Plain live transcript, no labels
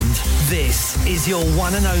This is your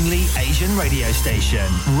one and only Asian radio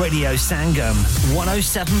station, Radio Sangam,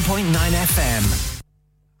 107.9 FM.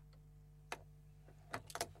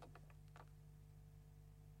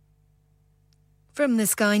 From the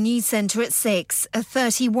Sky News Centre at 6, a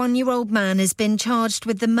 31-year-old man has been charged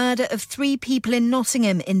with the murder of 3 people in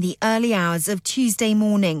Nottingham in the early hours of Tuesday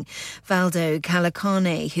morning. Valdo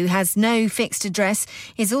Calacane, who has no fixed address,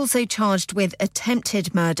 is also charged with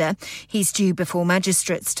attempted murder. He's due before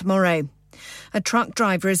magistrates tomorrow. A truck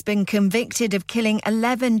driver has been convicted of killing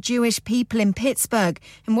 11 Jewish people in Pittsburgh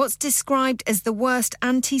in what's described as the worst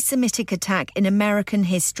anti-Semitic attack in American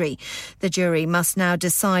history. The jury must now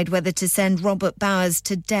decide whether to send Robert Bowers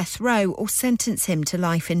to death row or sentence him to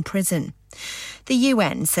life in prison. The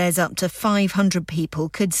UN says up to 500 people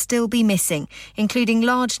could still be missing, including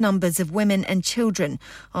large numbers of women and children,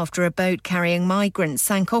 after a boat carrying migrants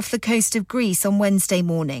sank off the coast of Greece on Wednesday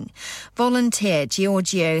morning. Volunteer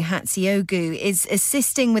Giorgio Hatziogu is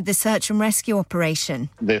assisting with the search and rescue operation.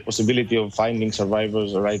 The possibility of finding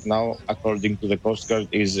survivors right now, according to the Coast Guard,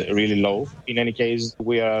 is really low. In any case,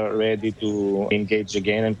 we are ready to engage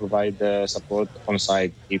again and provide support on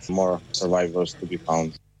site if more survivors to be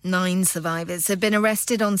found. 9 survivors have been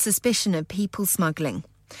arrested on suspicion of people smuggling.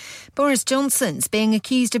 Boris Johnson's being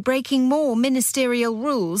accused of breaking more ministerial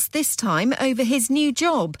rules, this time over his new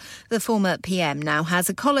job. The former PM now has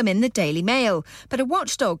a column in the Daily Mail, but a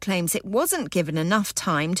watchdog claims it wasn't given enough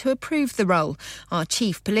time to approve the role. Our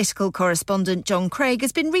chief political correspondent John Craig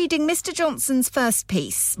has been reading Mr Johnson's first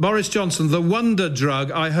piece. Boris Johnson, the wonder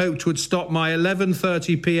drug I hoped would stop my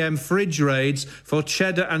 11:30pm fridge raids for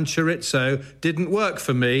cheddar and chorizo didn't work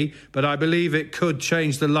for me, but I believe it could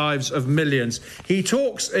change the lives of millions. He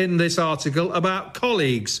talks in this article about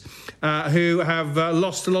colleagues who have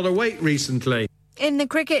lost a lot of weight recently. In the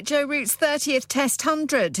cricket, Joe Root's 30th Test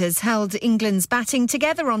 100 has held England's batting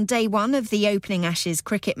together on day one of the opening Ashes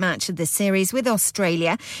cricket match of the series with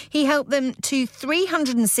Australia. He helped them to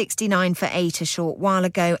 369 for 8 a short while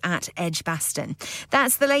ago at Edgbaston.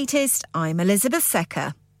 That's the latest. I'm Elizabeth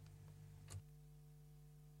Secker.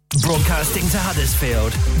 Broadcasting to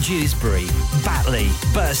Huddersfield, Dewsbury, Batley,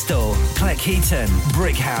 Birstall, Cleckheaton,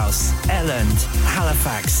 Brickhouse, Elland,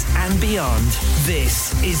 Halifax and beyond.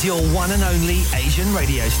 This is your one and only Asian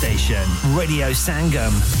radio station, Radio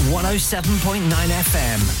Sangam, 107.9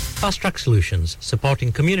 FM. Fast Track Solutions,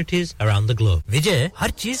 supporting communities around the globe. विजय, हर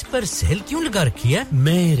चीज पर cell क्यों लगा रखी है?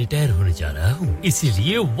 मैं retire होने जा रहा हूँ,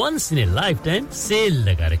 इसीलिए once in a lifetime sale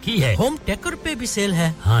लगा रखी है. होम टेकर पे भी सेल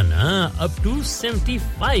है. हाँ ना, up to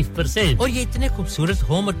 75%. और ये इतने खूबसूरत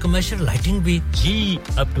होम और कमर्शियल लाइटिंग भी. जी,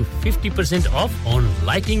 up to 50% off on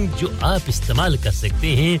lighting जो आप इस्तेमाल कर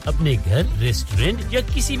सकते हैं अपने घर, रेस्टोरेंट या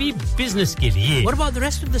किसी भी बिजनेस के लिए. What about the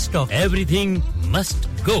rest of the stock? Everything must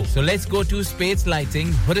go. So let's go to Spades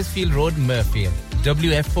Lighting, Huddersfield Road, Murfield,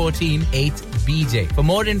 WF14 8BJ. For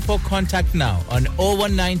more info, contact now on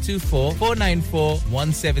 01924 494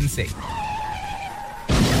 176.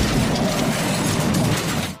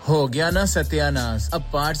 हो गया ना सत्यानाश अब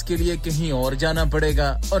पार्ट्स के लिए कहीं और जाना पड़ेगा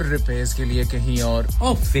और रिपेयर्स के लिए कहीं और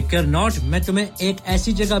ओ फिकर नॉट मैं तुम्हें एक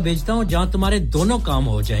ऐसी जगह भेजता हूं जहां तुम्हारे दोनों काम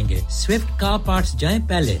हो जाएंगे स्विफ्ट कार पार्ट्स जाएं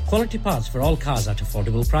पहले quality parts for all cars at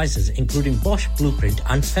affordable prices including Bosch Blueprint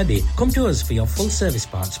and Febby come to us for your full service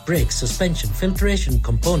parts brakes suspension filtration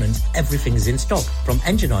components everything is in stock from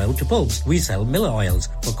engine oil to bulbs we sell Miller oils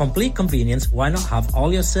for complete convenience why not have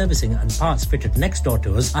all your servicing and parts fitted next door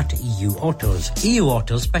to us at EU Autos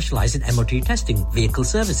specialise in MOT testing, vehicle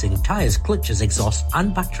servicing, tyres, clutches, exhaust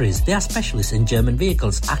and batteries. They are specialists in German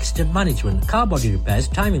vehicles, accident management, car body repairs,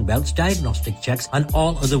 timing belts, diagnostic checks and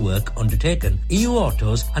all other work undertaken. EU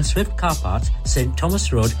Autos and Swift Car Parts, St Thomas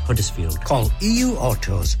Road, Huddersfield. Call EU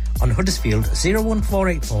Autos on Huddersfield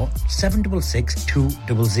 01484 766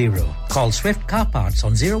 200. Call Swift Car Parts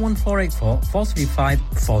on 01484 435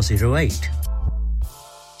 408.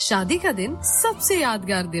 शादी का दिन सबसे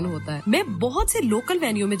यादगार दिन होता है मैं बहुत से लोकल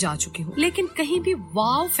वेन्यू में जा चुकी हूँ लेकिन कहीं भी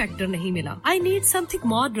वाव फैक्टर नहीं मिला I need something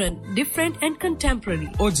modern different and contemporary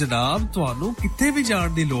ओ जनाब ਤੁਹਾਨੂੰ ਕਿੱਥੇ ਵੀ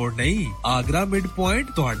ਜਾਣ ਦੀ ਲੋੜ ਨਹੀਂ ਆਗਰਾ ਮਿਡ ਪੁਆਇੰਟ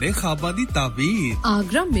ਤੁਹਾਡੇ ਖਾਬਾਂ ਦੀ ਤਾਬੀਰ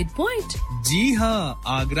आगरा मिड पॉइंट जी हां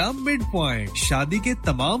आगरा मिड पॉइंट शादी के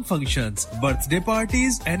तमाम functions birthday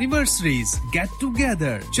parties anniversaries get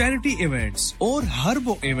together charity events और हर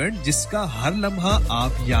वो इवेंट जिसका हर लम्हा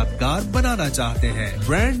आप यादगार बनाना चाहते हैं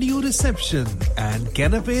brand new reception and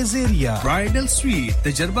canapes area bridal suite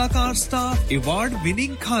तजर्बाकार staff award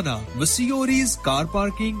winning खाना वसीओरीज कार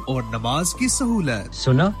पार्किंग और नमाज की सहूलत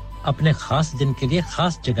सुना अपने खास दिन के लिए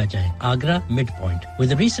खास जगह जाएं Agra Midpoint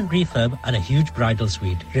with a recent refurb and a huge bridal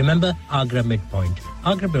suite. Remember Agra Midpoint,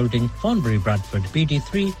 Agra Building, Thornbury, Bradford,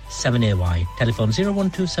 BD3 7AY. Telephone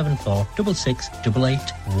 01274 66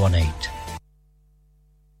 8818.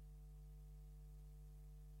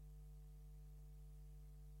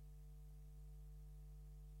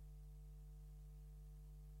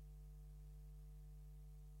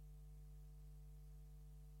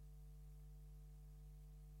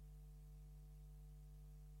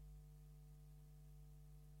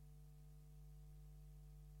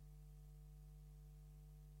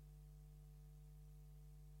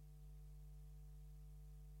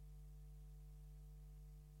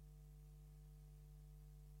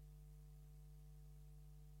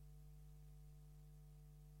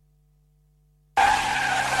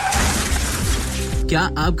 क्या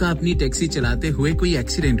आपका अपनी टैक्सी चलाते हुए कोई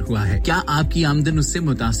एक्सीडेंट हुआ है क्या आपकी आमदन उससे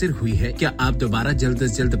मुतासिर हुई है क्या आप दोबारा जल्द से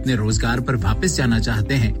जल्द अपने रोजगार पर वापस जाना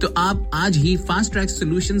चाहते हैं तो आप आज ही फास्ट ट्रैक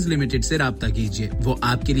सॉल्यूशंस लिमिटेड से राब्ता कीजिए वो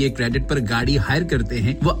आपके लिए क्रेडिट पर गाड़ी हायर करते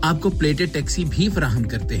हैं वो आपको प्लेटेड टैक्सी भी फराहम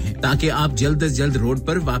करते हैं ताकि आप जल्द से जल्द रोड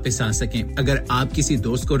पर वापस आ सकें अगर आप किसी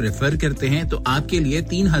दोस्त को रेफर करते हैं तो आपके लिए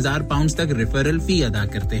 3000 पाउंड तक रेफरल फी अदा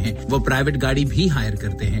करते हैं वो प्राइवेट गाड़ी भी हायर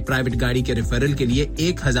करते हैं प्राइवेट गाड़ी के रेफरल के लिए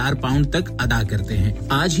 1000 पाउंड तक अदा करते हैं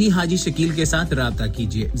आज ही हाजी शकील के साथ राब्ता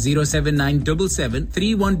कीजिए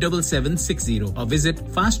 07977317760 और visit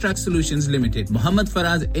fast track solutions limited Mohammad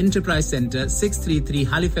Faraz enterprise centre 633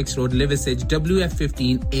 Halifax road Liversedge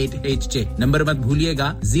WF15 8HJ number मत भूलिएगा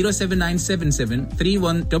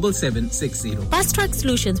 07977317760 Fast Track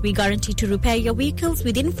Solutions we guarantee to repair your vehicles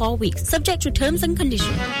within 4 weeks subject to terms and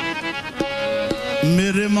conditions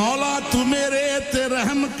मेरे मौला तू मेरे ते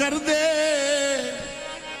रहम कर दे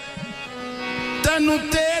तनु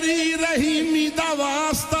तेरी रहीमी दा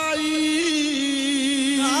वास्ताई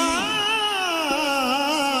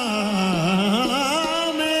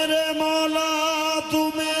मेरे मौला तू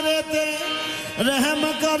मेरे ते रहम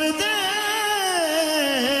कर दे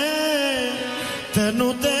तनु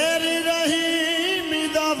तेरी रहीमी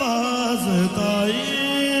दा वास्ताई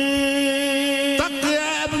तक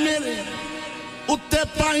ऐब मेरे उत्ते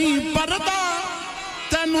पाई पर्दा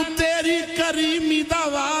तनु तेरी करीमी दा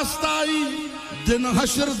वास्ताई दिन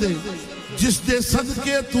हशर दे जिस दे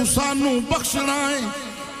सदके तू सानू बख्शना है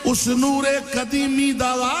उस नूरे कदीमी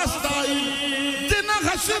दा वास्ताई दिन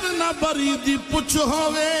हशर ना बरी दी पुछ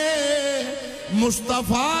होवे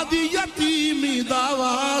मुस्तफा दी यतीमी दा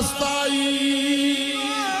वास्ताई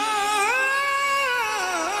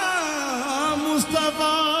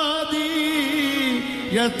मुस्तफा दी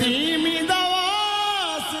यतीमी दा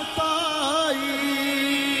वास्ताई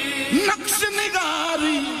नक्श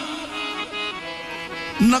निगारी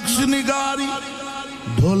नक्श निगारी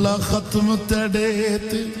ढोला खत्म तेड़े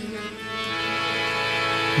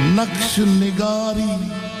नक्श निगारी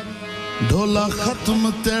ढोला खत्म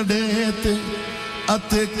तेड़े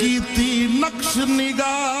अते कीती नक्श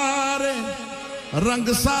निगारे रंग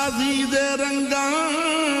साजी दे रंगा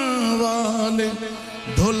वाले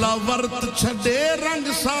ढोला वर्त छड़े रंग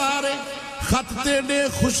सारे खत तेड़े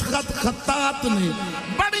खुश खत खतात ने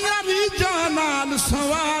बड़िया रीजा नाल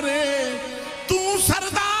सवारे तू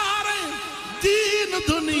सरदार दीन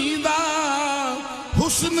दुनिया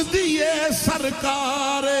हुस्न दिए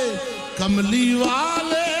सरकार कमली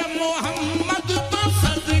वाले मोहम्मद तो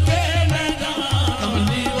सदके में जा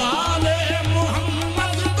कमली वाले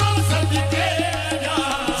मोहम्मद तो सदके में जा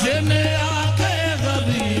जिन्हें आके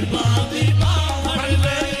गरीबा दी बात पढ़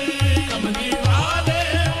ले कमली वाले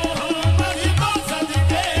मोहम्मद तो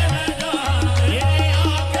सदके में जा जिन्हें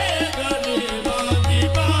आके गरीबा दी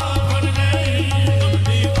बात पढ़ ले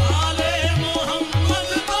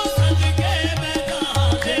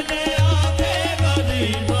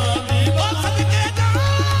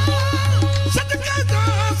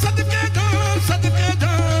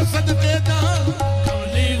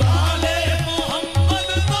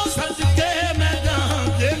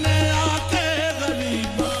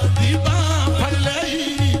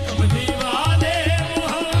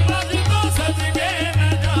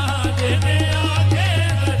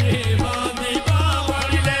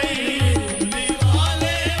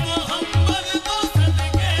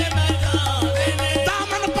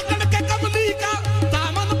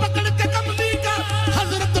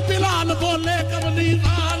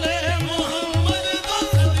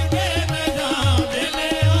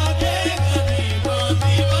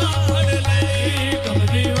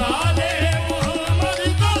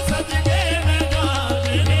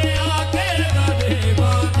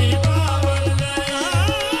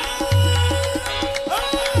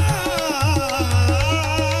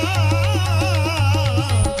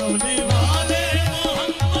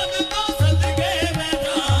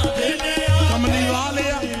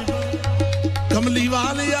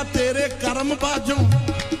ਬਾਜੋਂ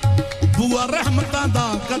ਬੂਆ ਰਹਿਮਤਾਂ ਦਾ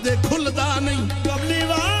ਕਦੇ ਖੁੱਲਦਾ ਨਹੀਂ ਕਮਲੀ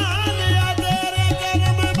ਵਾਲਿਆ ਤੇਰੇ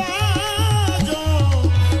ਕਰਮ ਬਾਜੋਂ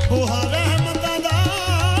ਬੂਆ ਰਹਿਮਤਾਂ ਦਾ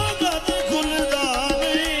ਕਦੇ ਖੁੱਲਦਾ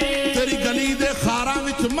ਨਹੀਂ ਤੇਰੀ ਗਲੀ ਦੇ ਖਾਰਾਂ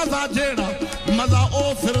ਵਿੱਚ ਮਜ਼ਾ ਜਿਹੜਾ ਮਜ਼ਾ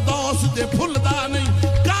ਉਹ ਫਿਰਦੌਸ ਦੇ ਫੁੱਲਦਾ ਨਹੀਂ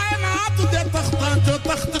ਕਾਇਨਾਤ ਦੇ ਤਖਤਾਂ ਚੋਂ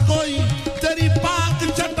ਤਖਤ ਕੋਈ ਤੇਰੀ ਪਾਕ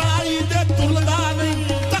ਚਟਾਈ ਦੇ ਤੁਲਦਾ ਨਹੀਂ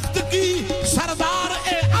ਤਖਤ ਕੀ ਸਰਦਾਰ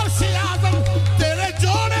ਏ ਅਰਸ਼ ਆਜ਼ਮ ਤੇਰੇ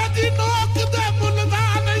ਜੋੜੇ ਦੀ ਨੋਕ ਦੇ ਮੁੱਲਦਾ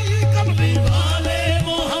ਨਹੀਂ ਕਮਲੀ ਵਾਲੇ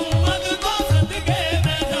ਮੁਹੰਮਦ ਤੋਂ ਸਦਕੇ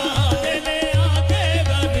ਮੈਂ ਜਾਣੇ ਲੈ ਆਕੇ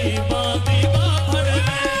ਗਰੀਬਾਂ ਦੀ ਬਾਹ ਫੜ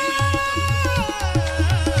ਲੈ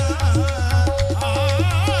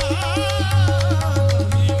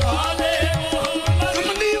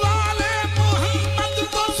ਕਮਲੀ ਵਾਲੇ ਮੁਹੰਮਦ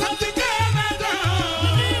ਤੋਂ ਸਦਕੇ ਮੈਂ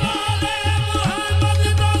ਜਾਣੇ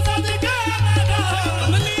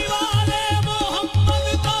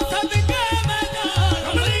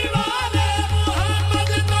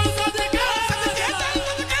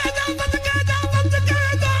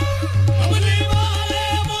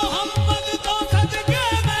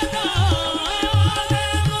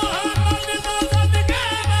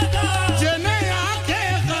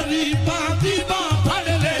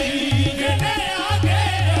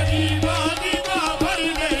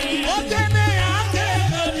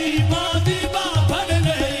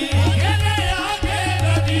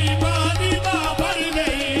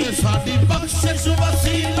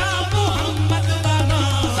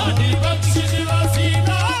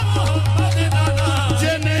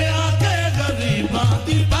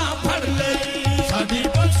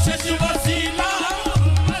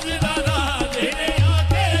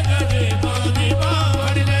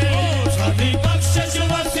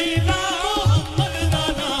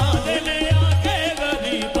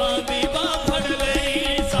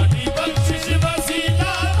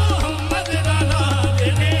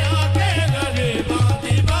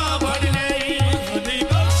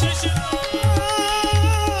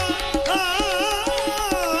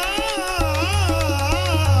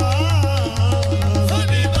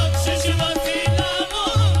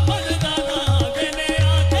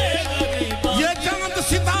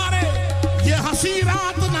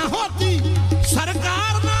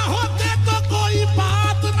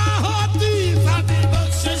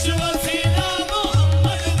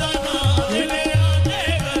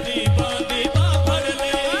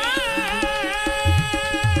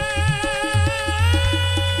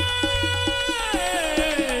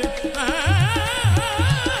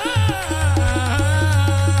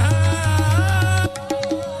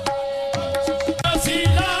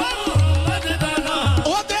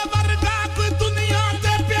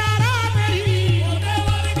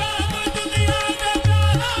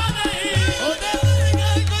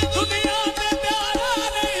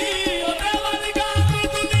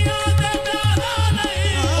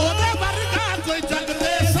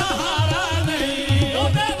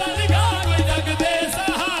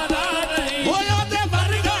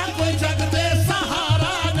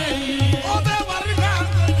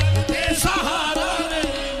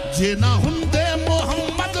ਜੇ ਨਾ ਹੁੰਦੇ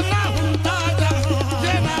ਮੁਹੰਮਦ ਨਾ ਹੁੰਦਾ ਜਹਾਂ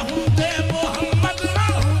ਜੇ ਨਾ ਹੁੰਦੇ ਮੁਹੰਮਦ ਨਾ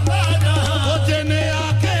ਹੁੰਦਾ ਜਹਾਂ ਉਹ ਜਿਹਨੇ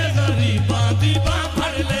ਆ ਕੇ ਗਰੀਬਾਂ ਦੀ ਬਾਹ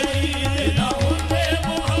ਫੜ ਲਈ ਜੇ ਨਾ ਹੁੰਦੇ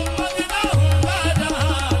ਮੁਹੰਮਦ ਨਾ ਹੁੰਦਾ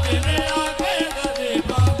ਜਹਾਂ ਜਿਹਨੇ ਆ ਕੇ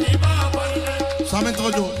ਗਰੀਬਾਂ ਦੀ ਬਾਹ ਫੜ ਲਈ ਸਾਹਮਣੇ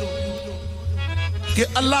ਤਵੱਜੋ ਕਿ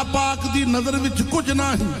ਅੱਲਾਹ ਪਾਕ ਦੀ ਨਜ਼ਰ ਵਿੱਚ ਕੁਝ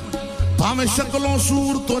ਨਹੀਂ ਭਾਵੇਂ ਸ਼ਕਲੋਂ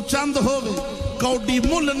ਸੂਰ ਤੋਂ ਚੰਦ ਹੋਵੇ ਕੌਡੀ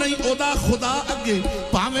ਮੁੱਲ ਨਹੀਂ ਉਹਦਾ ਖੁਦਾ ਅੱਗੇ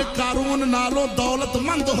ਭਾਵੇਂ ਕਾਰੂਨ ਨਾਲੋਂ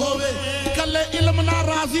ਦੌਲਤਮੰਦ ਹੋਵੇ ਕੱਲੇ ਇਲਮ ਨਾਲ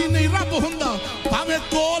ਰਾਜ਼ੀ ਨਹੀਂ ਰੱਬ ਹੁੰਦਾ ਭਾਵੇਂ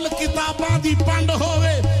ਕੋਲ ਕਿਤਾਬਾਂ ਦੀ ਪੰਡ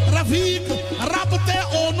ਹੋਵੇ ਰਫੀਕ ਰੱਬ ਤੇ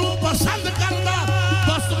ਉਹਨੂੰ ਪਸੰਦ ਕਰਦਾ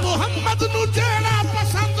ਬਸ ਮੁਹੰਮਦ ਨੂੰ ਜਿਹੜਾ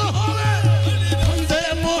ਪਸੰਦ ਹੋਵੇ ਹੁੰਦੇ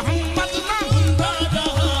ਮੁਹੰਮਦ ਨਾ ਹੁੰਦਾ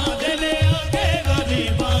ਜਹਾਂ ਜਿਹਨੇ ਆ ਕੇ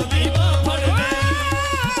ਗਰੀਬਾਂ ਦੀ ਬਾਹ ਫੜ ਲਈ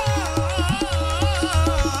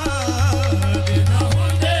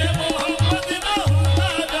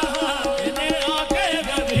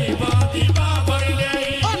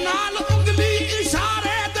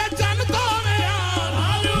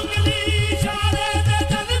Shut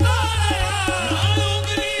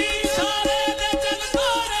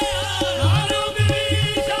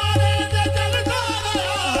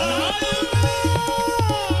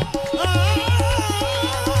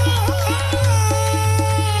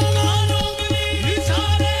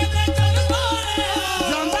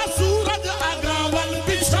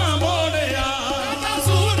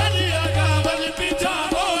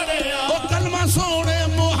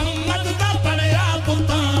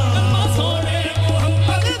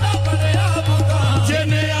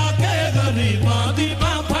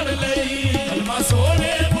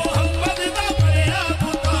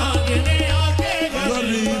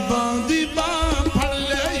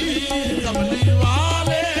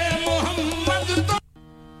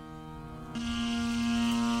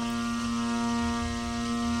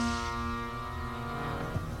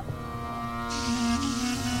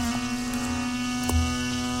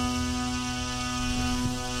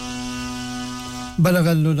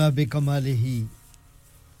बलगल्लुना बिकमालिही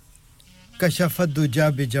कशफत दुजा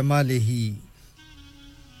बिजमालिही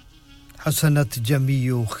हसनत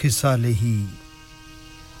जमीउ खिसालिही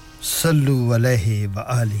सल्लु अलैहि व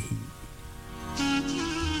आलिही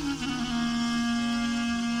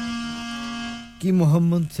कि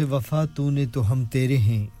मोहम्मद से वफा तूने तो हम तेरे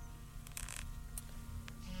हैं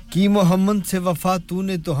कि मोहम्मद से वफा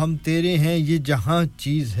तूने तो हम तेरे हैं ये जहां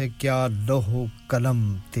चीज है क्या लौह कलम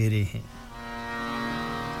तेरे हैं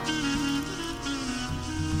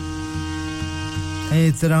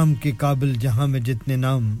एहतराम के काबिल जहां में जितने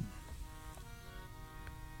नाम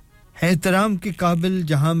एहतराम के काबिल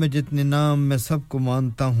जहां में जितने नाम मैं सबको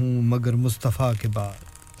मानता हूं मगर मुस्तफा के बाद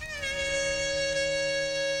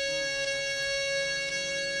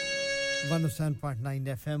 107.9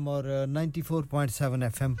 FM और 94.7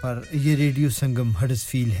 FM पर ये रेडियो संगम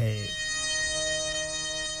हडर्सफील्ड है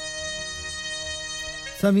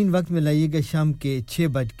सामीन वक्त में लाइएगा शाम के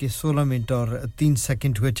 6:16 और 3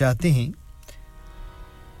 सेकंड हुए चाहते हैं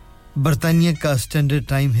बर्तानिया का स्टैंडर्ड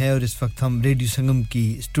टाइम है और इस वक्त हम रेडियो संगम की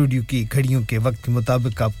स्टूडियो की घड़ियों के वक्त के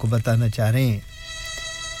मुताबिक आपको बताना चाह रहे हैं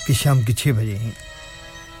कि शाम के 6 बजे हैं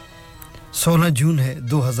 16 जून है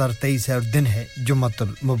 2023 है और दिन है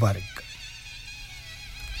जुम्मतुल मुबारक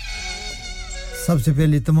सबसे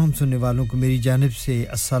पहले तमाम सुनने वालों को मेरी जानिब से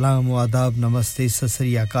अस्सलाम व आदाब नमस्ते सत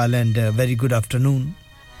श्री अकाल एंड वेरी गुड आफ्टरनून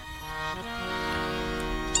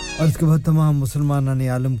और इसके बाद तमाम मुसलमानान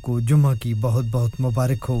आलम को जुम्मा की बहुत-बहुत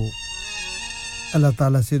मुबारक हो अल्लाह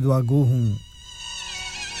ताला से दुआ गो हूं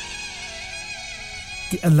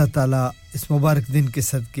कि अल्लाह ताला इस मुबारक दिन के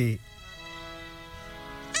सदके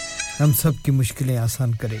हम सब की मुश्किलें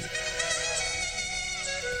आसान करे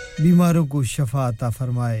बीमारों को शफा अता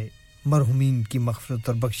फरमाए मरहुमीन की मग़फ़िरत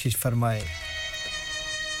और बख्शिश फरमाए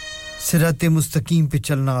सिराते मुस्तकीम पे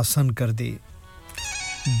चलना आसान कर दे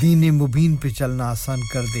दीन मुबीन पे चलना आसान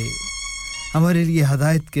कर दे हमारे लिए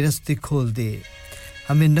हिदायत के रास्ते खोल दे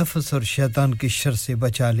हमें नफ्स और शैतान के शर से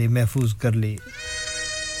बचा ले महफूज कर ले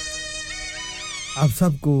आप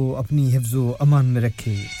सबको अपनी हिफ्ज़ व अमान में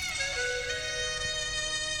रखे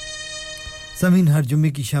ज़मीन हर जुम्मे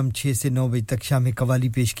की शाम 6 से 9 बजे तक शाम कवाली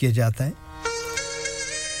पेश किया जाता है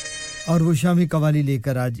और वो शामी कवाली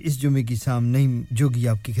लेकर आज इस जुमे की शाम नईम जोगी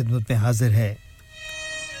आपकी खिदमत में हाजिर है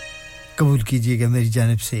कबूल कीजिएगा मेरी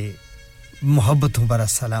जानिब से मोहब्बतों भरा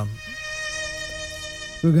सलाम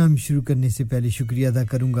प्रोग्राम शुरू करने से पहले शुक्रिया अदा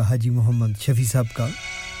करूंगा हाजी मोहम्मद शफी साहब का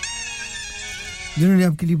जिन्होंने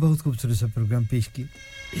आपके लिए बहुत खूबसूरत सा प्रोग्राम पेश किया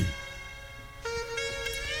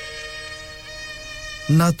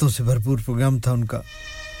नातों से भरपूर प्रोग्राम था उनका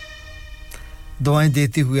दुआएं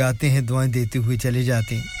देते हुए आते हैं दुआएं देते हुए चले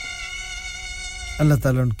जाते हैं अल्लाह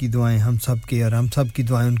ताला उनकी दुआएं हम सब के और हम सब की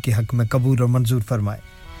दुआएं उनके हक में कबूल और मंजूर फरमाए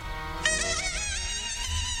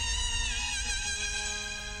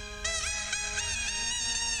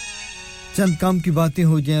चंद काम की बातें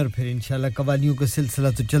हो जाएं और फिर इंशाल्लाह कवालियों का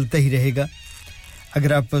सिलसिला तो चलता ही रहेगा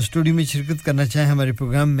अगर आप स्टूडियो में शिरकत करना चाहें हमारे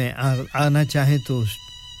प्रोग्राम में आना चाहें तो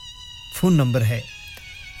फोन नंबर है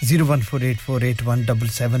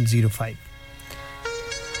 01484817705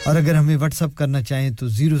 और अगर हमें व्हाट्सएप करना चाहें तो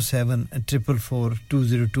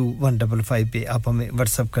 07444202155 पे आप हमें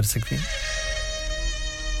व्हाट्सएप कर सकते हैं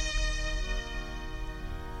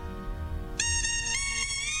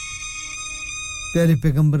प्यारे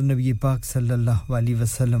पैगंबर नबी पाक सल्लल्लाहु अलैहि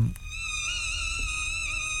वसल्लम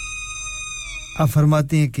आप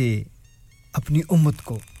फरमाते हैं कि अपनी उम्मत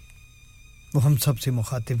को वो हम सब से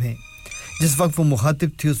मुखातिब हैं जिस वक्त वो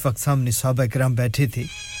मुखातिब थे उस वक्त सामने सहाबा किराम बैठे थे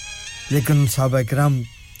लेकिन सहाबा किराम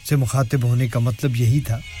से मुखातिब होने का मतलब यही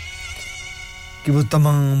था कि वो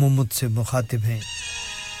तमाम उम्मत से मुखातिब हैं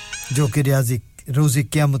जो कि रोज़े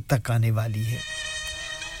क़यामत तक आने वाली है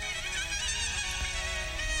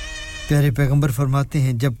प्यारे पैगंबर फरमाते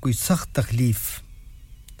हैं जब कोई सख्त तकलीफ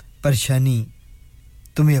परेशानी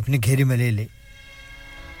तुम्हें अपने घेरे में ले ले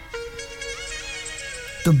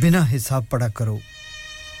तो बिना हिसाब पढ़ा करो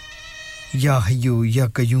या हय्यू या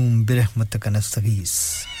कय्यूम बिरहमतिक नस्तगीस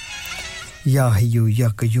या हय्यू या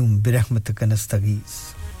कय्यूम बिरहमतिक नस्तगीस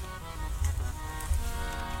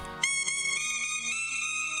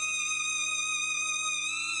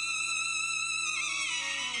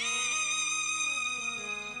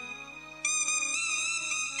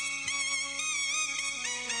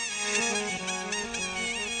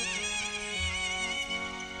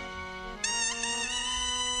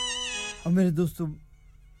और मेरे दोस्तों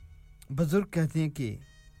बुजुर्ग कहते हैं कि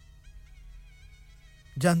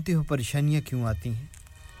जानते हो परेशानियां क्यों आती हैं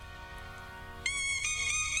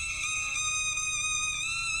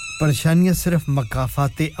परेशानियां सिर्फ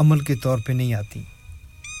मकाफाते अमल के तौर पे नहीं आती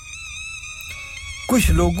कुछ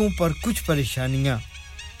लोगों पर कुछ परेशानियां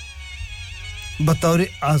बतौर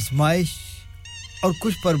आजमाइश और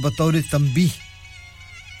कुछ पर बतौर तंबीह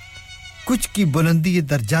कुछ की बुलंदी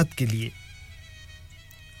दर्जात के लिए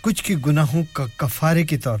कुछ की गुनाहों का कफारे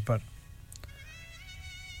के तौर पर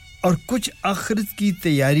और कुछ आखिरत की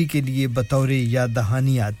तैयारी के लिए बतौर याद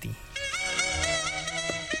दहानी आती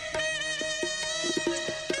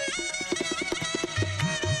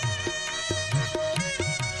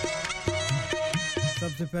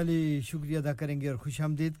सबसे पहले शुक्रिया अदा करेंगे और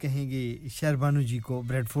खुशामदीद कहेंगे शहरबानू जी को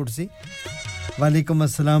ब्रेडफोर्ड से वालेकुम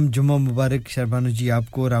अस्सलाम जुम्मा मुबारक शहरबानू जी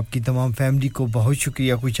आपको और आपकी तमाम फैमिली को बहुत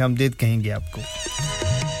शुक्रिया खुशामदीद कहेंगे आपको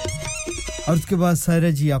और उसके बाद सायरा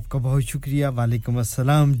जी आपका बहुत शुक्रिया वालेकुम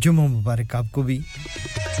अस्सलाम जुम्मा मुबारक आपको भी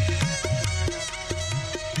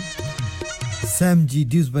सैम जी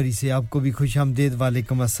ड्यूसबरी से आपको भी खुशामदीद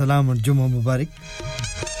वालेकुम अस्सलाम और जुम्मा मुबारक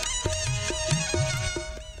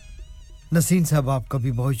नसीम साहब आपका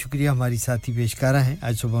भी बहुत शुक्रिया हमारी साथी पेशकारा हैं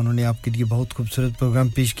आज सुबह उन्होंने आपके लिए बहुत खूबसूरत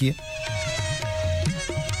प्रोग्राम पेश किया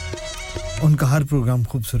उनका हर प्रोग्राम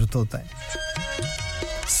खूबसूरत होता है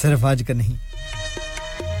सिर्फ आज का नहीं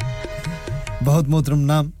बहुत मोहतरम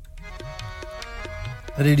नाम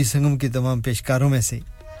रेडियो संगम के तमाम पेशकारों में से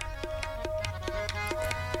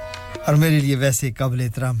और मेरे लिए वैसे काबिल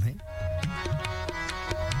एहतराम है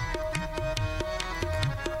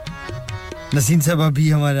नसीम साहब अभी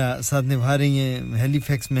हमारा साथ निभा रही हैं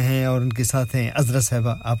हेलीफैक्स में हैं और उनके साथ हैं अज़रा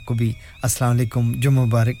साहबा आपको भी अस्सलाम वालेकुम जुम्मा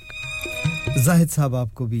मुबारक जाहिद साहब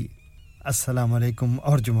आपको भी अस्सलाम वालेकुम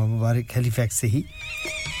और जुम्मा मुबारक हेलीफैक्स से ही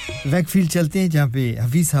वैकफील्ड चलते हैं जहां पे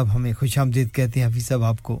हफीज साहब हमें खुशामदीद कहते हैं हफीज साहब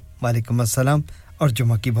आपको वालेकुम अस्सलाम और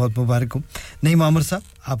जुम्मा की बहुत मुबारक हो नईम आमर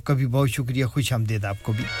साहब आपका भी बहुत शुक्रिया खुशामदीद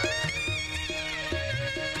आपको भी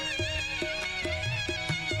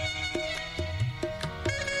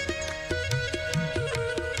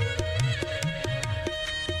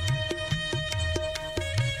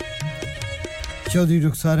चौधरी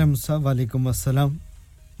रुखसार अहमद साहब वालेकुम अस्सलाम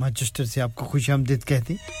मैनचेस्टर से आपको खुशामदीद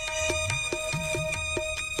कहते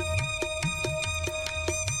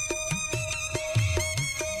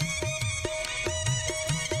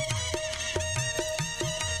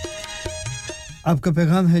आपका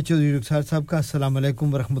पैगाम है चौधरी रुखसार साहब का अस्सलाम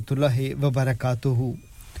वालेकुम व रहमतुल्लाहि व बरकातहू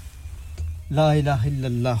ला इलाहा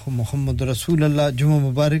इल्लल्लाह मुहम्मदुर रसूलुल्लाह जुम्मा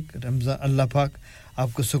मुबारक रमज़ान अल्लाह पाक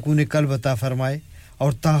आपको सुकून कल्ब अता फरमाए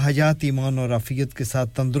और ता हयात ईमान और आफियत के साथ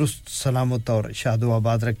तंदुरुस्त सलामत और शाद व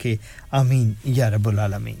आबाद रखे आमीन या रब्बुल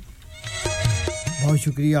आलमीन बहुत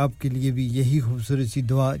शुक्रिया आपके लिए भी यही खूबसूरत सी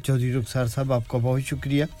दुआ चौधरी रुखसार साहब आपका बहुत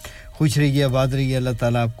शुक्रिया खुश रहिए आबाद रहिए अल्लाह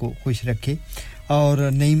ताला आपको खुश रखे और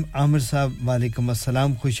नईम आमिर साहब वालेकुम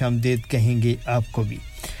अस्सलाम खुशामदीद कहेंगे आपको भी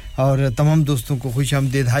और तमाम दोस्तों को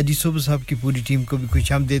खुशामदीद हाजी सुबह साहब की पूरी टीम को भी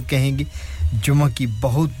खुशामदीद कहेंगे जुम्मा की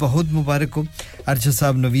बहुत बहुत मुबारक हो अरशद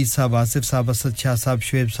साहब नवीद साहब आसिफ साहब असद शाह साहब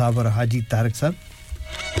शुएब साहब और हाजी तारक साहब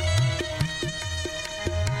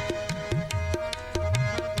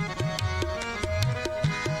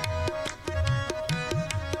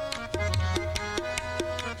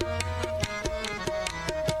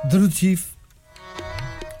दरूद शरीफ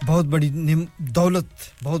बहुत बड़ी दौलत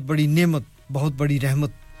बहुत बड़ी नेमत बहुत बड़ी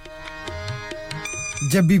रहमत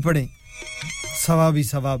जब भी पढ़ें सवाब ही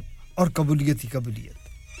सवाब और कबूलियत ही कबूलियत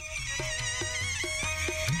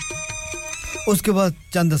उसके बाद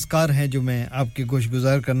चंद अस्कार हैं जो मैं आपके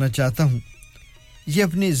गोशगुजार करना चाहता हूं ये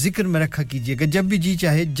अपने जिक्र में रखा कीजिएगा जब भी जी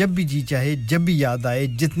चाहे जब भी याद आए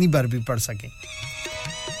जितनी बार भी पढ़ सकें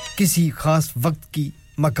किसी खास वक्त की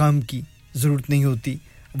मकाम की जरूरत नहीं होती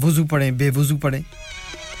वुजू पढ़ें बेवुजू पढ़ें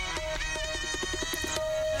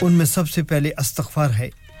उनमें सबसे पहले इस्तगफार है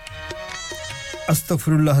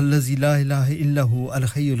अस्तगफिरुल्लाह अल्लज़ी ला इलाहा इल्ला हु अल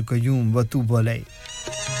हय्युल क़य्यूम व तूबु अलैहि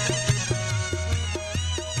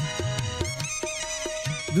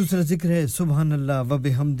दूसरा जिक्र है सुभानअल्लाह व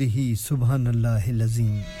बिहम्दिही सुभानअल्लाहिल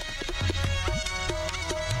अज़ीम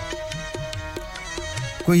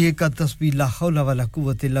कोई एक तस्बीह ला हौला वला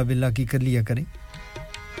कुव्वत इल्ला बिल्लाह की कर लिया करें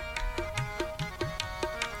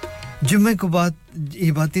जुम्मे को बात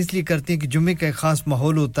ये बात इसलिए करते हैं कि जुम्मे का एक खास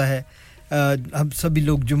माहौल होता है हम सभी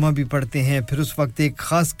लोग जुम्मा भी पढ़ते हैं फिर उस वक्त एक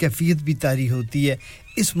खास कैफियत भी तारी होती है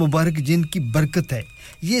इस मुबारक दिन की बरकत है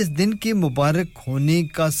ये इस दिन के मुबारक होने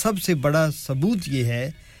का सबसे बड़ा सबूत ये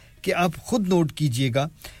है कि आप खुद नोट कीजिएगा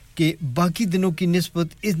कि बाकी दिनों की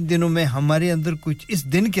निस्बत इस दिनों में हमारे अंदर कुछ इस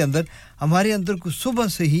दिन के अंदर हमारे अंदर कुछ सुबह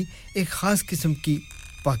से ही एक खास किस्म की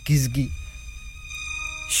पाकीज़गी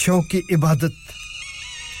शौक इबादत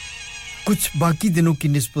कुछ बाकी दिनों की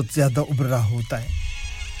निस्बत ज़्यादा उभर रहा होता है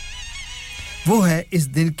वो है इस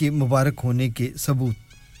दिन के मुबारक होने के सबूत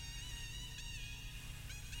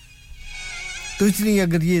तो इसलिए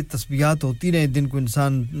अगर ये तस्बीहात होती रहे दिन को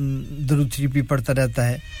इंसान दरूद शरीफ भी पढ़ता रहता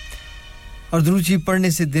है और दरूद शरीफ पढ़ने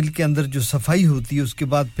से दिल के अंदर जो सफाई होती है उसके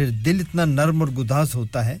बाद फिर दिल इतना नरम और गुदास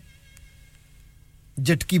होता है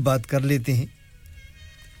जटकी बात कर लेते हैं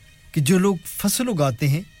कि जो लोग फसल उगाते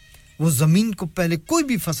हैं वो जमीन को पहले कोई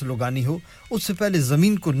भी फसल उगानी हो उससे पहले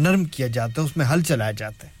जमीन को नरम किया जाता है उसमें हल चलाया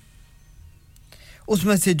जाता है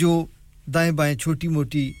उसमें से जो दाएं बाएं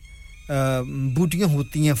छोटी-मोटी बूटियां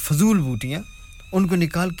होती हैं फजूल बूटियां उनको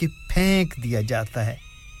निकाल के फेंक दिया जाता है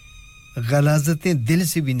गलाज़तें दिल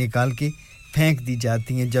से भी निकाल के फेंक दी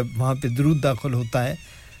जाती हैं जब वहां पे दरूद दाखिल होता है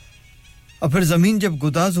और फिर ज़मीन जब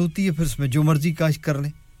गुदाज होती है फिर उसमें जो मर्जी काश कर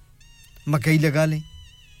लें मकई लगा लें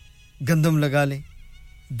गंदम लगा लें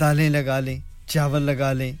दालें लगा लें चावल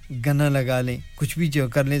लगा लें गन्ना लगा लें कुछ भी जो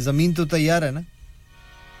कर लें ज़मीन तो तैयार है ना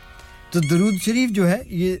तो दरूद शरीफ जो है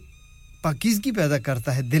ये पाकीज़गी पैदा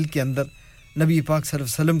करता है दिल के अंदर नबी पाक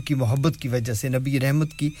सल्लल्लाहु अलैहि वसल्लम की मोहब्बत की वजह से नबी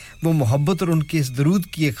रहमत की वो मोहब्बत और उनके इस दरूद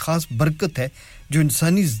की एक ख़ास बरकत है जो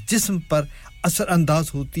इंसानी जिस्म पर असर अंदाज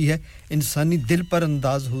होती है इंसानी दिल पर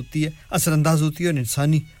अंदाज होती है असर अंदाज होती है और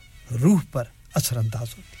इंसानी रूह पर असर अंदाज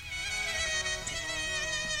होती है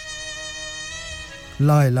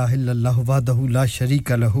ला इलाहा इल्लल्लाह वहदहु ला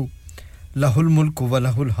शरीका लहू लहुल मुल्कु व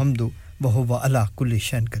लहुल हम्दु व हुवा अला कुल्लि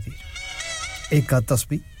शैइन कदीर एक का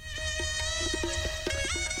तस्बीह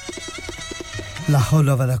ला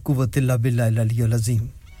हौला वला कुव्वत इल्ला बिल्लाहिल अलिय्यिल अज़ीम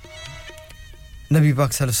नबी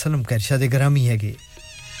पाक सल्लल्लाहु अलैहि वसल्लम का इरशाद ग्रामी है कि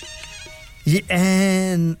ये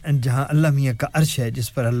ऐन जहां अल्लाह मियां का अर्श है जिस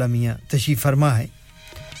पर अल्लाह मियां तशरीफ फरमा है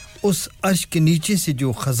उस अर्श के नीचे से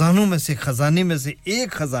जो खजानों में से खजाने में से एक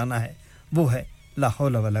खजाना है वो है ला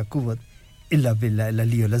हौला वला कुव्वत इल्ला बिल्लाहिल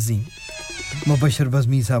अलिय्यिल अज़ीम मुबशर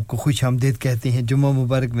बज़मी साहब को खुशामदीद कहते हैं जुम्मा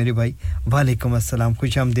मुबारक मेरे भाई वालेकुम अस्सलाम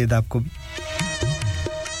खुशामदीद आपको भी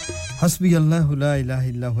हस्बी अल्लाहु ला इलाहा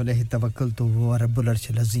इल्ला हु अलैहि तवक्कलतु व रब्बुल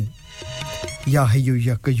अर्शिल अज़ीम या हय्यु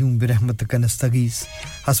या कय्यूम बिरहमतिक नस्तगीस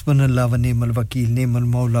हस्बुनल्लाह व निअमल वकील निअमल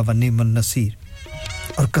मौला व निअमन नसीर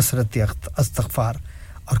और कसरत इस्तग़फ़ार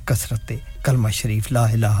और कसरत कलमा शरीफ ला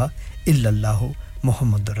इलाहा इल्लल्लाह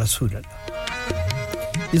मुहम्मदुर रसूलुल्लाह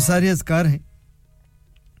ये सारे अज़कार हैं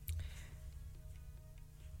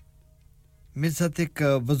मेरे साथ एक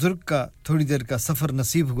बुजुर्ग का थोड़ी देर का सफर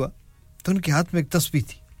नसीब हुआ तो उनके हाथ में एक तस्बीह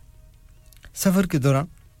थी सफर के दौरान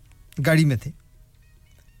गाड़ी में थे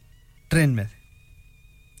ट्रेन में थे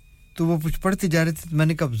तो वो कुछ पढ़ते जा रहे थे तो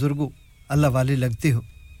मैंने कहा बुजुर्गो अल्लाह वाले लगते हो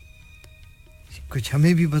कुछ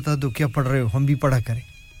हमें भी बता दो क्या पढ़ रहे हो हम भी पढ़ा करें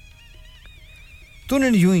तो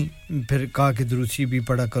उन्होंने यूं ही फिर कहा कि दुरूद शरीफ भी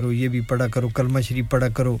पढ़ा करो ये भी पढ़ा करो कलमा शरीफ पढ़ा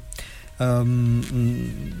करो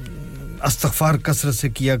इस्तग़फ़ार कसरत से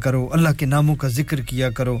किया करो अल्लाह के नामों का जिक्र किया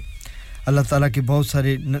करो अल्लाह ताला के बहुत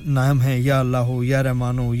सारे नाम हैं या अल्लाह हो या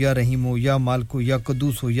रहमान हो या रहीम हो या मालिक हो या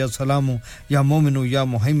कुद्दूस हो या सलाम हो या मोमिन हो या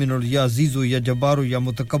मुहैमिन हो या अजीज हो या जब्बार हो या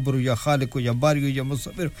मुतकब्बिर हो या खालिक हो या बारी हो या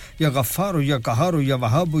मुसव्विर हो या गफ्फार हो या कहार हो या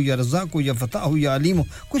वहाब हो या रज़ाक हो या फताह हो या अलीम हो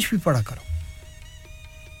कुछ भी पढ़ा करो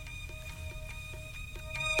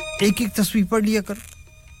एक-एक तस्बीह पढ़ लिया करो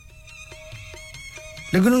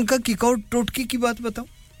लेकिन उनका की कौट टोटकी की बात बताऊं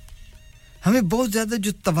हमें बहुत ज्यादा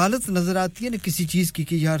जो तवालत नजर आती है ना किसी चीज की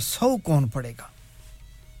कि यार 100 कौन पढ़ेगा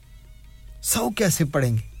 100 कैसे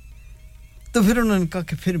पढ़ेंगे तो फिर उन्होंने कहा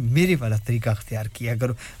कि फिर मेरे वाला तरीका इख्तियार किया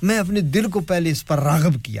करो मैं अपने दिल को पहले इस पर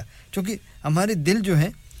राग़ब किया क्योंकि हमारे दिल जो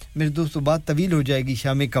है मेरे दोस्तों बात तवील हो जाएगी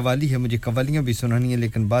शाम कवाली है मुझे कवालियां भी सुनानी है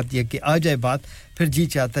लेकिन बात यह कि आ जाए बात फिर जी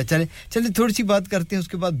चाहता है चले थोड़ी सी बात करते हैं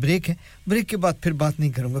उसके बाद ब्रेक है ब्रेक के बाद फिर बात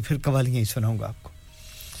नहीं करूंगा फिर कवालियां ही सुनाऊंगा आपको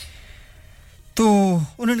तो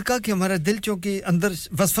उन्होंने कहा कि हमारा दिल चूंकि अंदर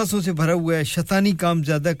वसवसों से भरा हुआ है शैतानी काम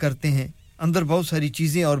ज्यादा करते हैं अंदर बहुत सारी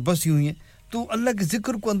चीजें और बसी हुई हैं तो अल्लाह के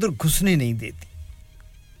जिक्र को अंदर घुसने नहीं देती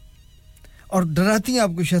और डराती हैं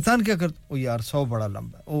आपको शैतान क्या करता ओ यार 100 बड़ा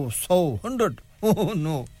लंबा है ओ 100 100 ओह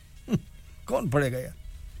नो कौन पढ़ेगा यार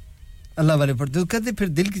अल्लाह वाले पढ़ते तो कहते फिर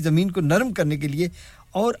दिल की जमीन को नरम करने के लिए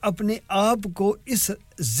और अपने आप को इस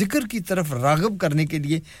जिक्र की तरफ राग़ब करने के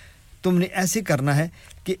लिए तुमने ऐसे करना है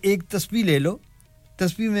कि एक तस्बीह ले लो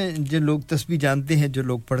तस्बीह में जो लोग तस्बीह जानते हैं जो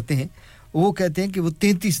लोग पढ़ते हैं वो कहते हैं कि वो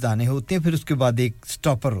 33 दाने होते हैं फिर उसके बाद एक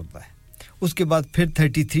स्टॉपर होता है उसके बाद फिर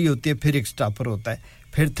 33 होते हैं फिर एक स्टॉपर होता है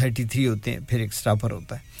फिर 33 होते हैं फिर एक स्टॉपर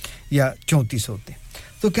होता है या 34 होते हैं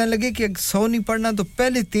तो कहने लगे कि 100 नहीं पढ़ना तो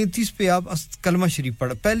पहले 33 पे आप कलमा शरीफ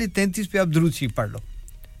पढ़ो पहले 33 पे आप दुरूद शरीफ पढ़ लो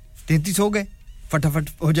 33 हो गए फटाफट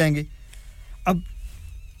हो जाएंगे अब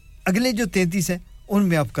अगले जो 33 है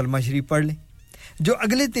उनमें आप कलमा शरीफ पढ़ लें जो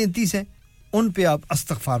अगले 33 हैं उन पे आप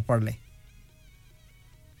इस्तग़फ़ार पढ़ लें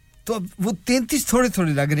तो अब वो 33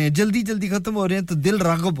 थोड़े-थोड़े लग रहे हैं जल्दी-जल्दी खत्म हो रहे हैं तो दिल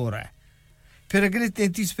राग़ब हो रहा है फिर अगले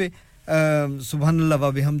 33 पे सुभान अल्लाह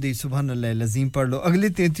व बिहम्दी सुभान अल्लाह लज़ीम पढ़ लो अगले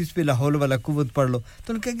 33 पे ला हौल वाला कुव्वत पढ़ लो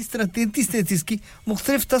तो उन्होंने कहा किस तरह 33 की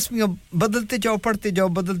मुख्तलिफ तस्मीह बदलते जाओ पढ़ते जाओ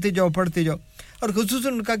बदलते जाओ पढ़ते जाओ और खुसूसन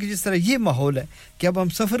उनका कि जिस तरह ये माहौल है कि अब हम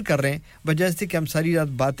सफ़र कर रहे हैं बजाय से कि हम सारी रात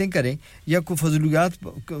बातें करें या कोई फजलुयात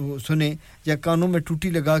सुने या कानों में टूटी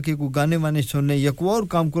लगा के कोई गाने वाने सुन लें या कोई और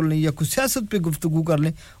काम कर लें या कोई सियासत पे गुफ्तगू कर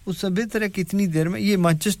लें उससे बेहतर है कि इतनी देर में ये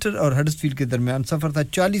मैनचेस्टर और हडर्सफील्ड के दरमियान सफ़र था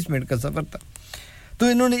 40 मिनट का सफ़र था तो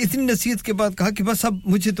इन्होंने इतनी नसीहत के बाद कहा कि बस अब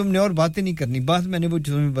मुझे तुमने और बातें नहीं करनी बात मैंने वो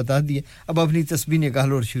तुम्हें बता दी है अब अपनी तस्बीह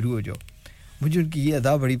निकालो और शुरू हो जाओ मुझे उनकी ये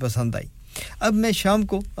अदा बड़ी पसंद आई अब मैं शाम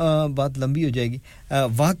को बात लंबी हो जाएगी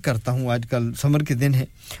वॉक करता हूं आजकल समर के दिन है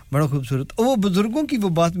बड़ा खूबसूरत वो बुजुर्गों की वो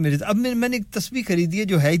बात मेरे अब मैंने एक तस्बीह खरीदी है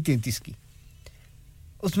जो है ही 33 की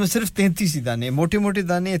उसमें सिर्फ 33 ही दाने मोटे-मोटे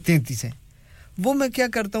दाने 33 हैं वो मैं क्या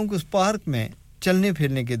करता हूं कि उस पार्क में चलने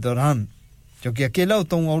फिरने के दौरान जो कि अकेला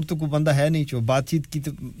होता हूं और तो कोई बंदा है नहीं जो बातचीत की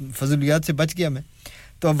तो फजलियात से बच गया मैं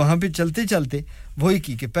तो अब वहां पे चलते-चलते वही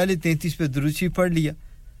की कि पहले 33 पे दुरूद शरीफ पढ़ लिया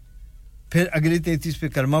फिर अगले 33 पे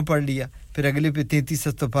कलमा पढ़ लिया फिर अगले पे 33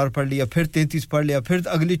 इस्तगफार पढ़ लिया फिर 33 पढ़ लिया फिर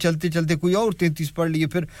अगले चलते-चलते कोई और 33 पढ़ लिए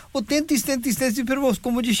फिर वो 33 फिर वो उसको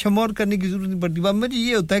मुझे शमौर करने की जरूरत नहीं पड़ती बात मुझे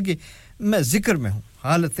ये होता है कि मैं जिक्र में हूं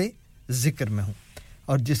हालत जिक्र में हूं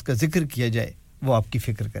और जिसका जिक्र किया जाए वो आपकी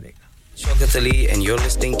फिक्र करेगा Shaukat Ali and you're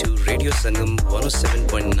listening to Radio Sangam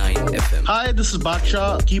 107.9 FM. Hi, this is Baksha.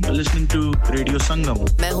 Keep listening to Radio Sangam.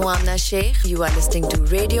 मैं हूँ आमना Sheikh. You are listening to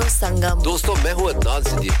Radio Sangam. दोस्तों मैं हूँ अदनान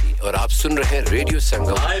सिद्दीकी और आप सुन रहे हैं Radio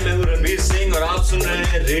Sangam. Hi, मैं हूँ रणवीर सिंह और आप सुन रहे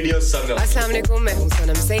हैं Radio Sangam. अस्सलाम वालेकुम मैं हूँ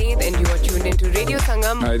सनम Saeed and you are tuned into Radio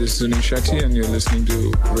Sangam. Hi, this is Zunin Shakti and you're listening to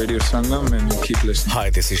Radio Sangam and keep listening. Hi,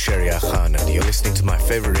 this is Sharia Khan and you're listening to my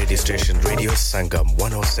favorite radio station Radio Sangam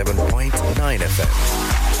 107.9 FM.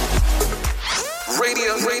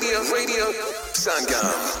 Radio Sangam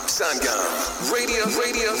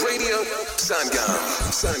Radio Sangam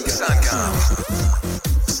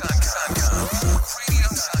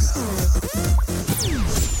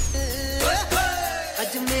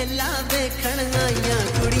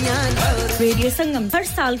radio संगम हर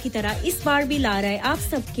साल की तरह इस बार भी ला रहा है आप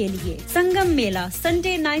सब के लिए संगम मेला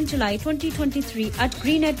Sunday 9 July 2023 at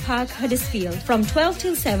Greenhead Park Huddersfield from 12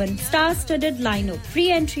 till 7 star-studded lineup free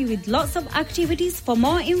entry with lots of activities for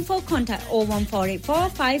more info contact 01484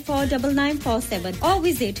 549947 or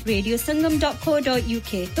visit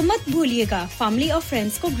radiosangam.co.uk तो मत भूलिएगा family और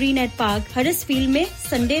friends को Greenhead Park Huddersfield में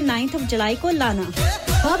Sunday 9th of July को लाना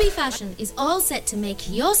Bobby Fashion is all set to make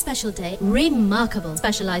your special day remarkable.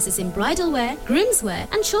 Specializes in bridal wear, groom's wear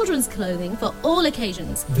and children's clothing for all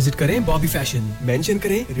occasions. Visit करें Bobby Fashion. Mention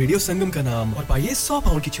करें Radio Sangam का नाम और पाइए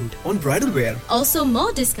 £100 की छूट on bridal wear. Also,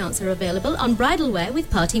 more discounts are available on bridal wear with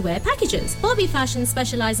party wear packages. Bobby Fashion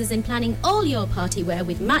specializes in planning all your party wear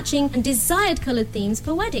with matching and desired colored themes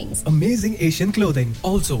for weddings. Amazing Asian clothing,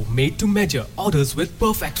 also made to measure. Orders with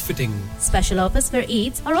perfect fitting. Special offers for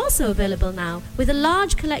Eids are also available now with a large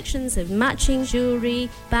collections of matching jewellery,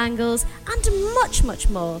 bangles and much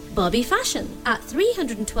more. Bobby Fashion at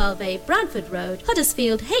 312A Bradford Road,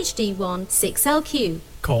 Huddersfield HD1 6LQ.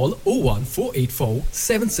 Call 01484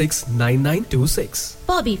 769926.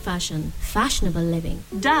 Bobby Fashion, fashionable living.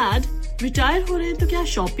 Dad, retire हो रहे हैं तो क्या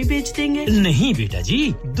shop भी बेच देंगे? नहीं बेटा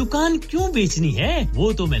जी, दुकान क्यों बेचनी है?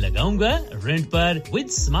 वो तो मैं लगाऊंगा रेंट पर with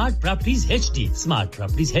smart properties HD. Smart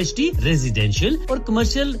properties HD residential और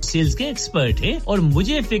कमर्शियल सेल्स के एक्सपर्ट हैं और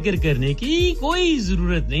मुझे फिक्र करने की कोई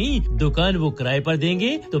जरूरत नहीं. दुकान वो किराए पर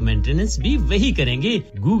देंगे तो मेंटेनेंस भी वही करेंगे.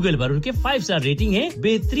 गूगल पर उनके 5 स्टार रेटिंग है.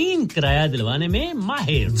 बेहतरीन किराया दिलवाने में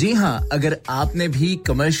माहिर. जी हां, अगर आपने भी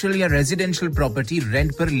कमर्शियल या रेजिडेंशियल प्रॉपर्टी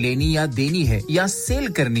रेंट पर लेनी या देनी है या सेल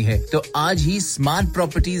करनी है तो आज ही स्मार्ट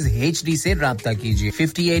प्रॉपर्टीज एचडी से राब्ता कीजिए.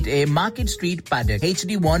 58A market street Paddock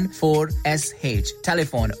HD14SH.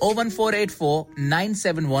 Telephone 01484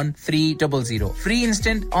 971 300. Free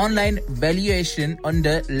instant online valuation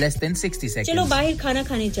under less than 60 seconds. चलो बाहर खाना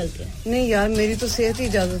खाने चलते हैं. नहीं यार, मेरी तो सेहत ही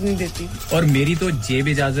इजाजत नहीं देती और मेरी तो जेब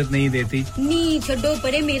इजाजत नहीं देती. नी छोड़ो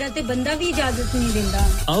परे, मेरा ते बंदा भी इजाजत नहीं देता.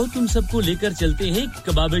 आओ तुम सबको लेकर चलते हैं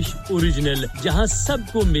कबाबिश ओरिजिनल, जहां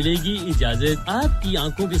सबको मिलेगी इजाजत. आपकी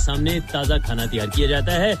आंखों के सामने ताजा खाना तैयार किया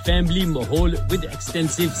जाता है. फैमिली माहौल with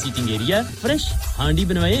extensive seating area. Fresh handi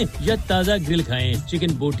बनवाएं या ताजा ग्रिल खाएं.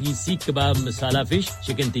 Chicken boti, seekh kebab, masala fish,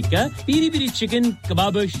 chicken tikka, peri peri chicken.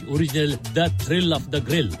 Kababish original, the thrill of the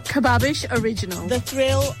grill. Kababish Original, the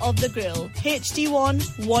thrill of the grill. HD1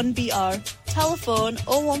 1BR. Telephone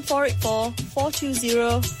 01484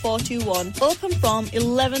 420 421. Open from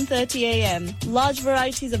 11:30 a.m. Large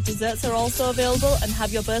varieties of desserts are also available and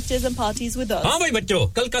have your birthdays and parties with us. हाँ भाई बच्चों,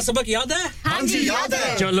 कल का सबक याद है? हाँ हां जी याद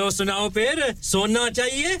है चलो सुनाओ फिर सोना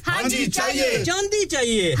चाहिए हां जी चाहिए चांदी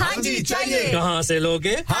चाहिए हां जी चाहिए कहां से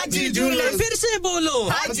लोगे हाजी जूलर्स फिर से बोलो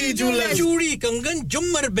हाजी जूलर्स चूड़ी कंगन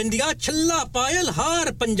झुमर बिंदिया छल्ला पायल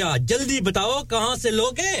हार पंजा जल्दी बताओ कहां से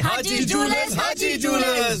लोगे हाजी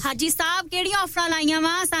जूलर्स हाजी साहब केड़ी ऑफर लाईयां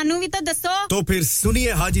वा सानू भी तो दसो तो फिर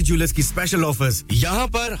सुनिए हाजी जूलर्स की स्पेशल ऑफर्स यहां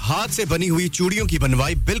पर हाथ से बनी हुई चूड़ियों की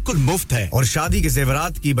बनवाई बिल्कुल मुफ्त है और शादी के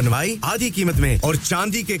जेवरात की बनवाई आधी कीमत में और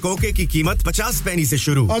चांदी के कोके की कीमत 50 पैसे से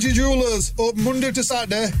शुरू Haji Jewelers open Monday to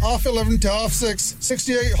Saturday half 11 to half 6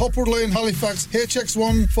 68 Hopwood Lane Halifax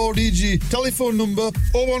HX1 4DG telephone number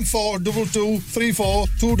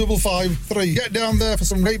 01422342553 get down there for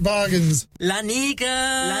some great bargains लानिका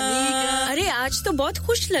अरे आज तो बहुत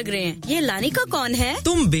खुश लग रहे हैं ये लानिका कौन है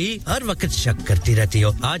तुम भी हर वक्त शक करती रहती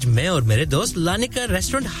हो आज मैं और मेरे दोस्त लानिका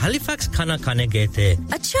रेस्टोरेंट हैलिफैक्स खाना खाने गए थे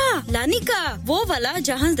अच्छा लानिका वो वाला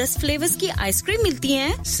जहां 10 फ्लेवर्स की आइसक्रीम मिलती है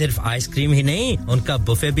सिर्फ आइसक्रीम ही नहीं उनका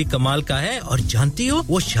बुफे भी कमाल का है और जानती हो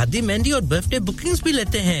वो शादी मेहंदी और बर्थडे बुकिंग्स भी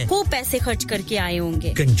लेते हैं खूब पैसे खर्च करके आए होंगे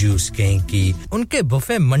कंजूस कहीं की उनके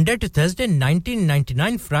buffet Monday to Thursday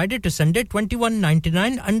 1999 Friday to Sunday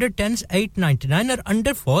 2199 under 10s 899 और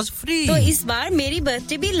अंडर 4s फ्री तो इस बार मेरी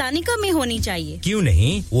बर्थडे भी लानिका में होनी चाहिए क्यों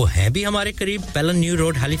नहीं वो है भी हमारे करीब पेलन new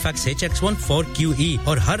road Halifax HX1 4QE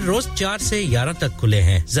और हर रोज 4 से 11 तक खुले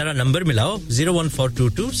हैं जरा नंबर मिलाओ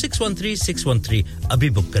 01422613613 अभी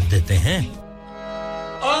बुक कर देते हैं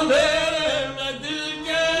अंधेरे में दिल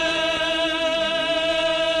के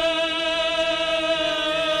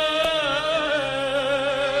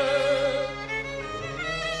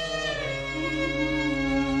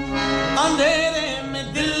अंधेरे में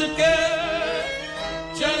दिल के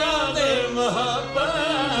चिरागे मोहब्बत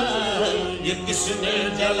ये किसने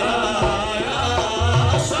जलाया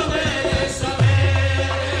सवेरे सवेरे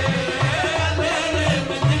अंधेरे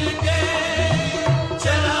में दिल के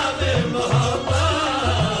चिरागे मोहब्बत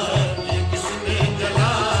ये किसने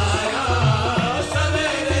जलाया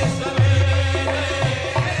सवेरे सवेरे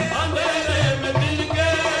अंधेरे में दिल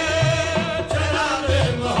के चिरागे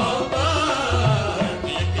मोहब्बत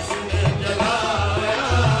ये किसने जलाया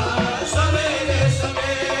सवेरे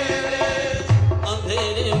सवेरे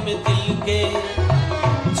अंधेरे में दिल के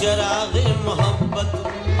चिरागे मोहब्बत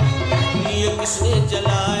ये किसने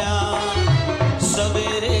जलाया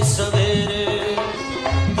सवेरे सवेरे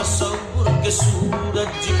तसव्वुर के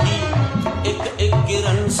सूरज की एक एक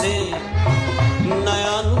किरण से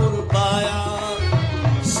नया नूर पाया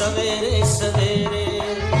सवेरे सवेरे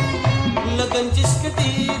लगन जिसके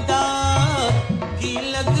दीदार की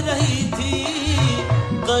लग रही थी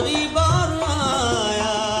करीब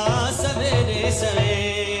आया सवेरे सवेरे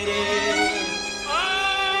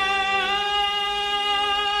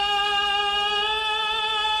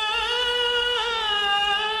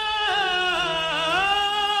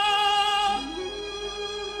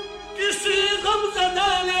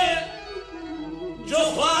जो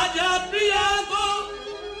ख्वाजा पिया को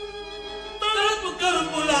तड़प कर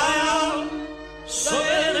बुलाया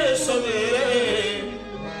सवेरे सवेरे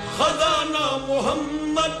खजाना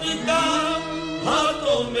मोहम्मद का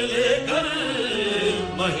हाथों में लेकर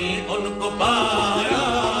वहीं उनको पाया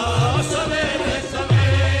सवेरे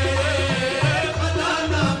सवेरे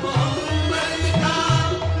खजाना मोहम्मद का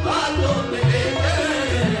हाथों में लेकर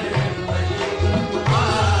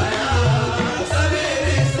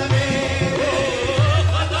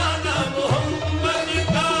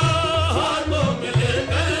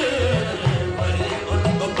वहीं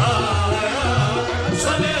उनको पाया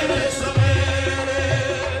सवेरे सवेरे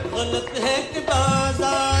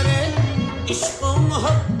इश्क़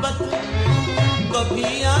मोहब्बत कभी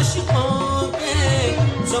आशिकों के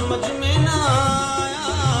समझ में ना आया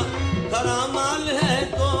खरा माल है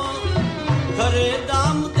तो खरे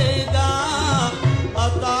दाम देगा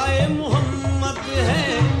अताए मोहम्मद है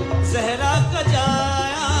ज़हरा का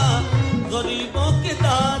जाया गरीबों के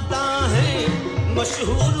दाता है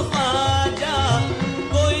मशहूर ख्वाजा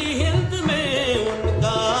कोई हिंद में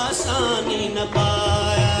उनका आसानी न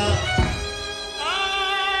पाया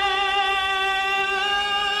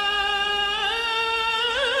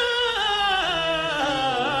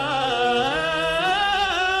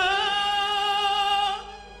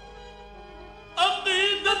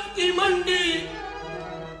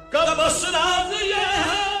बस राज ये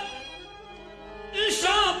है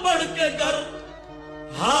ईशा पढ़ के घर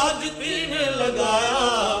हाजती ने लगाया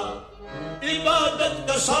इबादत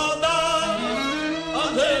का सौदा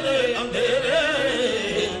अंधेरे अंधेरे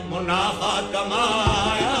मुनाफा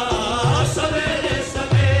कमाया सवेरे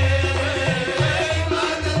सवेरे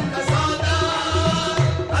इबादत का सौदा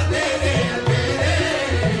अंधेरे अंधेरे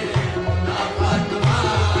मुनाफा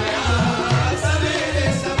कमाया सवेरे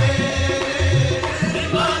सवेरे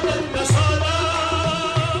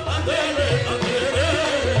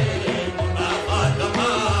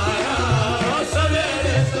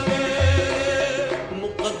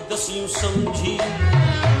यूं समझी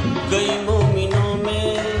गई मोमिनों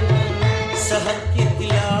में सहर की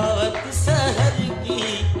तिलावत सहर की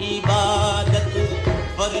इबादत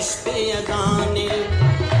फरिश्ते अज़ाने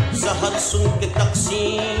सहर सुन के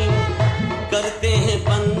तक़सीम करते हैं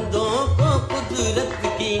बंदों को कुदरत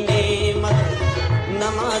की नेमत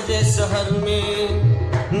नमाज सहर में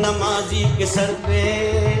नमाजी के सर पे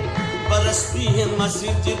बरसती है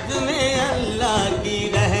मस्जिद में अल्लाह की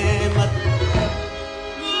रहमत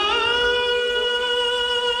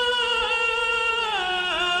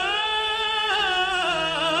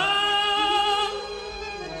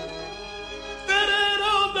तेरे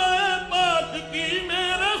रोज़े पाक की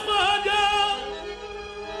मेरे ख्वाजा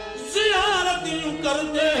ज़ियारत यूं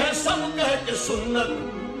करते हैं सब कह के सुन्नत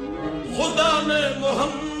खुदा ने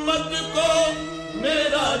मोहम्मद को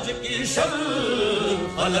मेराज की शब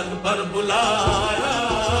फलक पर बुलाया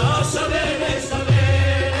सवेरे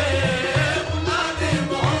सवेरे खुदा ने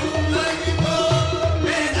मोहम्मद को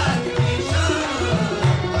मेराज की शब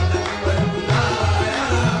फलक पर बुलाया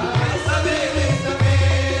सवेरे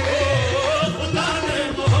सवेरे खुदा ने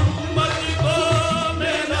मोहम्मद को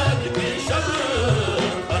मेराज की शब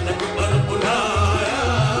फलक पर बुलाया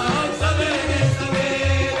सवेरे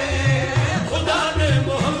सवेरे खुदा ने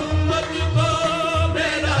मोहम्मद को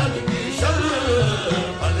मेराज की शब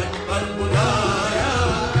फलक पर बुलाया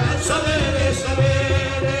सवेरे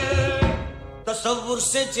सवेरे तसव्वुर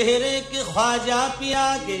से चेहरे के ख्वाजा पिया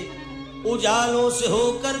के उजालों से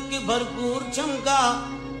होकर के भरपूर चमका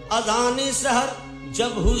अज़ाने सहर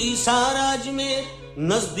जब हुई साराज में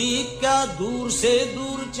नजदीक क्या दूर से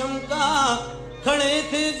दूर चमका खड़े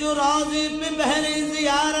थे जो राज़े पे बहरे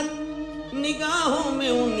ज़ियारत निगाहों में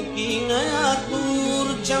उनकी नया दूर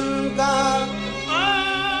चमका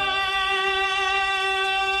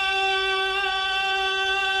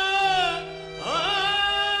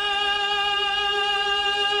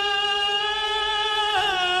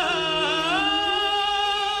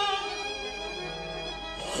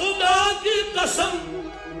खुदा की कसम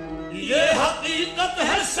ये हकीकत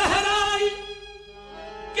है सहराई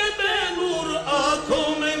के बेनूर आंखों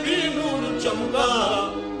में भी नूर चमका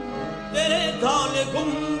तेरे काले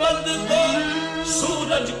गुंबद को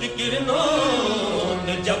सूरज की किरणों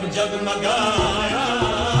ने जब जगमगाया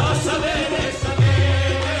सवेरे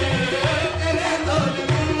सवेरे तेरे काले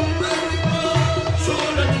गुंबद को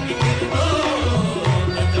सूरज की किरणों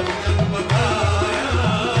ने जब जगमगाया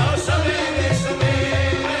सवेरे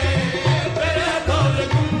सवेरे तेरे काले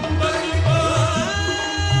गुंबद को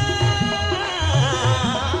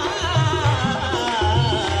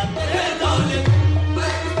तेरे काले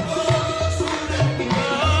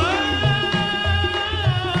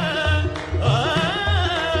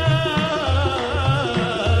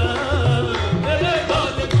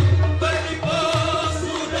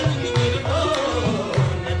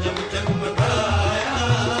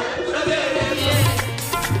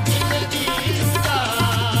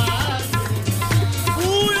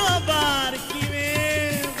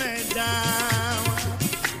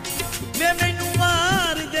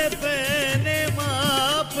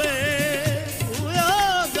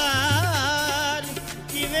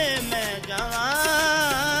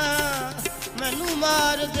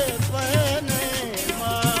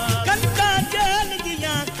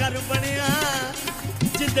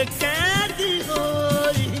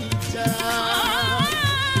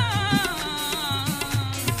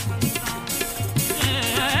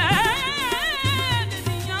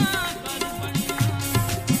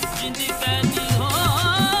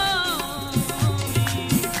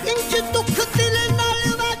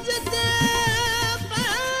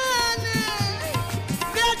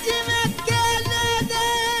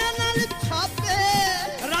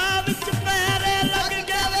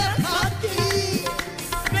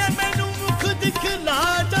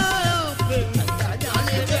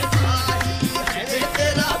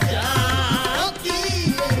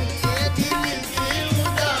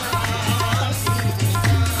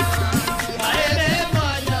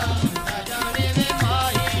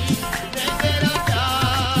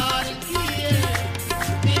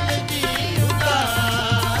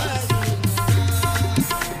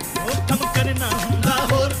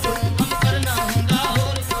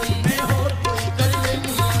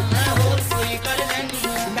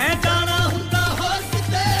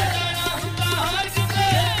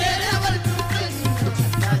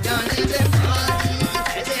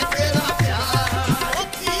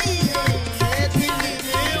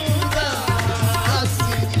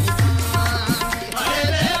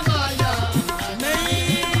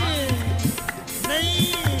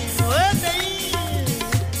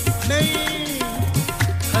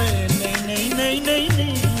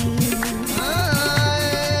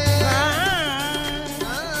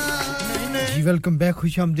जी वेलकम बैक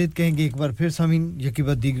खुशामदीद कहेंगे एक बार फिर सामीन यकी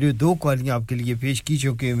बात दीगरे दो कॉलियां आपके लिए पेश की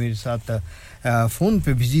जो कि मेरे साथ फोन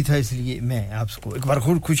पे बिजी था इसलिए मैं आपको एक बार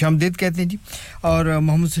खुशामदीद कहते हैं जी और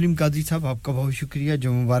मोहम्मद सलीम काजी साहब आपका बहुत शुक्रिया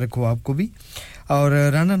जो मुबारक हो आपको भी और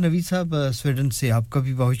राना नवी साहब स्वीडन से आपका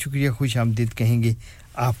भी बहुत शुक्रिया खुशामदीद कहेंगे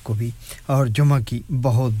आपको भी और जुमा की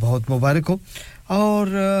बहुत बहुत मुबारक हो और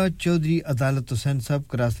चौधरी अदालत हुसैन साहब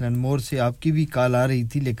क्रासलैंड मोड़ से आपकी भी कॉल आ रही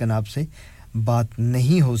थी लेकिन आपसे बात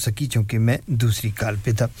नहीं हो सकी क्योंकि मैं दूसरी कॉल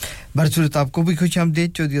पे था बरसूरत आपको भी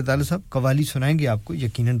खुशामदीद चौधरी अदालत साहब कवाली सुनाएंगे आपको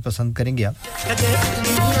यकीनन पसंद करेंगे आप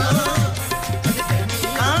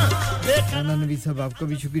राना नबी साहब आपका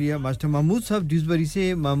भी शुक्रिया मास्टर महमूद साहब ड्यूसबरी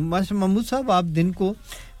से मास्टर महमूद साहब आप दिन को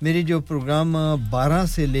मेरे जो प्रोग्राम 12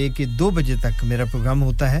 से लेके 2 बजे तक मेरा प्रोग्राम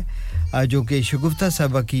होता है जो कि शगुफ्ता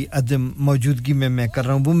साहबा की अदम मौजूदगी में मैं कर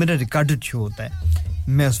रहा हूं वो मेरा रिकॉर्डेड शो होता है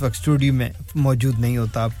मैं उस वक्त स्टूडियो में मौजूद नहीं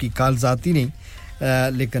होता आपकी कॉल्स आती नहीं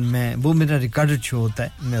लेकिन मैं वो मेरा रिकॉर्डेड शो होता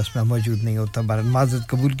है मैं उसमें मौजूद नहीं होता माज़रत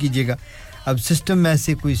कबूल कीजिएगा अब सिस्टम में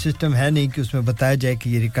ऐसे कोई सिस्टम है नहीं कि उसमें बताया जाए कि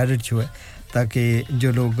ये रिकॉर्डेड शो है ताकि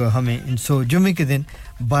जो लोग हमें जुमे के दिन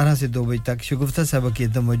 12 से 2 बजे तक शगुफ्ता साहबा की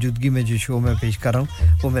एकदम मौजूदगी में जो शो मैं पेश कर रहा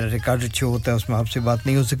हूं वो मेरा रिकॉर्डेड शो होता है उसमें आपसे बात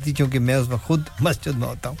नहीं हो सकती क्योंकि मैं उस वक्त खुद मस्जिद में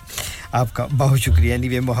होता हूं आपका बहुत शुक्रिया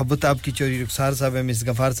एनीवे मोहब्बत आपकी चौधरी रुखसार साहब है मिस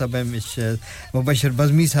गफार साहब है मिस मुबशर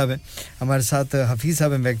बज़मी साहब है हमारे साथ हफीज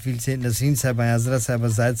साहब हैं बैकफील्ड से नसरीन साहब हैं अज़रा साहब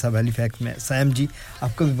ज़ायद साहब हैलीफैक्स में सैम जी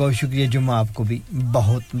आपका भी बहुत शुक्रिया जुम्मा आपको भी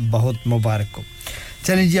बहुत बहुत मुबारक हो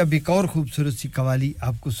चलिए जी अब एक और खूबसूरत सी कवाली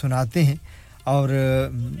आपको सुनाते हैं और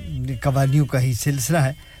कवालियों का ही सिलसिला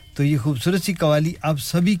है तो ये खूबसूरत सी कवाली आप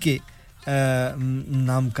सभी के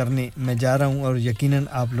नाम करने मैं जा रहा हूं और यकीनन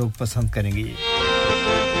आप लोग पसंद करेंगे ये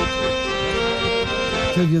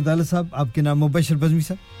चलिए अदालत साहब आपके नाम मुबशर बज़मी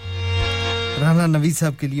साहब राना नवीद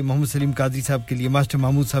साहब के लिए मोहम्मद सलीम कादरी साहब के लिए मास्टर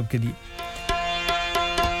महमूद साहब के लिए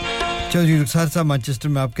चौधरी रुखसार साहब मैनचेस्टर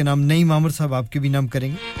में आपके नाम नईम आमर साहब आपके भी नाम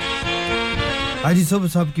करेंगे हाजी सोब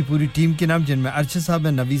साहब की पूरी टीम के नाम जिनमें अरशद साहब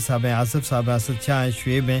हैं नवीद साहब हैं आसिफ साहब हैं असद शाह हैं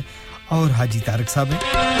शुएब हैं और हाजी तारक साहब हैं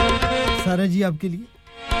सारा जी आपके लिए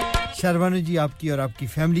शरवानो जी आपकी और आपकी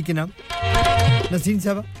फैमिली के नाम नसीम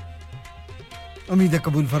साहब उम्मीद है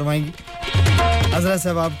कबूल फरमाएंगे अज़रा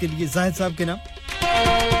साहब आपके लिए जाहिद साहब के नाम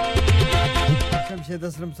शमशेद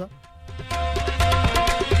असलम साहब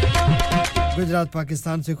गुजरात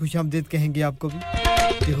पाकिस्तान से खुशामदीद कहेंगे आपको भी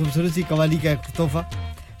ये खूबसूरत सी कवाली का एक तोहफा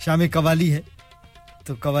शाम कवाली है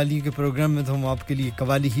तो कवाली के प्रोग्राम में तो हम आपके लिए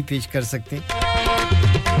कवाली ही पेश कर सकते हैं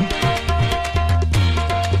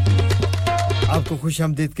आपको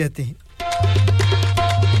खुशामदीद कहते हैं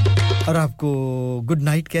और आपको गुड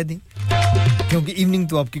नाइट कह दें क्योंकि इवनिंग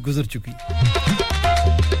तो आपकी गुजर चुकी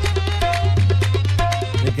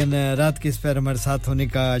लेकिन रात के इस पैर हमारे साथ होने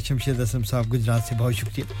का शमशेद असलम साहब गुजरात से बहुत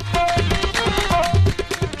शुक्रिया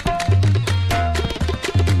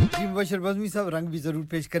मुबशर बज़मी साहब रंग भी जरूर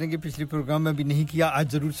पेश करेंगे पिछले प्रोग्राम में भी नहीं किया आज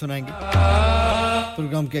जरूर सुनाएंगे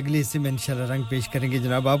प्रोग्राम के अगले हिस्से में इंशाल्लाह रंग पेश करेंगे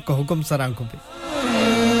जनाब आपका हुक्म सर आंखों पे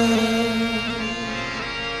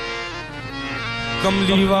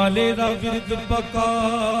कमली वाले दा विरद पका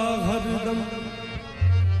हरदम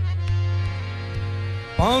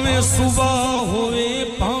भावे सुबह होए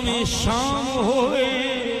भावे शाम होए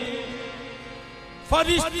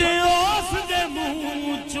फरिश्ते उस दे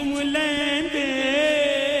मुंह चुम लेंदे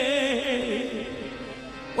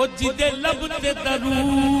ओ जिदे लब ते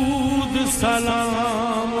दरूद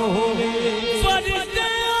सलाम होवे फरिश्ते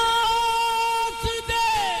उस दे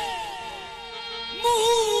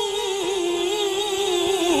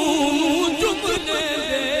मुंह चुम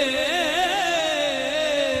लेंदे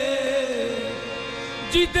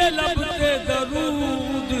जिदे लब ते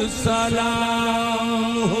दरूद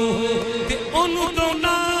सलाम होवे ते ओनु तो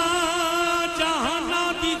ना जहाना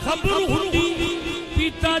दी खबर हुंदी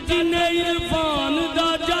पिता जी ने इरफान दा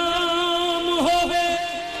जाम होवे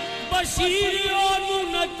बशीर और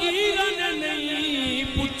नकीरन नहीं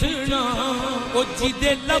पुछना ओ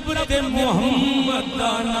जिदे लब ते मोहम्मद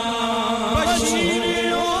दा नाम बशीर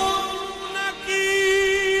और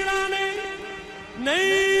नकीरन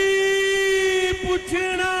नहीं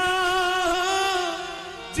पुछना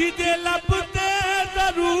जिदे लब ते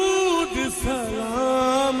दरूद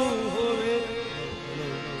सलाम होवे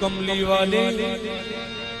कमली वाले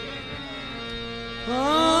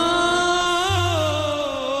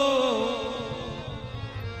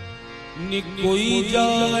नी कोई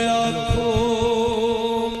जाया खो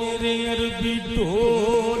मेरे अरबी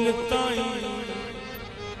ढोल ताई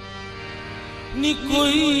नी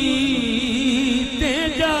कोई ते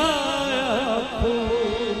जाया खो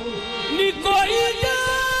नी कोई जाया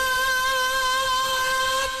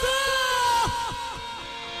खो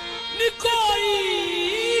नी कोई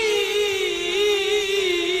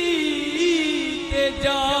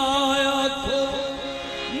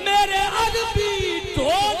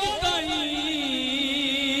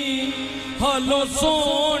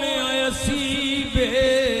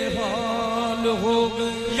हो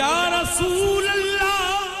गए या रसूल अल्लाह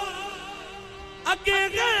अगे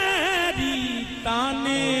गैरी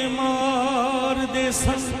ताने मार दे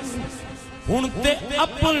सन हुण ते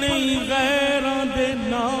अपने ही गैरां दे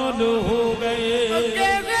नाल हो गए अगे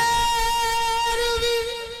गैर भी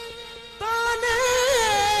ताने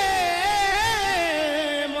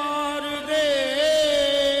मार दे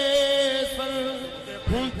सन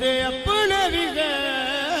हुण ते अपने भी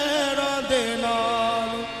गैरां दे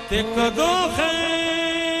नाल ते कदों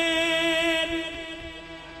खैर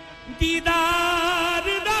दीदार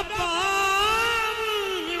दा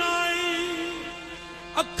पावना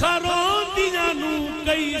अखरों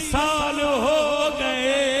कई साल हो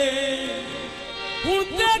गए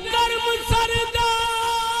उड़ते कर्म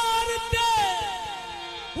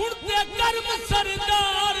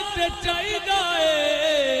सरदार ते चाहिदा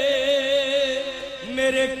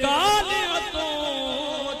मेरे काले तो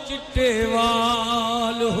चिट्टे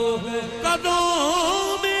वाल हो गए कदों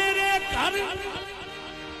मेरे घर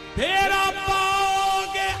फेरा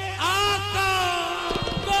पाओगे आका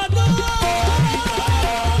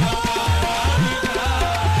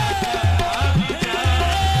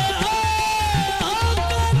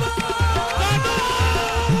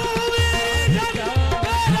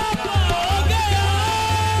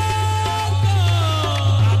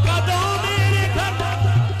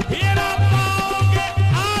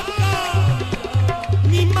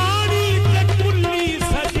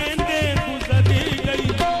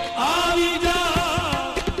Are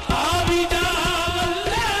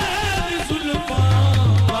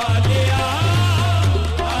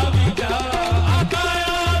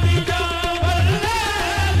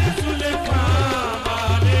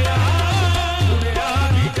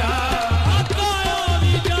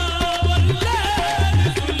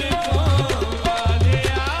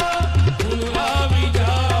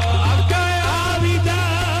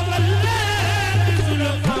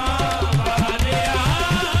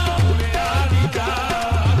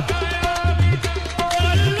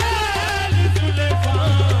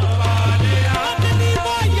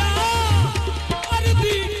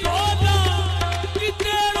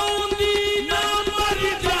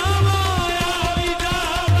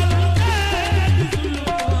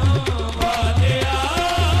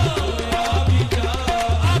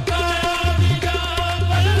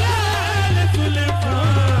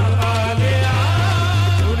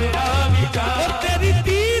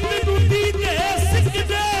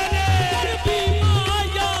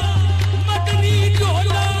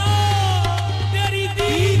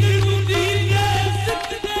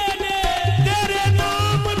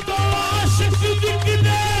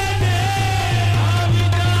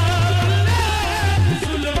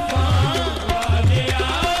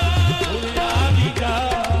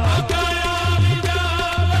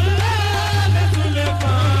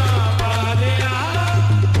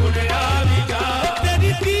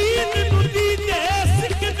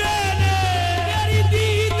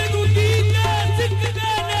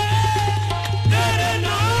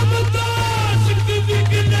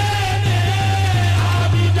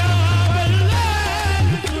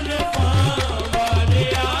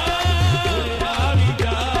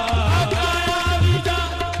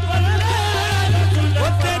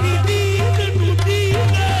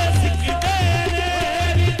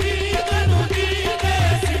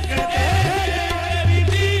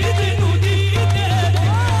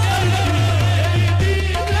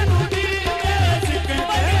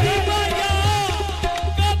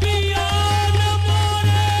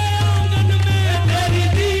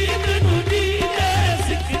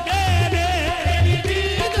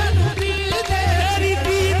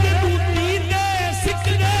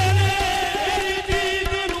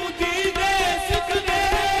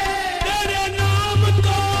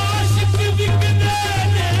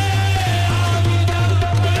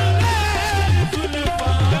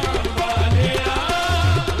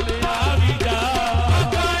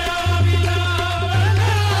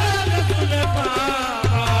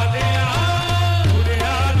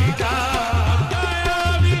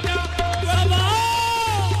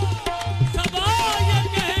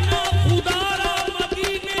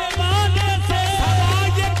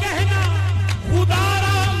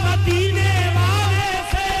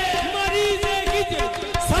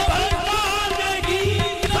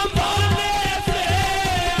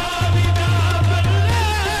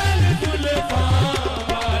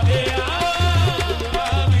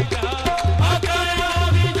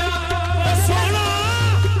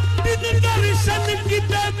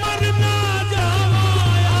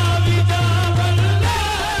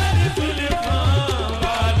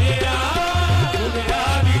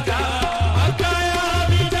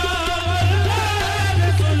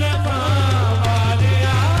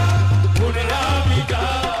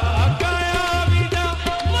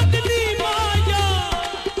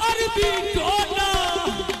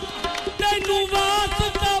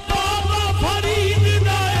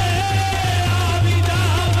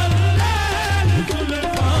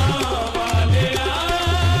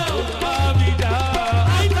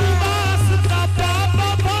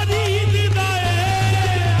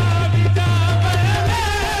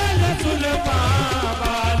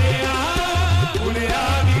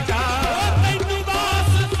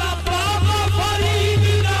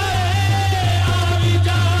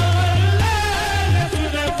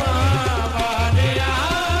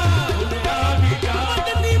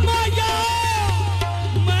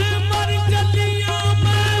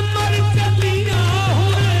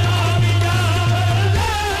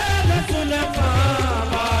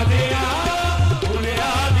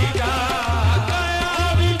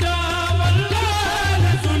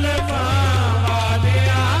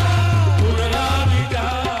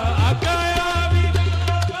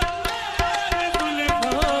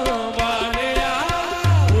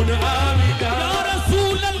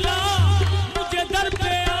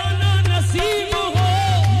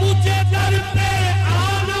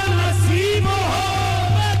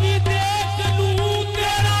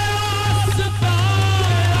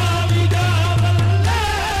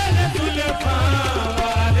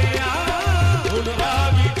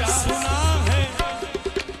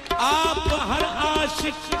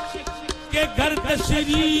आशिक के घर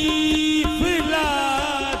तशरीफ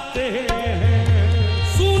लाते हैं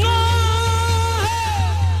सुना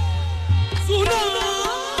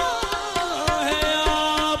है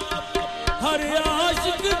आप हर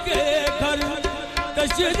आशिक के घर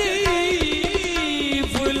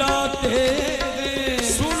तशरीफ लाते हैं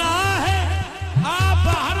सुना है आप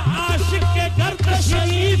हर आशिक के घर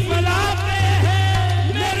तशरीफ लाते हैं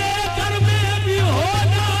मेरे घर में भी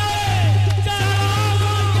होना है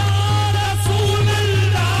चरागा या रसूल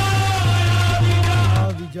अल्लाह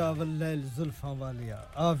आविजा वल्लैल जुल्फा वालिया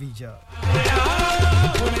आविजा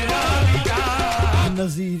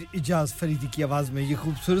नज़ीर इजाज फरीदी की आवाज में ये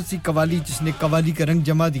खूबसूरत सी कवाली जिसने कवाली का रंग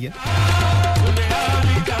जमा दिया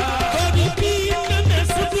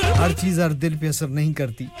हर चीज हर दिल पे असर नहीं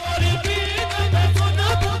करती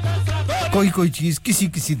कोई चीज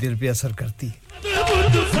किसी दिल पे असर करती है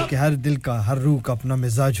क्योंकि हर दिल का हर रूह का अपना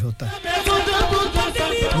मिजाज होता है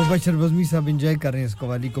मुबशर बज़मी साहब एंजॉय कर रहे हैं इस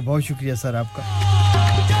कवाली को बहुत शुक्रिया सर आपका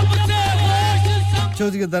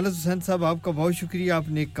चौधरी अदालत हुसैन साहब आपका बहुत शुक्रिया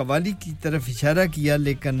आपने कवाली की तरफ इशारा किया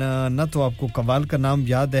लेकिन ना तो आपको कवाल का नाम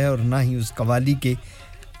याद है और ना ही उस कवाली के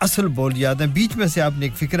असल बोल याद है बीच में से आपने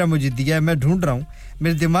एक फिक्रा मुझे दिया है मैं ढूंढ रहा हूं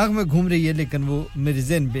मेरे दिमाग में घूम रही है लेकिन वो मेरे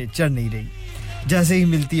ज़हन पे चढ़ नहीं रही जैसे ही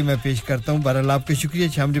मिलती है मैं पेश करता हूं बहरहाल आपका शुक्रिया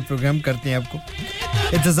शामिल प्रोग्राम करते हैं आपको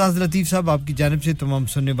इत्तेज़ाज़ लतीफ़ साहब आपकी जानिब से तमाम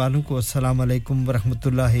सुनने वालों को अस्सलाम वालेकुम व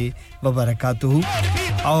रहमतुल्लाहि व बरकातहू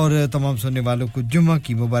और तमाम सुनने वालों को जुम्मा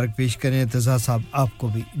की मुबारक पेश करें इत्तेज़ाज़ साहब आपको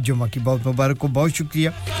भी जुम्मा की बहुत मुबारक हो बहुत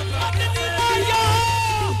शुक्रिया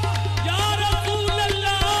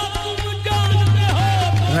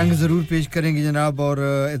रंग जरूर पेश करेंगे जनाब और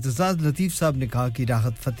इत्तेज़ाज़ लतीफ़ साहब ने कहा कि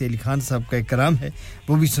राहत फ़तेह अली खान साहब का इकराम है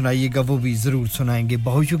वो भी सुनाइएगा वो भी जरूर सुनाएंगे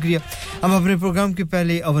बहुत शुक्रिया हम अपने प्रोग्राम के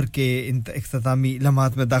पहले अवर के इख्तितामी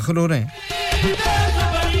लम्हात में दाखिल हो रहे हैं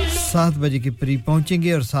 7 बजे के करीब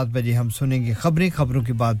पहुंचेंगे और 7 बजे हम सुनेंगे खबरों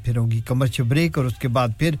के बाद फिर होगी कमर्शियल ब्रेक और उसके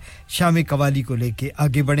बाद फिर शाम कवाली को लेके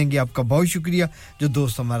आगे बढ़ेंगे आपका बहुत शुक्रिया जो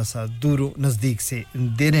दोस्त हमारे साथ दूर नजदीक से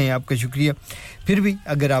दे रहे हैं आपका शुक्रिया फिर भी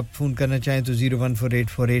अगर आप फोन करना चाहें तो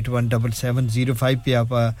 01484817705 पे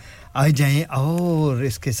आप आ जाएं और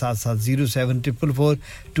इसके साथ-साथ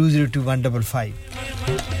 07444202155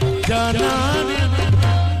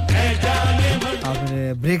 आपने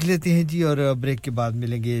ब्रेक लेते हैं जी और ब्रेक के बाद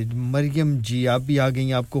मिलेंगे मरियम जी आप भी आ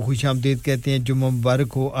गई आपको खुशामदीद कहते हैं जुम्मा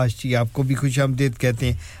मुबारक हो आज जी आपको भी खुशामदीद कहते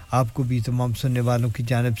हैं आपको भी तमाम सुनने वालों की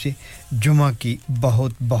जानिब से जुम्मा की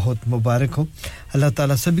बहुत बहुत मुबारक हो अल्लाह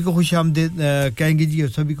ताला सभी को खुशामदीद कहेंगे जी और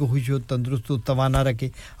सभी को खुश हो तंदुरुस्त हो तवाना रखे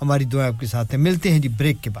हमारी दुआ आपके साथ है मिलते हैं जी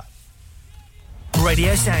ब्रेक के बाद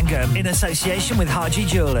Radio Sangam in association with Haji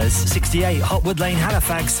Jewellers 68 Hotwood Lane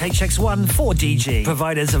Halifax HX1 4DG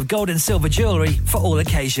providers of gold and silver jewellery for all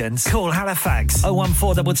occasions call Halifax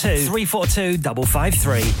 01422 342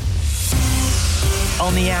 553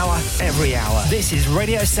 on the hour every hour this is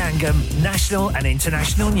Radio Sangam national and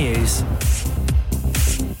international news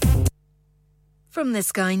From the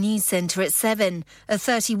Sky News Centre at 7, a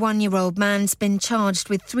 31-year-old man's been charged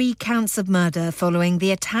with 3 counts of murder following the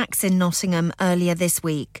attacks in Nottingham earlier this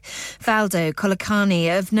week. Valdo Kolakani,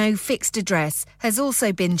 of no fixed address, has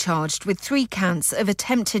also been charged with 3 counts of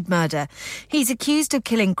attempted murder. He's accused of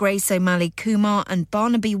killing Grace O'Malley Kumar and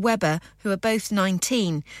Barnaby Webber, who are both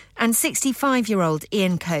 19, and 65-year-old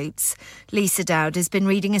Ian Coates. Lisa Dowd has been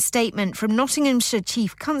reading a statement from Nottinghamshire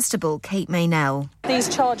Chief Constable Kate Maynell. These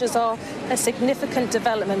charges are a significant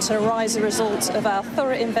development and arise as a result of our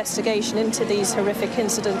thorough investigation into these horrific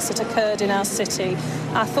incidents that occurred in our city.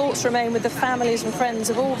 Our thoughts remain with the families and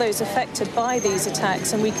friends of all those affected by these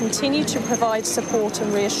attacks, and we continue to provide support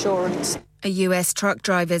and reassurance. A US truck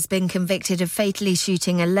driver has been convicted of fatally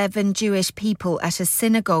shooting 11 Jewish people at a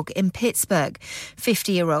synagogue in Pittsburgh.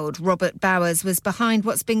 50-year-old Robert Bowers was behind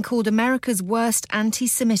what's been called America's worst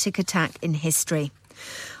anti-Semitic attack in history.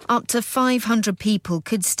 Up to 500 people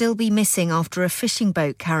could still be missing after a fishing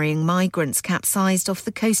boat carrying migrants capsized off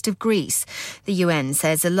the coast of Greece. The UN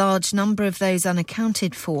says a large number of those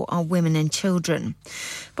unaccounted for are women and children.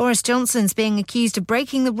 Boris Johnson's being accused of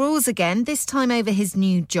breaking the rules again, this time over his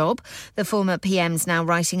new job. The former PM's now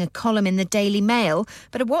writing a column in the Daily Mail,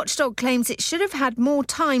 but a watchdog claims it should have had more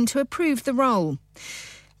time to approve the role.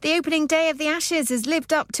 The opening day of the Ashes has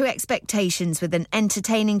lived up to expectations with an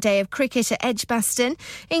entertaining day of cricket at Edgbaston.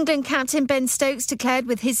 England captain Ben Stokes declared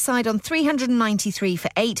with his side on 393 for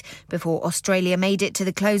 8 before Australia made it to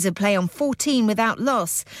the close of play on 14 without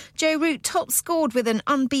loss. Joe Root top scored with an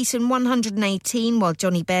unbeaten 118 while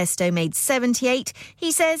Johnny Bairstow made 78.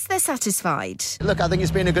 He says they're satisfied. Look, I think it's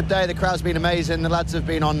been a good day. The crowd's been amazing. The lads have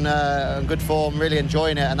been on good form, really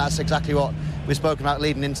enjoying it, and that's exactly what we've spoken about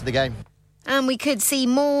leading into the game. And we could see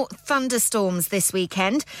more thunderstorms this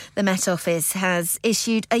weekend. The Met Office has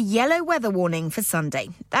issued a yellow weather warning for Sunday.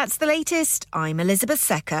 That's the latest. I'm Elizabeth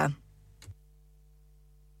Secker.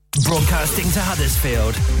 Broadcasting to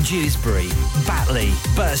Huddersfield, Dewsbury, Batley,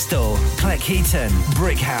 Birstall, Cleckheaton,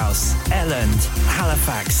 Brickhouse, Elland,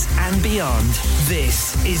 Halifax and beyond.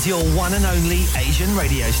 This is your one and only Asian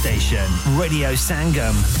radio station. Radio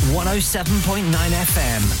Sangam, 107.9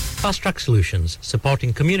 FM. Fast Track Solutions,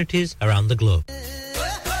 supporting communities around the globe.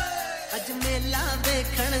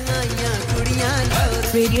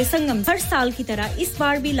 Radio संगम हर साल की तरह इस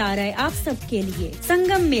बार भी ला रहा है आप सब के लिए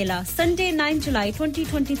संगम मेला Sunday 9 July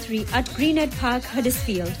 2023 at Greenhead Park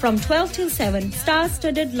Huddersfield from 12 till 7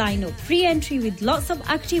 star-studded lineup free entry with lots of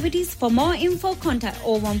activities for more info contact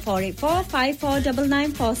 01484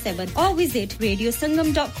 549947 or visit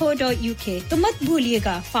radiosangam.co.uk तो मत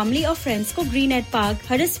भूलिएगा family और friends को Greenhead Park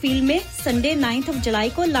Huddersfield में Sunday 9th of July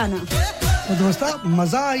को लाना ओ दोस्ता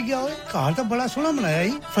मजा आ गया ओए कार तो बड़ा सोना बनाया है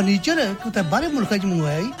फर्नीचर है तू तो बाहर मुल्क से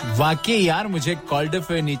मंगवाया है वाकई यार मुझे कॉल्ड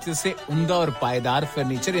फर्नीचर से उम्दा और पायदार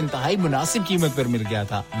फर्नीचर इंतहाई मुनासिब कीमत पर मिल गया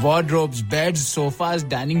था wardrobes beds sofas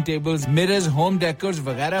dining tables mirrors home decors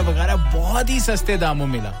वगैरह-वगैरह बहुत ही सस्ते दामों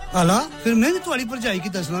मिला अला फिर मैं भी तुम्हारी पर जाएगी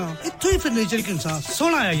दसना इत्तो ही फर्नीचर के इंसान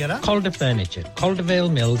सोना है यार Calder Furniture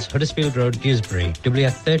Caldervale Mills Huddersfield Road Dewsbury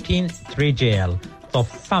WF13 3JL for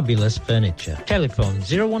fabulous furniture. Telephone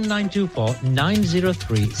 01924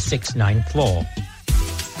 903 694.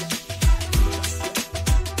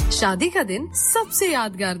 शादी का दिन सबसे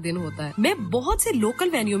यादगार दिन होता है मैं बहुत से लोकल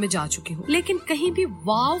वेन्यू में जा चुकी हूँ लेकिन कहीं भी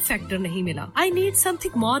वाव फैक्टर नहीं मिला I need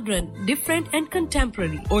something modern different and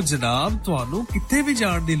contemporary ओ जनाब ਤੁਹਾਨੂੰ ਕਿੱਥੇ ਵੀ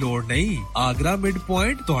ਜਾਣ ਦੀ ਲੋੜ ਨਹੀਂ ਆਗਰਾ ਮਿਡ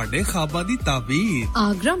ਪੁਆਇੰਟ ਤੁਹਾਡੇ ਖਾਬਾਂ ਦੀ ਤਾਬੀਰ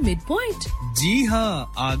आगरा मिड पॉइंट जी हाँ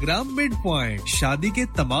आगरा मिड पॉइंट शादी के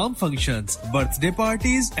तमाम functions birthday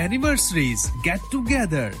parties anniversaries get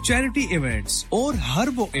together charity events और हर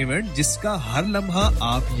वो इवेंट जिसका हर लम्हा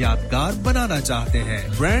आप यादगार बनाना चाहते हैं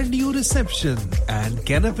brand new reception and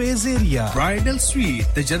कैनपेज area bridal sweet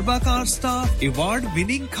तजर्बाकार staff award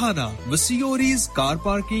winning खाना वसीओरीज कार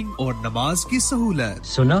पार्किंग और नमाज की सहूलत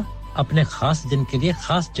सुना अपने खास दिन के लिए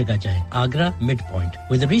खास जगह जाएं Agra Midpoint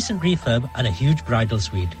with a recent refurb and a huge bridal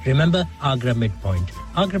suite remember Agra Midpoint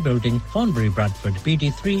Agra Building Thornbury Bradford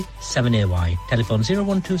BD3 7AY telephone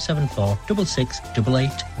 01274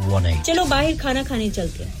 668818 चलो बाहर खाना खाने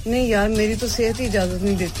चलते हैं नहीं यार मेरी तो सेहत ही इजाजत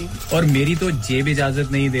नहीं देती और मेरी तो जेब इजाजत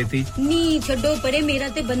नहीं देती नी छोड़ो परे मेरा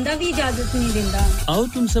ते बंदा भी इजाजत नहीं देता आओ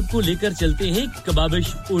तुम सबको लेकर चलते हैं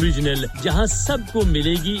कबाबिश ओरिजिनल जहां सबको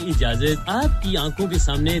मिलेगी इजाजत आपकी आंखों के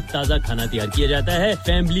सामने ताजा खाना तैयार किया जाता है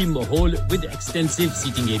फैमिली माहौल with extensive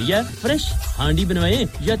seating area fresh handi बनवाएं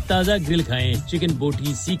या ताजा ग्रिल खाएं chicken boti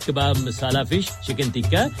seekh kebab masala fish chicken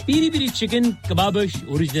tikka peri peri chicken Kababish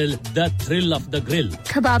original the thrill of the grill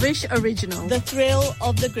Kababish Original The Thrill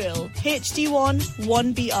of the Grill HD1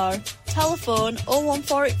 1BR Telephone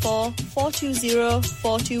 01484 420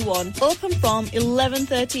 421 Open from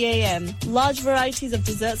 11:30 a.m. Large varieties of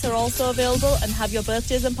desserts are also available and have your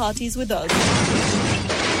birthdays and parties with us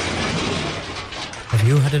Have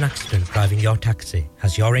you had an accident driving your taxi?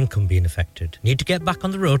 Has your income been affected? Need to get back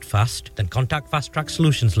on the road fast? Then contact Fast Track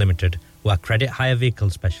Solutions Limited, who are credit hire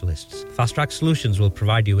vehicle specialists. Fast Track Solutions will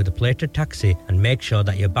provide you with a plated taxi and make sure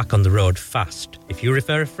that you're back on the road fast. If you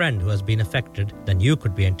refer a friend who has been affected, then you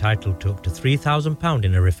could be entitled to up to £3,000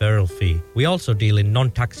 in a referral fee. We also deal in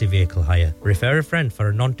non-taxi vehicle hire. Refer a friend for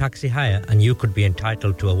a non-taxi hire and you could be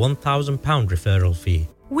entitled to a £1,000 referral fee.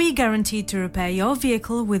 We guarantee to repair your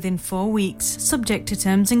vehicle within 4 weeks, subject to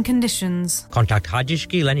terms and conditions. Contact Haji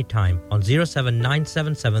Shkil anytime on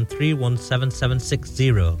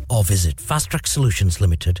 07977317760 or visit Fast Track Solutions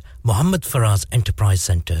Limited, Mohammed Faraz Enterprise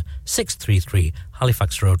Centre, 633 Halifax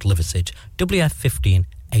Road, Liversedge, WF15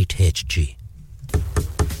 8HG.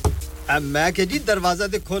 मैं के जी दरवाजा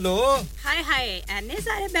दे खोलो हाय हाय एने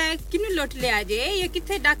सारे bag किनु लुट ले आजे ये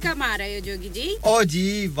किथे डाका मार रहे हो जोगी जी ओ जी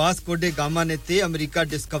वास्को डे गामा ने ते अमेरिका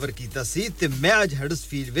डिस्कवर कीता सी ते मैं आज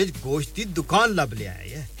हडर्सफील्ड विच गोश्त दी दुकान लब ले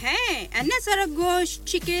आया है एने सारा गोश्त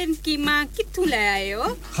चिकन कीमा किथु ले आए हो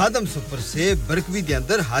खादम सुपर से बरकवी दे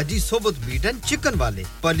अंदर हाजी सोबत मीट एंड चिकन वाले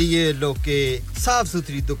पलिए लोके साफ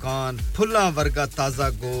सुथरी दुकान फुल्ला वर्गा ताजा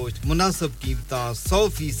गोश्त मुनासिब कीमतां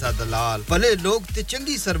 100% दलाल भले लोग ते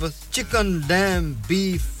चंगी service chicken lamb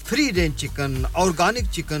beef free range chicken organic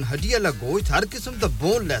chicken हड्डी वाला गोश्त हर किस्म दा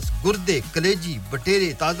बोनलेस गुर्दे कलेजी बटेरे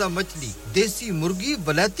ताजा मछली देसी मुर्गी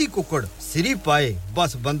बलाती कुकड़ सिरी पाए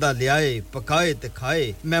बस बंदा ले आए पकाए ते खाए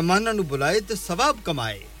मेहमानां नु बुलाए ते सवाब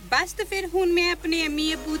कमाए बस तो फिर हुन मैं अपने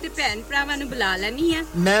अम्मी अब्बू ते भैन भरावां नु बुला लनी है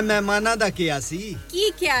मैं मेहमाना दा किया सी की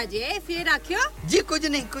क्या जे फिर आखियो जी कुछ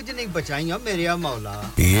नहीं बचाइयो मेरे या मौला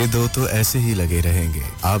ये दो तो ऐसे ही लगे रहेंगे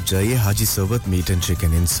आप जाइए हाजी सोबत meat and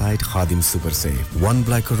chicken inside Khadim super से 1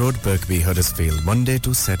 Black Road Birkby Huddersfield Monday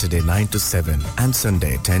to Saturday 9 to 7 and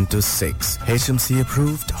Sunday 10 to 6 HMC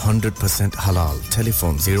approved 100% halal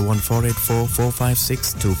telephone 01484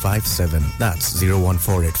 456 257 that's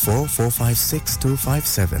 01484 456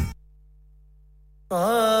 257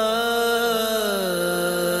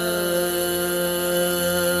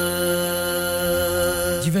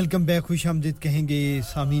 ji welcome back खुशामदीद कहेंगे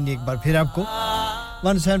सामीन एक बार फिर आपको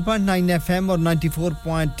 17.9 FM और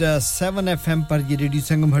 94.7 FM पर ये रेडियो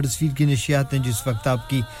संगम हडर्सफील्ड की नशियात हैं जिस वक्त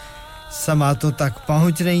आपकी समातों तक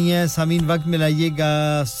पहुंच रही हैं सामीन वक्त मिलाइएगा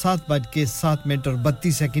 7:07 और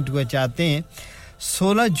 32 सेकंड हुए चाहते हैं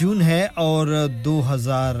 16 जून है और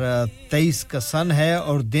 2023 का सन है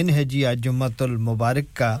और दिन है जी आज जुम्मतुल मुबारक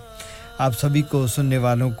का आप सभी को सुनने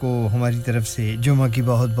वालों को हमारी तरफ से जुम्मा की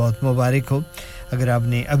बहुत-बहुत मुबारक हो अगर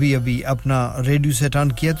आपने अभी अपना रेडियो सेट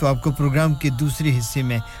ऑन किया तो आपको प्रोग्राम के दूसरे हिस्से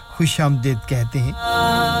में खुशामदीद कहते हैं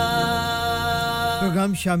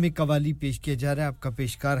प्रोग्राम शाम कवाली पेश किया जा रहा है आपका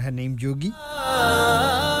पेशकार है नईम जोगी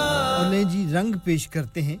और ने जी रंग पेश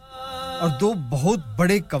करते हैं और दो बहुत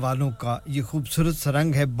बड़े कवालों का ये खूबसूरत सा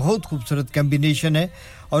रंग है बहुत खूबसूरत कॉम्बिनेशन है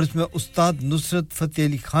और इसमें उस्ताद नुसरत फतेह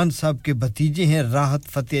अली खान साहब के भतीजे हैं राहत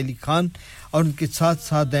फतेह अली खान और उनके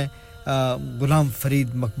साथ हैं गुलाम फरीद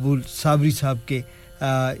मकबूल साबरी साहब के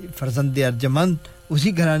फरजंद अर्जमंद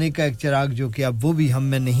उसी घराने का एक चिराग जो कि अब वो भी हम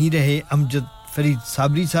में नहीं रहे अमजद फरीद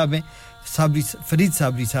साबरी साहब हैं फरीद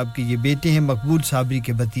साबरी साहब के ये बेटे हैं मकबूल साबरी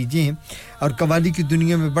के भतीजे हैं और कव्वाली की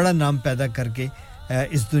दुनिया में बड़ा नाम पैदा करके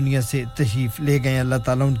इस दुनिया से तशरीफ ले गए अल्लाह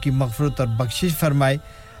ताला उनकी मग़फ़िरत और बख्शिश फरमाए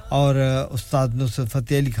और उस्ताद नुसरत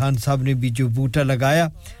फतेह अली खान साहब ने भी जो बूटा लगाया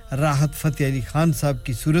राहत फतेह अली खान साहब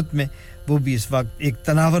की सूरत में वो भी इस वक्त एक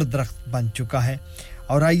तनावर दरख्त बन चुका है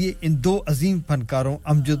और आइए इन दो अजीम फनकारों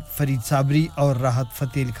अमजद फरीद साबरी और राहत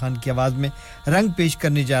फतेह अली खान की आवाज़ में रंग पेश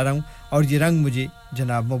करने जा रहा हूं और ये रंग मुझे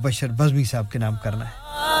जनाब मुबशर बज़मी साहब के नाम करना है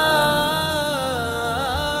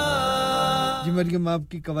जी मरियम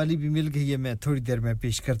आपकी कवाली भी मिल गई है मैं थोड़ी देर में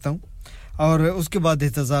पेश करता हूं और उसके बाद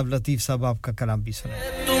एहतजाब लतीफ साहब आपका कलाम भी सुनाएं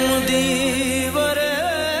तुम दीवारे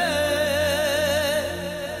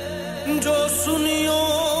जो सुनियो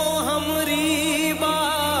हमरी बात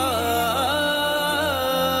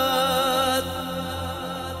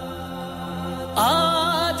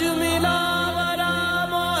आज मिला वरा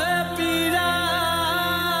मोहे पीरा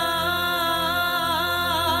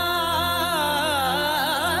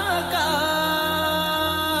का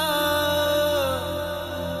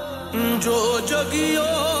जो जगियो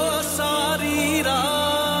सारी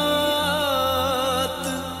रात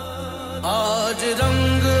आज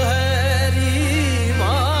रंग है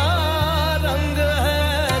रीमा रंग है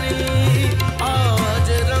री आज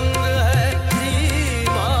रंग है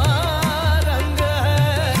रीमा रंग है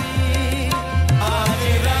री आज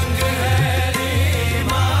रंग है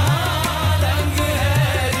रीमा रंग है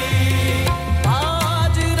री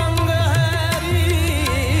आज रंग है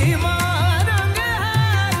रीमा रंग है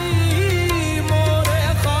री मोरे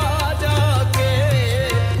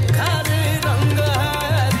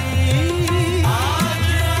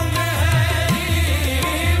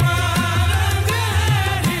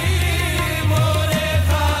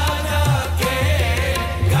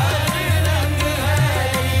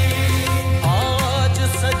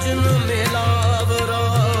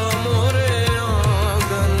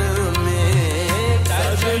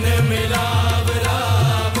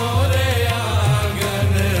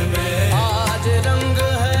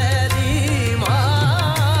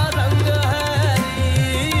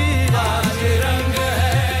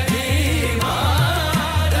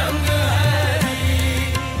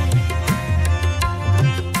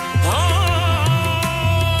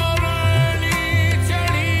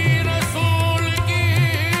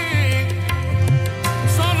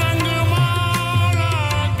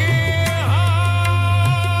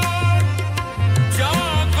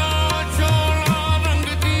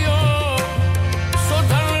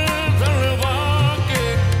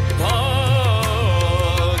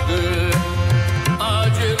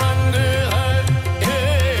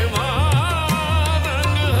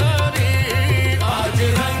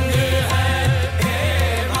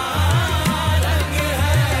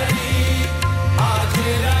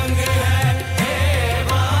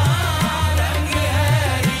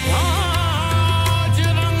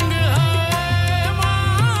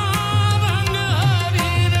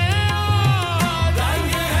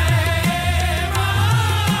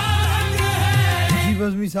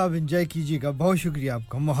साहब एंजॉय कीजिएगा बहुत शुक्रिया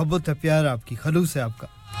आपका मोहब्बत है प्यार आपकी खलूस है आपका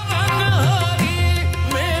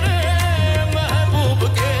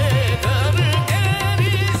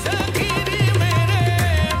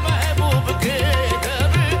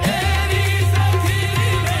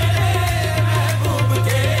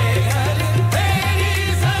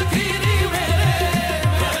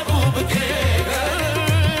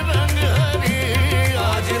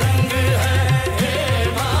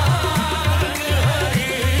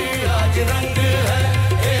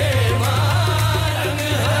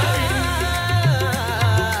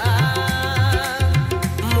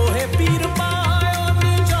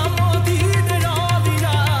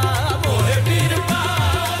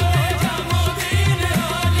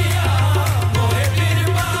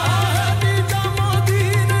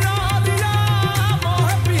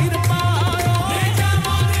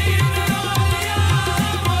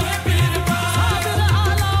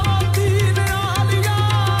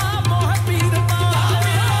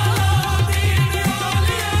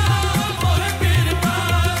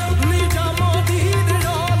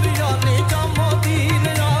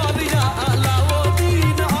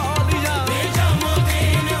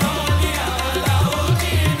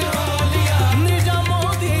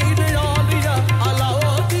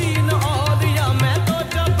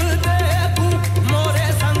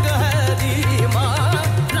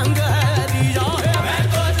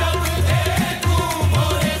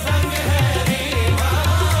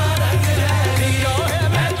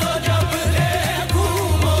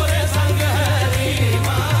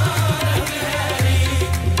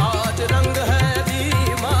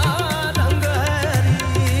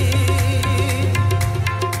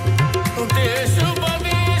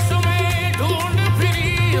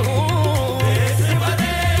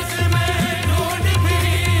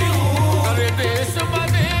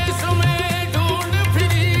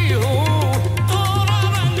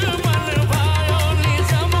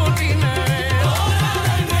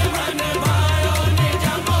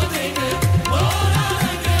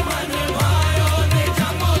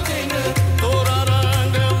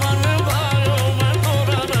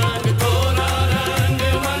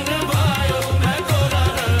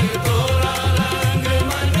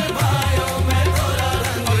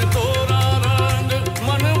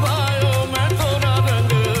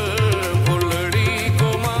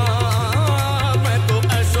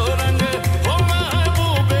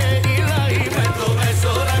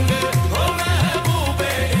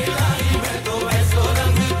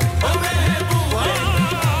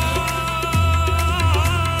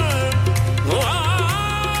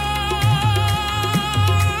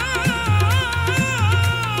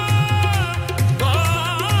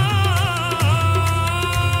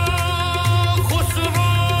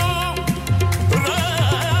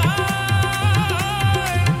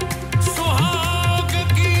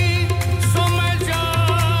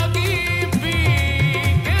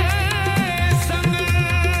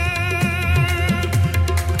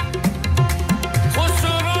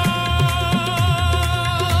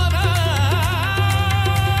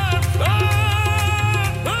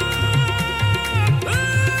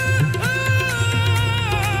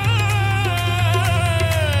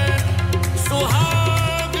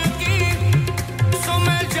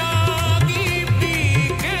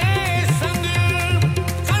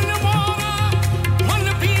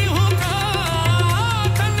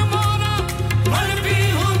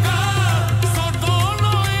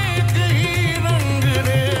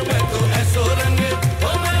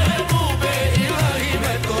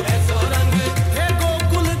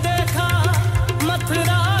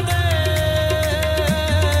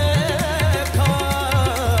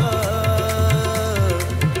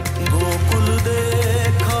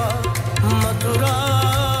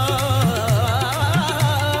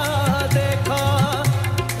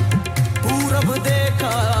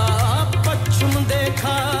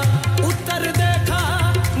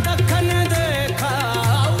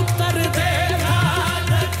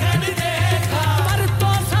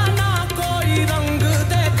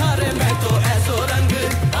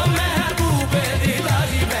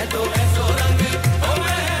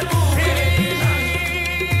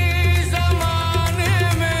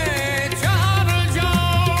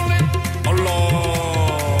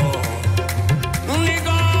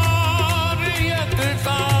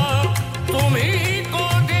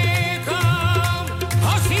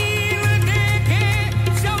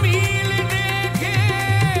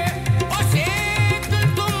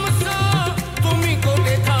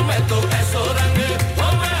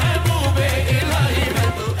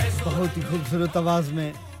खूबसूरत आवाज़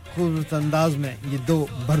में खूबसूरत अंदाज में ये दो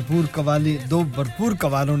भरपूर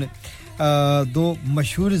कवालों ने दो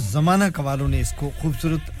मशहूर ज़माना कवालों ने इसको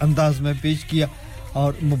खूबसूरत अंदाज में पेश किया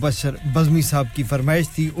और मुबश्शिर बज़मी साहब की फरमाइश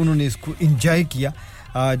थी उन्होंने इसको एंजॉय किया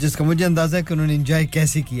जिसका मुझे अंदाजा है कि उन्होंने एंजॉय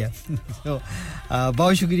कैसे किया तो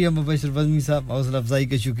बहुत शुक्रिया मुबश्शिर बज़मी साहब हौसला अफजाई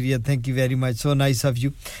का शुक्रिया thank you very much so nice of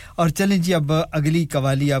you और चलें जी अब अगली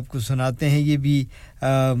कवाली आपको सुनाते हैं ये भी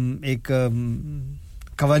एक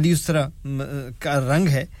कवाली उस तरह का रंग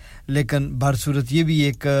है लेकिन बारसूरत ये भी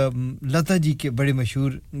एक लता जी के बड़े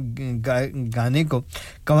मशहूर गाने को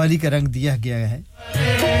कवाली का रंग दिया गया है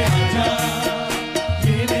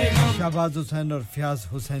शाहबाज हुसैन और फयाज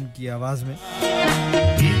हुसैन की आवाज में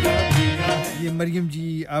ये मरियम जी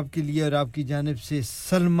आपके लिए और आपकी जानिब से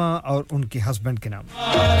सलमा और उनके हस्बैंड के नाम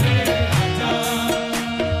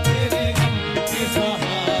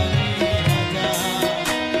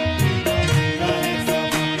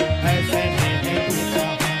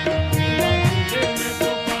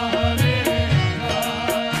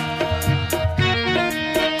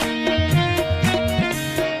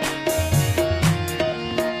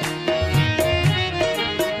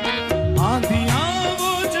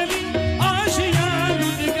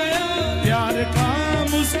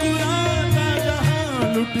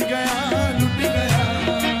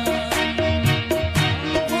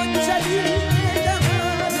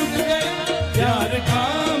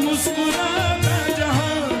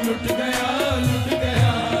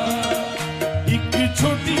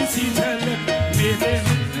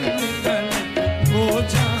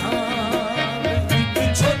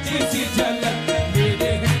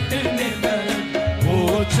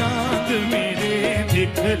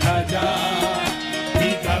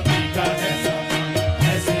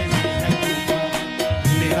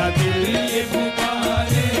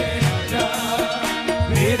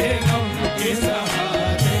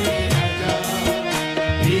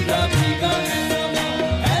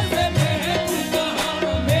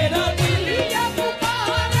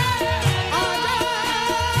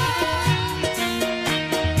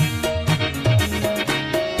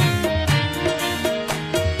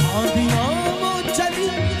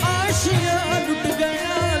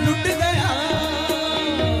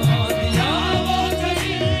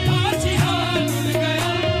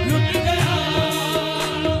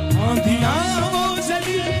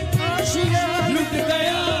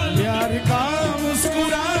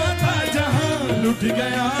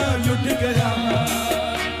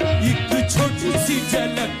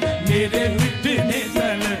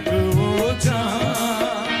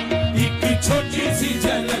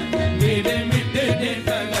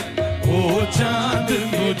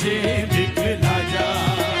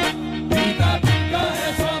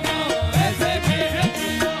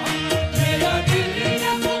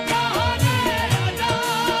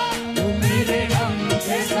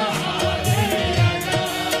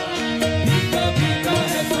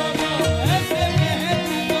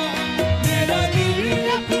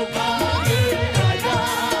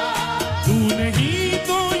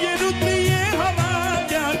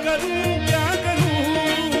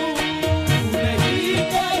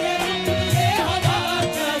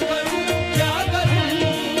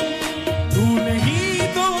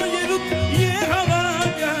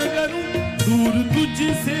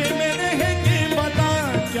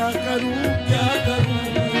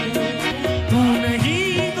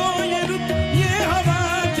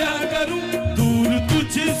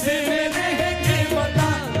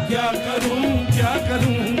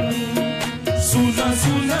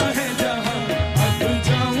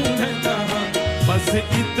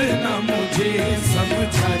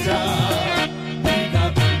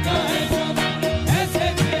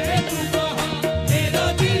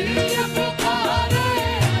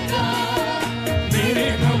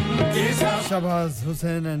शाहबाज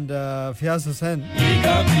हुसैन एंड फयाज हुसैन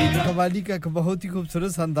कवाली का बहुत ही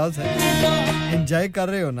खूबसूरत अंदाज है एंजॉय कर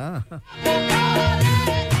रहे हो ना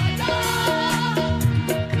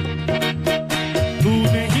तू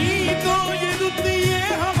नहीं तो ये रुत ये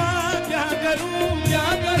हवा क्या करूं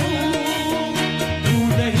तू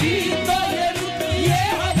नहीं तो ये रुत ये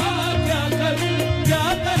हवा क्या करूं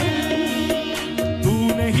तू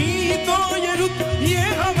नहीं तो ये रुत ये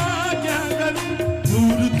हवा क्या करूं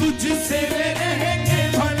दूर तुझसे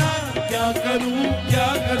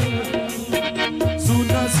करूं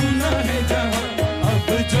सुना सुना है जहां अब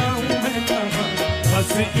जाऊं मैं कहां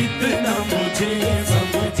बस इतना मुझे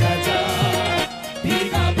समझा जा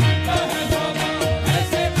भीगा भीगा है बाबा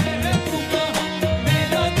ऐसे मेरे तू कहां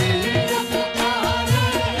मेरा दिल पुकारे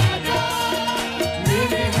आजा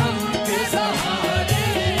मेरे हम के सहारे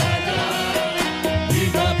आजा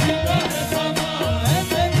भीगा भीगा है बाबा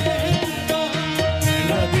ऐसे मेरे तू कहां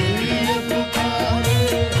मेरा दिल पुकारे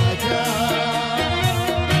आजा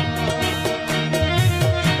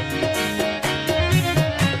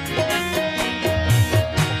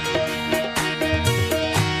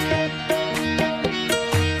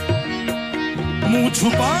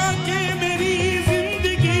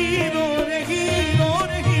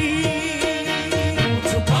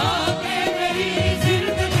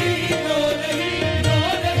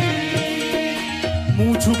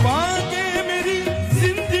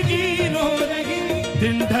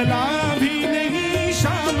ढला भी नहीं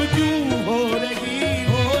शाम क्यों हो रही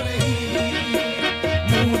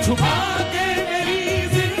मुंह छुपा के मेरी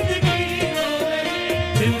जिंदगी रो रही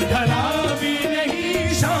दिन ढला भी नहीं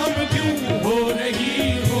शाम क्यों हो रही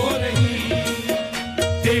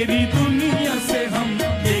तेरी दुनिया से हम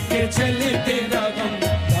लेके चले तेरा गम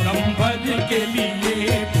भर के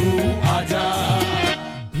लिए तू आजा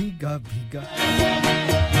भीगा भीगा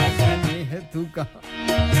है तू कहाँ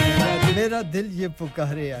मेरा दिल ये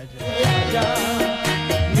पुकारे आजा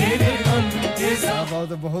मेरे गम के साथ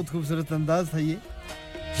तो बहुत खूबसूरत अंदाज था ये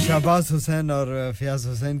शाहबाज हुसैन और फयाज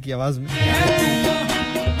हुसैन की आवाज में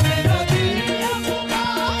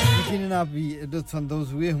यकीनन आप भी लुत्फ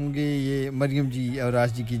अंदोज हुए होंगे ये मरियम जी और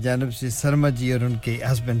राज जी की जानिब से शर्मा जी और उनके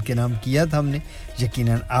हस्बैंड के नाम किया था हमने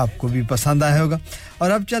यकीनन आपको भी पसंद आया होगा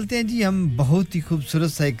और अब चलते हैं जी हम बहुत ही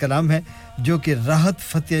खूबसूरत सा एक कलाम है जो कि राहत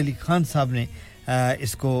फतेह अली खान साहब ने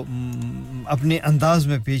इसको अपने अंदाज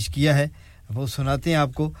में पेश किया है वो सुनाते हैं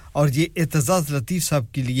आपको और ये एतजाज लतीफ साहब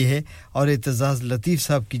के लिए है और एतजाज लतीफ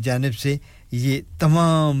साहब की जानिब से ये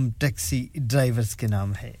तमाम टैक्सी ड्राइवर्स के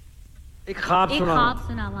नाम है एक ख्वाब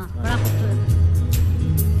सुनावा बड़ा खूबसूरत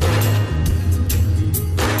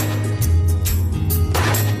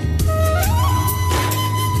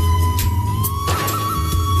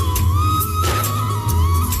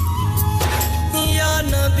या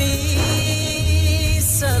नबी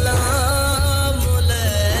सलाम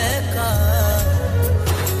अलैका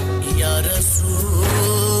या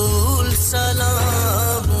रसूल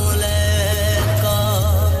सलाम अलैका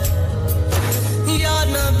या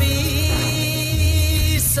नबी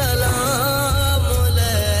सलाम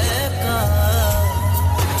अलैका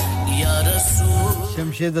या रसूल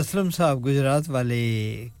शमशेद असलम साहब गुजरात वाले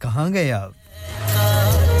कहां गए आप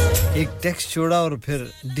एक टेक्स्ट छोड़ा और फिर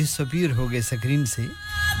डिसअपीयर हो गए स्क्रीन से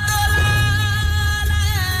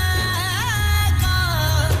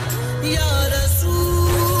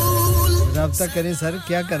राब्ता करें सर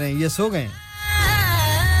क्या करें ये सो गए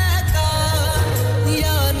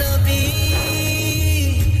या नबी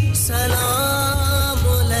सलाम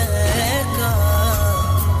अलैका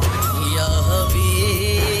या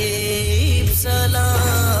हबीब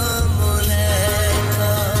सलाम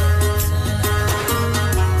अलैका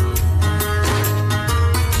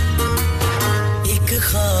एक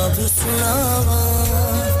ख्वाब सुनावा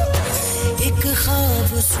एक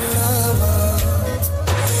ख्वाब सुनावा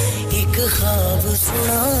एक ख्वाब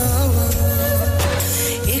सुनावा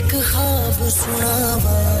एक ख्वाब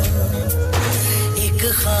सुनावा एक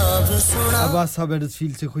ख्वाब सुनावा आवाज साहब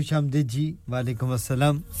एडसफील्ड से खुशामदीद जी वालेकुम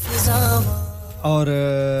अस्सलाम और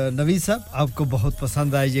नवीद साहब आपको बहुत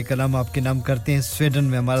पसंद आया ये कलाम आपके नाम करते हैं स्वीडन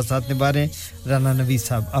में हमारा साथ निभा रहे हैं राना नवीद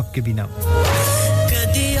साहब आपके भी नाम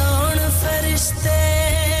कदी आन फरिश्ते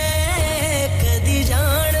कदी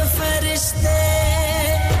जान फरिश्ते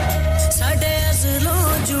साडे अज़लों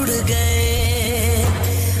जुड़ गए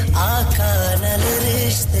आका नल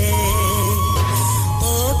रिश्ते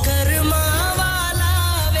ओ करमा वाला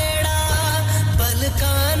वेड़ा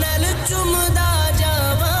पलका नल चुमदा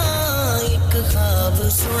जावा एक ख्वाब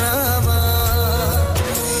सुनावा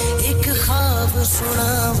एक ख्वाब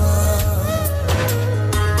सुनावा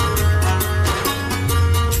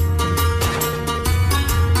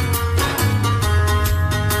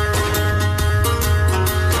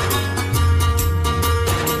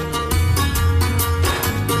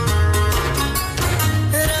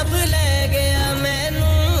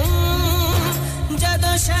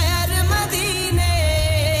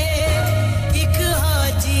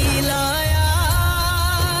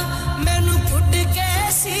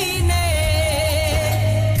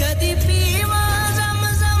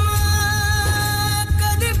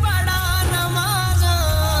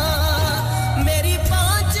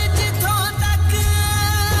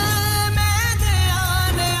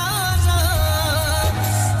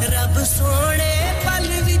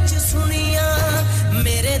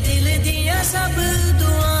सब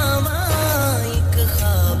दुआवां एक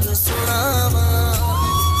ख्वाब सुनावा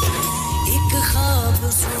एक ख्वाब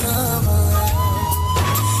सुनावा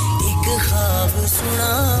एक ख्वाब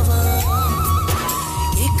सुनावा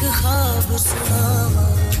एक ख्वाब सुनावा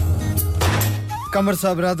कमर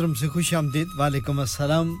साहब रादरम से खुशामदीद वालेकुम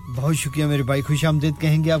अस्सलाम बहुत शुक्रिया मेरे भाई खुशामदीद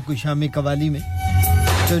कहेंगे आपको शाम कवाली में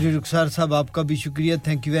चौधरी रुखसार साहब आपका भी शुक्रिया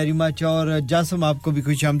थैंक यू वेरी मच और जासम आपको भी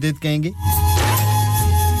खुशामदीद कहेंगे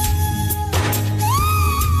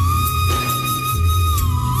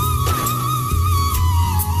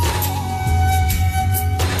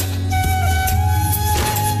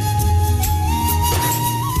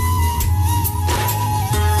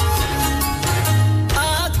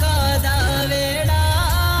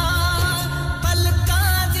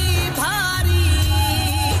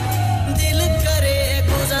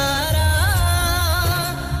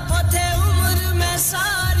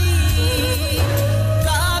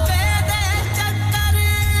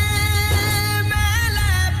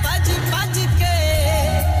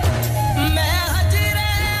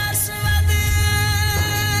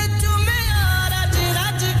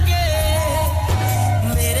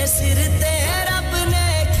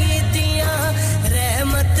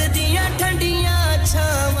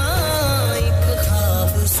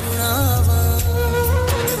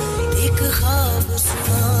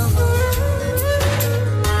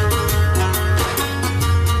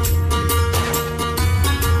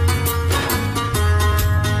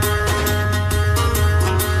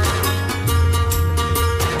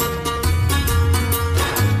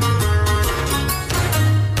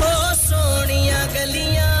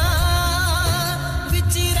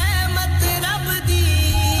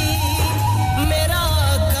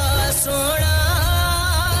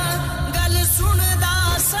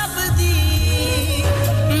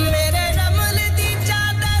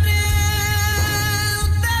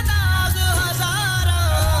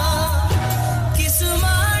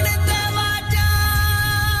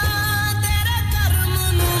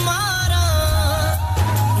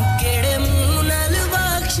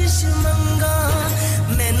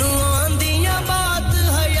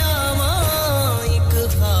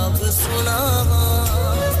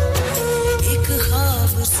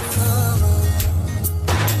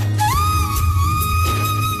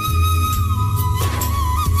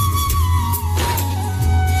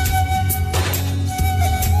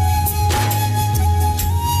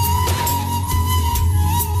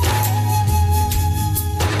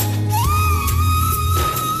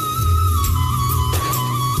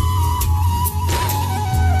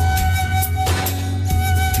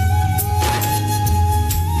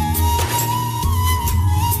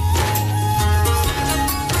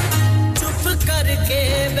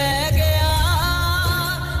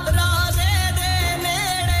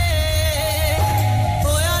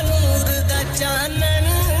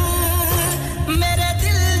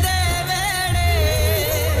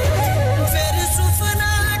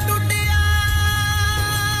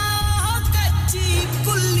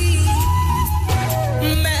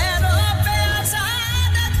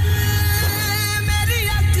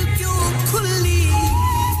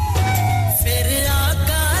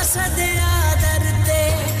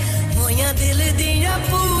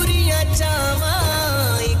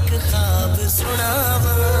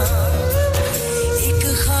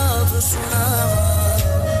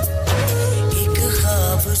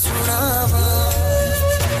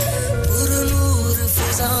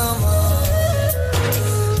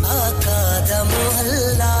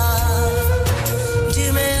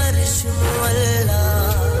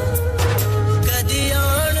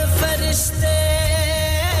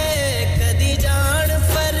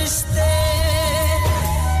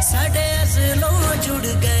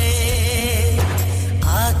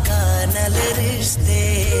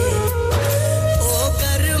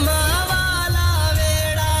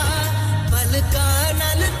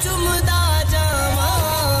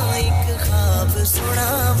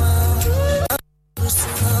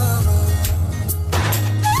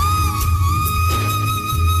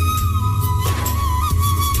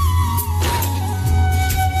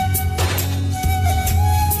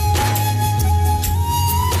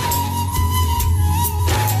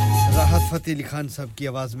فتح علی खान साहब की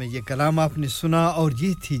आवाज में ये कलाम आपने सुना और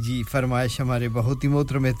ये थी जी फरमाइश हमारे बहुत ही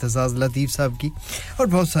मोहतरम एतजाज लतीफ साहब की और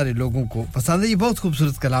बहुत सारे लोगों को पसंद है ये बहुत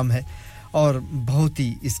खूबसूरत कलाम है और बहुत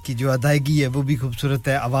ही इसकी जो अदायगी है वो भी खूबसूरत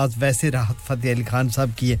है आवाज वैसे राहत فتح علی खान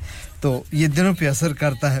साहब की है तो ये दिनों पे असर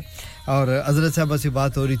करता है और हजरत साहब से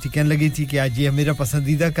बात हो रही थी कहने लगी थी कि आज ये मेरा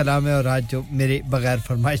पसंदीदा कलाम है और आज जो मेरे बगैर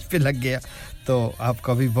फरमाइश पे लग गया तो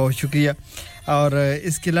आपका भी बहुत शुक्रिया और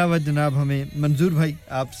इसके अलावा जनाब हमें मंजूर भाई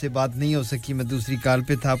आपसे बात नहीं हो सकी मैं दूसरी कॉल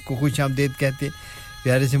पे था आपको खुशामदीद कहते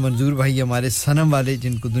प्यारे से मंजूर भाई हमारे सनम वाले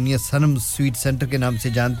जिनको दुनिया सनम स्वीट सेंटर के नाम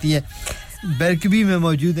से जानती है बैरकबी में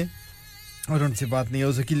मौजूद हैं और उनसे बात नहीं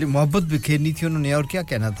हो सकी मोहब्बत बिखेरनी थी उन्होंने और क्या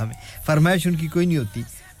कहना था हमें फरमाइश उनकी कोई नहीं होती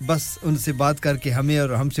बस उनसे बात करके हमें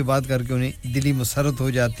और हमसे बात करके उन्हें दिली मुसरत हो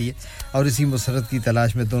जाती है और इसी मुसरत की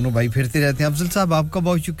तलाश में दोनों भाई फिरते रहते हैं अफजल साहब आपका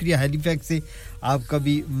बहुत शुक्रिया हैलीफैक्स से आपका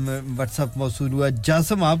भी व्हाट्सएप मौसूल हुआ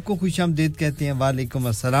जासम आपको खुशामदीद कहते हैं वालेकुम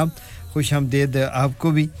अस्सलाम खुशामदीद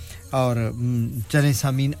आपको भी और चलें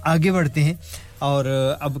सामीन आगे बढ़ते हैं और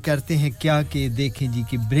अब करते हैं क्या कि देखें जी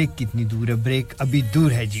कि ब्रेक कितनी दूर है ब्रेक अभी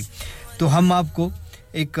दूर है जी तो हम आपको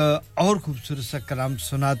एक और खूबसूरत सा कलाम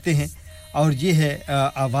सुनाते हैं और ये है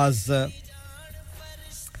आवाज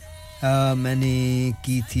मैंने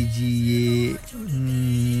की थी जी ये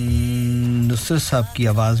नुसरत साहब की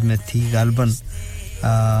आवाज में थी गालबन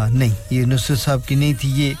नहीं ये नुसरत साहब की नहीं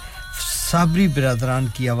थी ये साबरी बिरादरान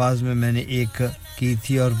की आवाज में मैंने एक की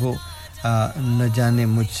थी और वो न जाने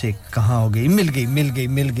मुझसे कहां हो गई मिल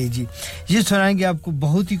गई जी ये सुनाएंगे आपको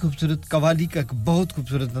बहुत ही खूबसूरत कव्वाली का एक बहुत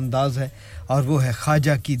खूबसूरत अंदाज है और वो है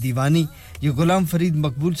ख्वाजा की दीवानी ये गुलाम फरीद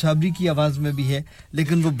मकबूल साबरी की आवाज में भी है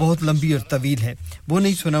लेकिन वो बहुत लंबी और तवील है वो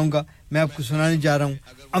नहीं सुनाऊंगा मैं आपको सुनाने जा रहा हूं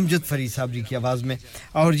अमजद फरीद साबरी की आवाज में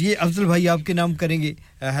और ये अफजल भाई आपके नाम करेंगे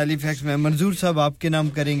हैलीफैक्स में मंजूर साहब आपके नाम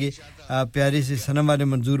करेंगे प्यारे से सनम वाले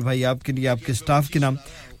मंजूर भाई आपके लिए आपके स्टाफ के नाम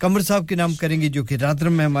कमर साहब के नाम करेंगे जो कि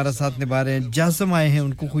रातरम में हमारा साथ निभा रहे हैं जासम आए हैं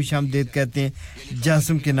उनको खुशामदीद कहते हैं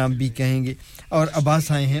जासम के नाम भी कहेंगे और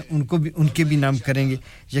अब्बास आए हैं उनको भी उनके भी नाम करेंगे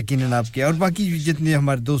यकीनन आपके और बाकी जितने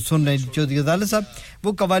हमारे दोस्त सुन रहे हैं चौधरी अदालत साहब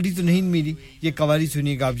वो कव्वाली तो नहीं मिली ये कव्वाली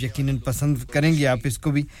सुनिएगा आप यकीनन पसंद करेंगे आप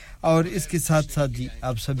इसको भी और इसके साथ साथ जी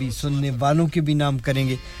आप सभी सुनने वालों के भी नाम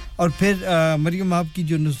करेंगे और फिर मरियम आपकी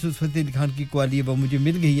जो नुसरत फ़तेह अली खान की कव्वाली है वो मुझे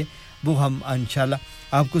मिल गई है वो हम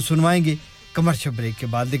इंशाल्लाह आपको सुनवाएंगे कमर्शियल ब्रेक के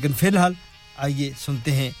बाद लेकिन फिलहाल आइए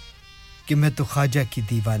सुनते हैं कि मैं तो ख्वाजा की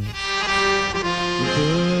दीवानी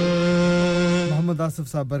मोहम्मद आसिफ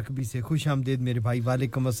साहब बरकबी से खुशामदीद मेरे भाई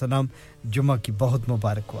वालेकुम अस्सलाम जुमा की बहुत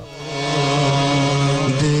मुबारक हो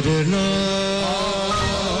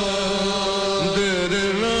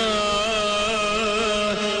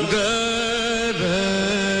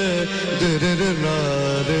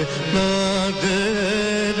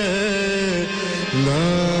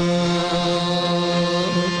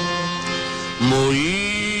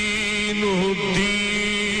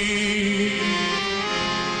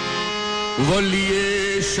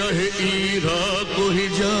वलिए शह इराक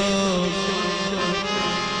हिजाब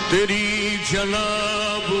तेरी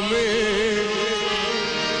जनाब में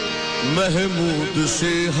महमूद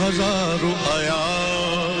से हजारों आया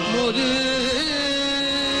मुझे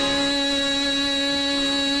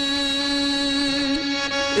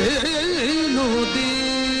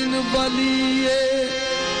दीन वलिए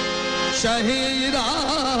शह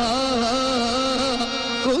इराक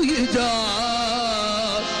हिजाब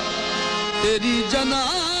तेरी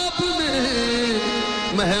जनाब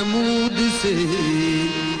में महमूद से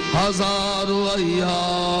हजारों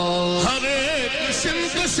अय्यार हर एक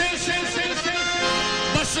सिंध से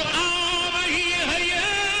बस आ रही है ये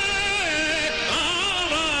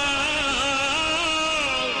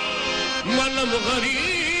मलम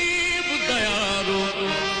गरीब दयारो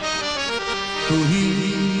तू ही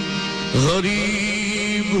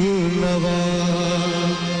गरीब नवाज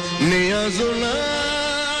नियाज़ुना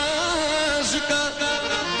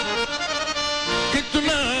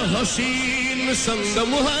हसीन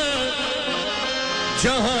संगम है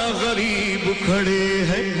जहां गरीब खड़े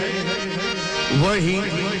हैं वहीं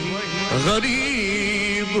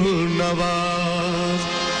गरीब नवाज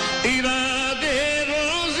इरादे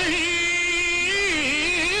रोज ही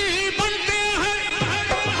बनते हैं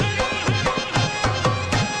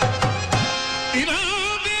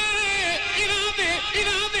इरादे इरादे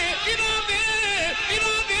इरादे इरादे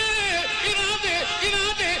इरादे इरादे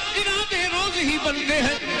इरादे इरादे रोज ही बनते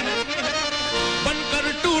हैं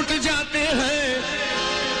टूट जाते हैं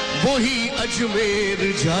वही अजमेर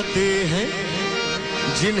जाते हैं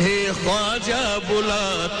जिन्हें ख्वाजा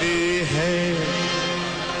बुलाते हैं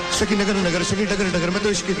सकी नगर नगर सकी डगर डगर में तो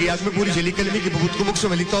इश्क की आग में पूरी जली कलमी की बबूत को मुख से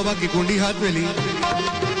मिली तौबा की कुंडी हाथ में ली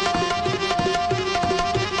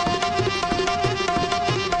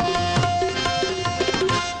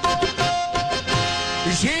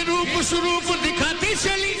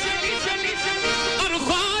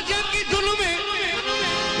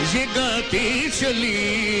ये गाती चली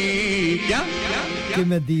क्या कि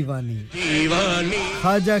मैं दीवानी दीवानी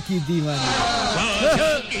ख्वाजा की दीवानी ख्वाजा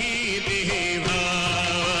की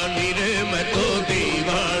दीवानी रे मैं तो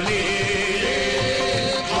दीवानी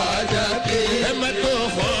ख्वाजा की मैं तो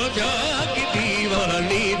ख्वाजा की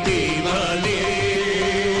दीवानी दीवानी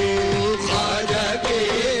ख्वाजा की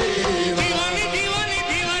दीवानी दीवानी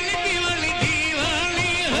दीवानी दीवानी दीवानी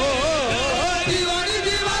हो दीवानी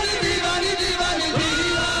दीवानी दीवानी दीवानी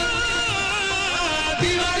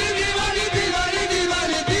दीवानी दीवानी दीवानी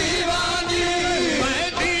दीवानी दीवानी मैं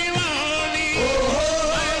दीवानी ओ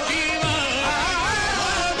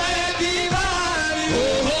मैं दीवानी ओ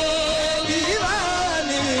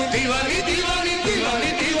दीवानी दीवानी दीवानी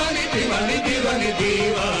दीवानी दीवानी दीवानी दीवानी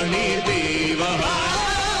दीवानी दीवानी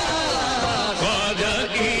ख्वाजा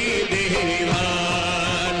की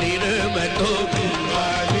दीवानी रे मैं तो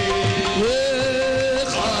दीवानी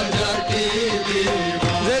ख्वाजा की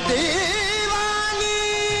दीवानी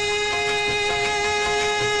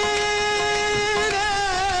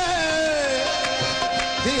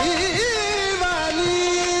दीवानी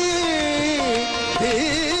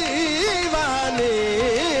दीवानी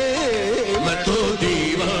मैं तो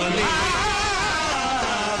दीवानी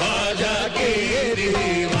ख्वाजा के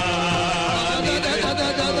दीवानी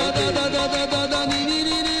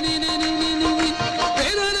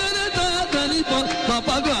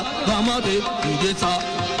पापा का हमारे जैसा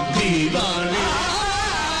दीवानी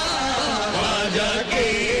ख्वाजा के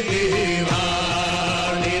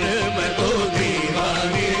दीवानी रे मैं तो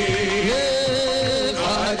दीवानी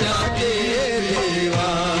ख्वाजा के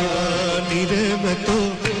दीवानी रे मैं तो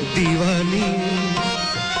दीवानी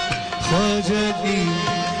ख्वाजा की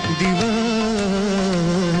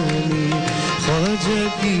दीवानी ख्वाजा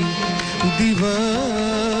की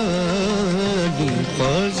दीवानी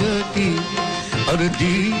ख्वाजा की और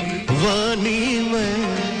दीवानी मैं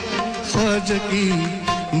ख्वाजा की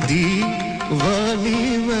दीवानी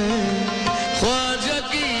मैं ख्वाजा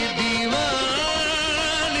की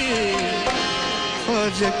दीवानी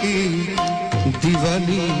ख्वाजा की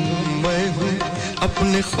दीवानी मैं हूँ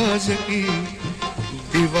अपने ख्वाजा की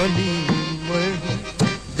दीवानी मैं हूँ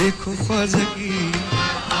देखो ख्वाजा की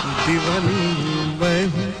दीवानी मैं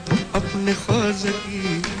हूँ अपने ख्वाजा की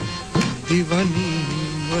दीवानी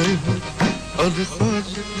मैं हूँ और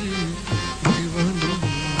ख्वाजा की दीवानी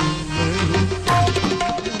मैं हूँ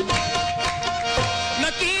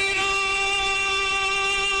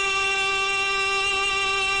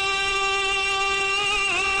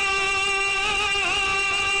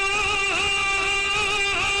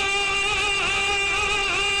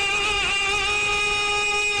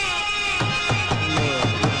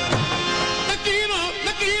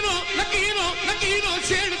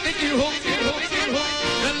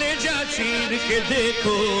चीर के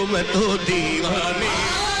देखो मैं तो दीवानी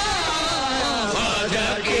ख्वाजा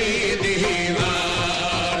की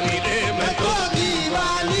दीवानी रे मैं तो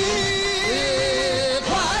दीवानी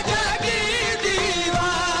ख्वाजा की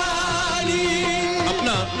दीवानी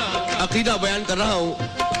अपना अकीदा बयान कर रहा हूँ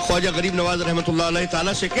ख्वाजा गरीब नवाज रहमतुल्लाह अलैह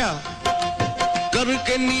ताला से क्या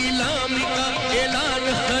करके नीलामी का ऐलान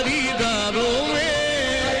खरीदारों में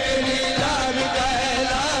नीलामी का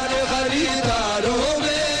ऐलान खरीदारों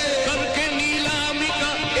में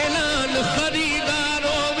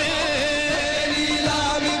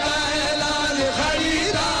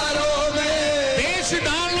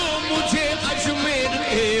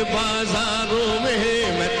बाजारों में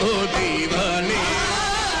मैं तो दीवानी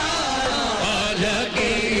ख्वाजा की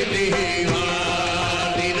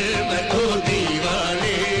दीवानी रे मैं तो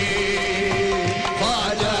दीवानी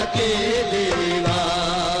ख्वाजा की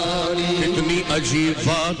दीवानी कितनी अजीब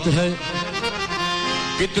बात है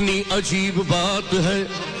कितनी अजीब बात है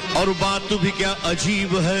और बात भी क्या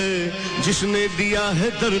अजीब है जिसने दिया है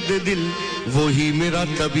दर्द दिल वही मेरा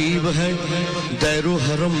तबीब है दैरो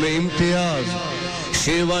हरम में इम्तियाज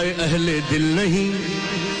शेवाए अहले दिल नहीं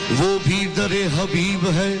वो भी दरे हबीब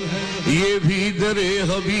है ये भी दरे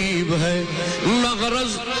हबीब है न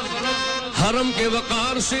गरज हरम के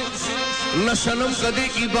वकार से न शनम कदे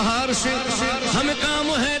की बहार से हमें काम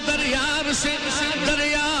है दरयार से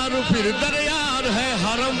दरयार फिर दरयार है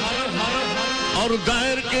हरम और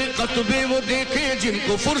दायर के कतबे वो देखे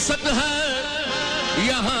जिनको फुर्सत है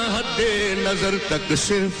यहाँ हद्दे नजर तक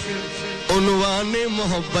सिर्फ उन्वाने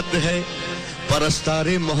मोहब्बत है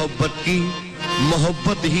परस्तारे मोहब्बत की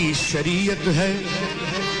मोहब्बत ही शरीयत है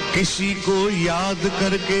किसी को याद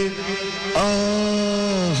करके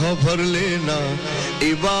आह भर लेना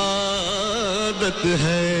इबादत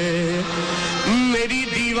है मेरी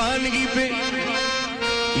दीवानगी पे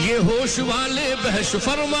ये होश वाले बहस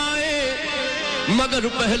फरमाए मगर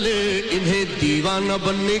पहले इन्हें दीवाना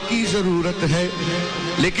बनने की जरूरत है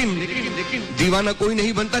लेकिन दीवाना कोई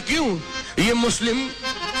नहीं बनता क्यों ये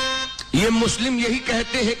मुस्लिम यही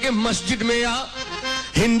कहते हैं कि मस्जिद में आ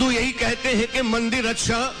हिंदू यही कहते हैं कि मंदिर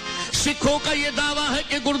अच्छा सिखों का ये दावा है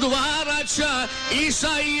कि गुरुद्वारा अच्छा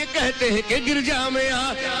ईसाई ये कहते हैं कि गिरजा में आ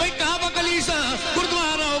भाई काबा कलीसा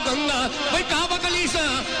गुरुद्वारा हो गंगा भाई काबा कलीसा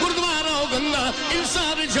गुरुद्वारा हो गंगा इन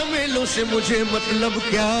सारे झमेलों से मुझे मतलब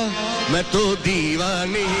क्या मैं तो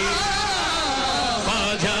दीवानी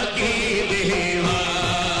ख्वाजा की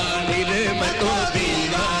दीवानी रे मैं तो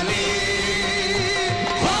दीवानी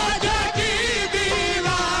ख्वाजा की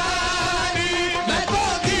दीवानी मैं तो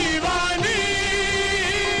दीवानी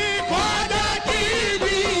ख्वाजा की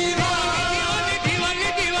दीवानी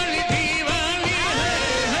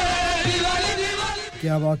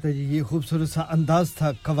क्या बात है जी ये खूबसूरत सा अंदाज था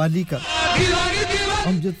कव्वाली का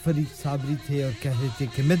अमजद फरीद साबरी थे और कह रहे थे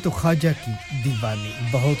कि मैं तो ख्वाजा की दीवानी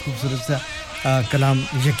बहुत खूबसूरत सा कलाम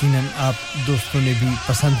यकीनन आप दोस्तों ने भी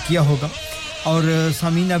पसंद किया होगा और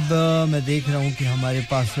सामीन अब मैं देख रहा हूं कि हमारे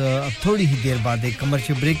पास अब थोड़ी ही देर बाद एक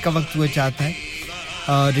कमर्शियल ब्रेक का वक्त हुआ चाहता है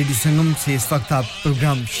रेडियो संगम से इस वक्त आप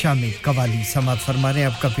प्रोग्राम शामिल कव्वाली समाअत फरमा रहे हैं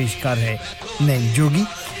आपका पेशकार है नईम जोगी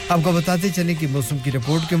आपको बताते चलें कि मौसम की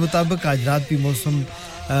रिपोर्ट के मुताबिक आज रात भी मौसम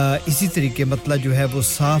इसी तरीके मतलब जो है वो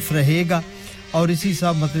साफ रहेगा और इसी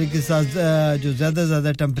साफ मतलब के साथ जो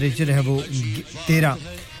ज़्यादा टेंपरेचर है वो 13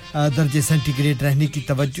 दर्जे सेंटीग्रेड रहने की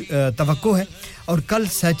तवक्को है और कल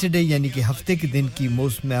सैटरडे यानी कि हफ्ते के दिन की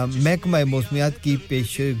महकमा मौसमियात की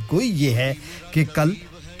पेशगोई ये है कि कल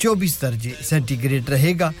 24 दर्जे सेंटीग्रेड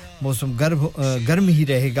रहेगा मौसम गर्म ही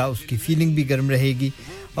रहेगा उसकी फीलिंग भी गर्म रहेगी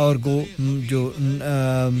और जो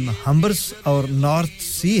हम्बर्स और नॉर्थ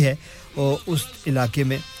सी है और उस इलाके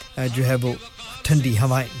में जो है वो ठंडी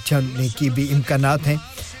हवाएं चलने की भी इम्कानात हैं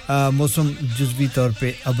मौसम जुज़वी तौर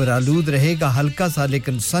पे अबरालूद रहेगा हल्का सा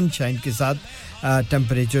लेकिन सनशाइन के साथ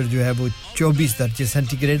टेंपरेचर जो है वो 24 दर्जे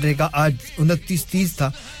सेंटीग्रेड रहेगा आज 29-30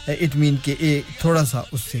 था इट मीन कि थोड़ा सा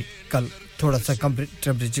उससे कल थोड़ा सा कम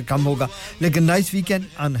टेंपरेचर कम होगा लेकिन नाइस वीकेंड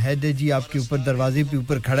ऑन हेड है जी आपके ऊपर दरवाजे पे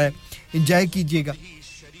ऊपर खड़ा है एंजॉय कीजिएगा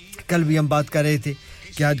कल भी हम बात कर रहे थे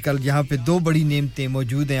कि आजकल यहाँ पे दो बड़ी नेमतें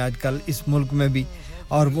मौजूद हैं आजकल इस मुल्क में भी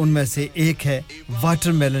और उनमें से एक है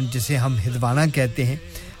वाटरमेलन जिसे हम हिदवाना कहते हैं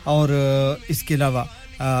और इसके अलावा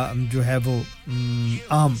जो है वो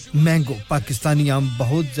आम मैंगो पाकिस्तानी आम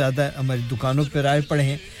बहुत ज़्यादा हमारी दुकानों पर आए पड़े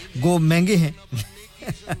हैं गो महंगे हैं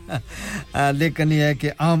लेकिन यह है कि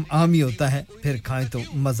आम ही होता है फिर खाएं तो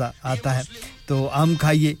मज़ा आता है तो आम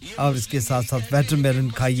खाइए और इसके साथ साथ वाटरमेलन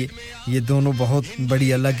खाइए ये दोनों बहुत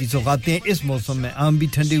बड़ी अल्लाह की सौगातें हैं इस मौसम में आम भी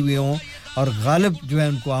ठंडे हुए हों और गालिब जो है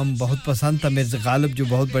उनको आम बहुत पसंद था मिर्ज़ा गालिब जो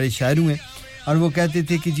बहुत बड़े शायर हुए और वो कहते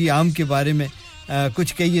थे कि जी आम के बारे में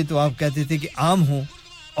कुछ कहिए तो आप कहते थे कि आम हो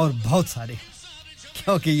और बहुत सारे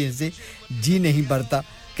क्योंकि ये से जी नहीं भरता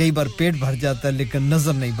कई बार पेट भर जाता है लेकिन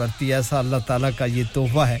नज़र नहीं बढ़ती ऐसा अल्लाह ताला का ये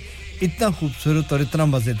तोहफा है इतना खूबसूरत और इतना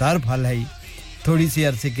मज़ेदार फल है थोड़ी सी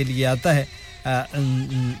अरसे के लिए आता है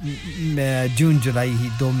जून जुलाई ही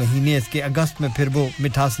 2 महीने इसके अगस्त में फिर वो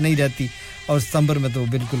मिठास नहीं रहती और सितंबर में तो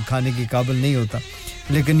बिल्कुल खाने के काबिल नहीं होता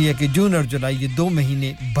लेकिन ये कि जून और जुलाई ये 2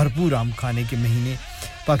 महीने भरपूर आम खाने के महीने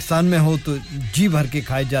पाकिस्तान में हो तो जी भर के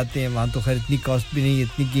खाए जाते हैं वहाँ तो खैर इतनी कॉस्ट भी नहीं है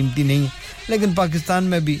इतनी कीमती नहीं है लेकिन पाकिस्तान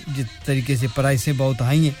में भी जिस तरीके से प्राइसें बहुत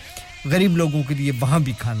हाई हैं गरीब लोगों के लिए वहाँ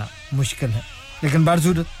भी खाना मुश्किल है लेकिन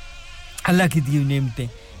बारसूरत अल्लाह की दी हुई नेमतें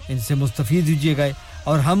इनसे मुस्तफ़ीद होइएगा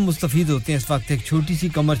और हम मुस्तफ़ीद होते हैं इस वक्त एक छोटी सी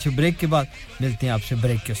कमर्शियल ब्रेक के बाद मिलते हैं आपसे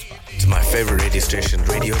ब्रेक के उस पार It's my favorite radio station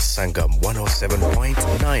Radio Sangam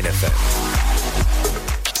 107.9 FM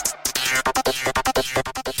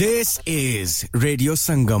This is Radio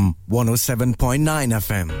Sangam 107.9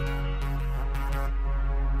 FM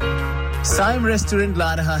Saim restaurant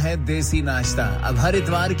ला रहा है देसी नाश्ता अब हर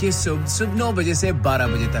इतवार की सुबह 9 बजे से 12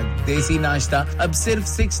 बजे तक देसी नाश्ता अब सिर्फ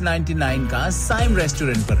 6.99 का साइम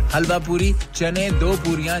रेस्टोरेंट पर हलवा पूरी चने 2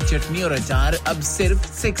 पूरियां चटनी और अचार अब सिर्फ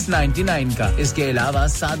 6.99 का इसके अलावा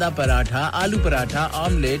सादा पराठा आलू पराठा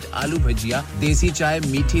ऑमलेट आलू भजिया देसी चाय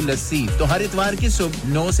मीठी लस्सी तो हर इतवार की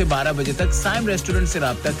सुबह 9 से 12 बजे तक साइम रेस्टोरेंट से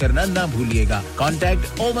राब्ता करना ना भूलिएगा कांटेक्ट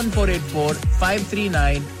 01484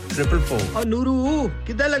 539 444 और नूरू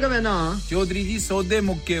किधर लगा वे ना चौधरी जी सौदे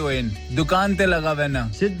मुक्के होएन दुकान ते लगा वे ना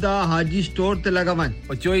सिद्धा हाजी स्टोर ते लगा वन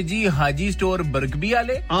और चोई जी हाजी स्टोर बरगबी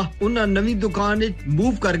वाले उन्हां नवी दुकान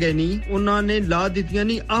मूव कर गए नी उन्हां ने ला दितियां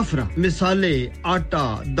नी आफरा मिसाले आटा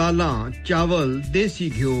दालां चावल देसी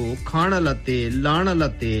घियो खाना लते लाना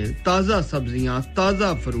लते ताजा सब्जियां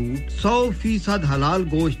ताजा फ्रूट 100% हलाल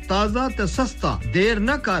गोश्त ताजा ते सस्ता देर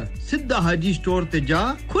न कर सिद्धा हाजी स्टोर ते जा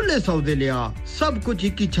खुले सौदे लिया सब कुछ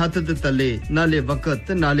एक छत दे तले नाले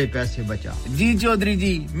वक्त नाले पैसे बचा जी चौधरी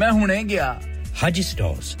जी मैं हुने गया Haji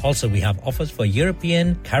Stores. Also, we have offers for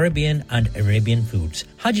European, Caribbean and Arabian foods.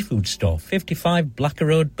 Haji Food Store, 55 Blacker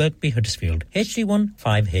Road, Birkby, Huddersfield, HD1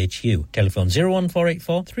 5HU. Telephone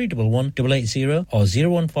 01484 311 880 or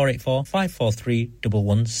 01484 543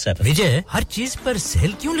 117. विजय, हर चीज पर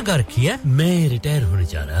सेल क्यों लगा रखी है? मैं रिटायर होने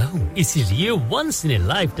जा रहा हूँ, इसीलिए once in a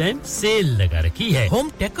lifetime sale लगा रखी है.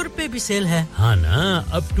 होम टेकर पे भी सेल है. हाँ ना,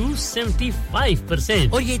 up to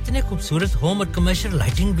 75%. और ये इतने खूबसूरत होम और कमर्शियल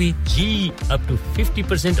लाइटिंग भी. जी, up to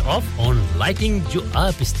 50% off on lighting जो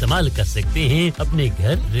आप इस्तेमाल कर सकते हैं अपने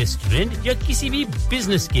घर, रेस्टोरेंट या किसी भी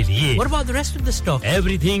बिजनेस के लिए. What about the rest of the stock?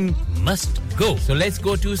 Everything must go. So let's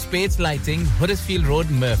go to Spades Lighting, Huddersfield Road,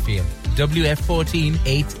 Murfield. WF14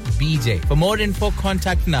 8BJ. For more info,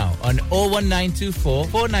 contact now on 01924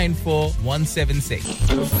 494 176.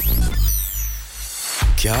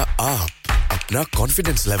 क्या आप अपना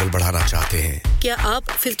कॉन्फिडेंस लेवल बढ़ाना चाहते हैं? क्या आप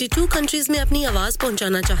 52 कंट्रीज में अपनी आवाज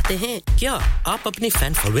पहुंचाना चाहते हैं? क्या आप अपनी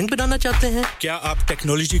फैन फॉलोइंग बनाना चाहते हैं? क्या आप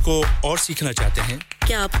टेक्नोलॉजी को और सीखना चाहते हैं?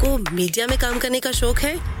 क्या आपको मीडिया में काम करने का शौक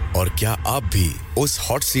है? और क्या आप भी उस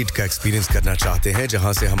हॉट सीट का एक्सपीरियंस करना चाहते हैं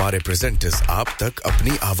जहां से हमारे प्रेजेंटर्स आप तक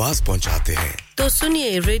अपनी आवाज पहुंचाते हैं? तो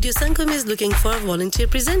सुनिए, radio Sangam is looking for volunteer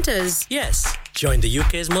presenters. Yes, join the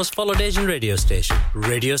UK's most followed Asian radio station,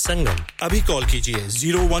 Radio Sangam. अभी कॉल कीजिए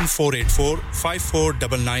 01484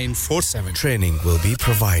 549947. Training will be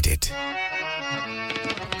provided.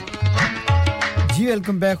 Ji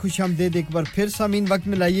welcome back, खुशामदीद एक बार फिर सामीन. वक्त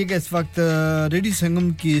में लाइएगा इस वक्त रेडियो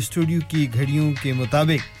संगम की स्टूडियो की घड़ियों के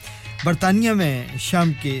मुताबिक बर्तानिया में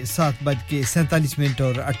शाम के 7:47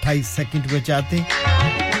 और 28 सेकंड बचाते हैं.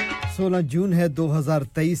 16 जून है,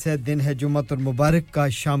 2023 है, दिन है जुम्मत और मुबारक का,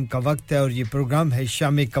 शाम का वक्त है और ये प्रोग्राम है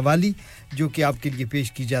शाम कवाली जो कि आपके लिए पेश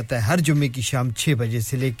की जाता है हर जुम्मे की शाम 6 बजे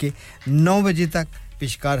से लेके 9 बजे तक.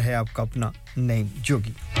 पेशकार है आपका अपना नईम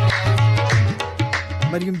जोगी.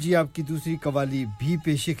 मरियम जी, आपकी दूसरी कवाली भी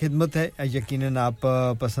पेशे खिदमत है, यकीनन आप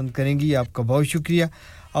पसंद करेंगी. आपका बहुत शुक्रिया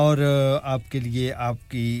और आपके लिए,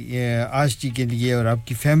 आपकी आशिकी के लिए और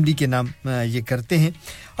आपकी फैमिली के नाम ये करते हैं.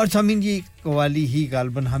 और सामीन, ये कवाली ही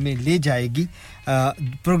गालबन हमें ले जाएगी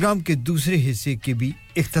प्रोग्राम के दूसरे हिस्से के भी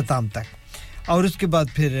इख्तिताम तक. और उसके बाद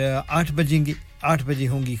फिर 8 बजे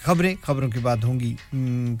होंगी खबरों के बाद होंगी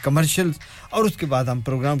कमर्शियल्स और उसके बाद हम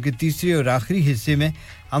प्रोग्राम के तीसरे और आखिरी हिस्से में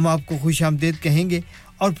हम आपको खुशामदीद कहेंगे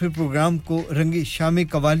और फिर प्रोग्राम को रंगे शाम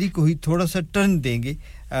कवाली को ही थोड़ा सा टर्न देंगे,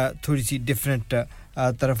 थोड़ी सी डिफरेंट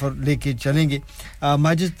तरफ लेके चलेंगे.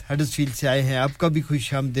 माजिद हडर्सफील्ड से आए हैं, आपका भी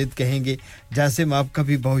खुशामदीद कहेंगे. जासिम, आपका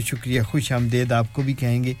भी बहुत शुक्रिया, खुशामदीद आपको भी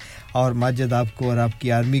कहेंगे. और माजिद, आपको और आपकी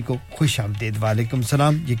आर्मी को खुशामदीद. वालेकुम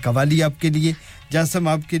सलाम. ये कवाली आपके लिए, जासिम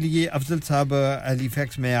आपके लिए, अफजल साहब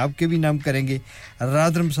हैलीफैक्स में आपके भी नाम करेंगे,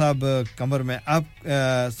 रादरम साहब कमर में आप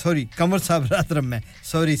कमर साहब रादरम में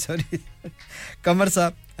सॉरी कमर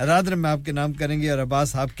साहब रादरम में आपके नाम करेंगे और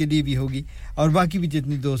अब्बास आपके लिए भी होगी और बाकी भी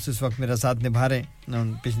जितने दोस्त इस वक्त मेरा साथ निभा रहे हैं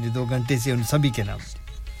पिछले 2 घंटे से उन सभी के नाम.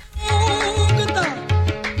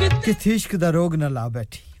 कि इश्क दा रोग न ला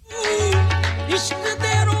बैठी, इश्क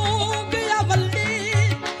दे रोग या वल्ली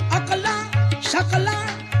अकला शकला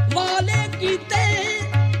वाले कीते,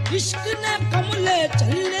 इश्क ने कमले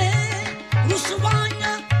चले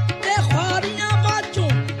रुसवाइयां ते ख्वारियां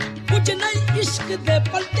बाजों कुछ नहीं इश्क दे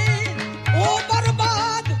पलटे. ओ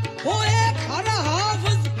बर्बाद होए हर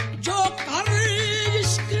हाफिज जो कर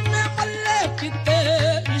इश्क ने मल्ले कीते.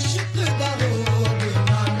 इश्क दा रोग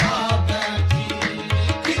ना ला बैठी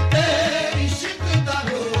कीते, इश्क दा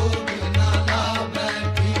रोग ना ला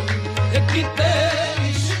बैठी कीते,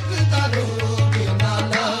 इश्क दा रोग ना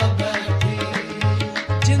ला बैठी.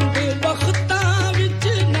 जिंद वक्तां विच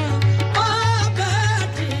ना आ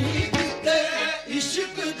बैठी कीते,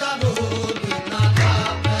 इश्क दा रोग ना ला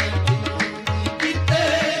बैठी कीते,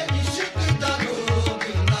 इश्क दा रोग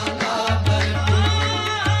ना ला बैठी.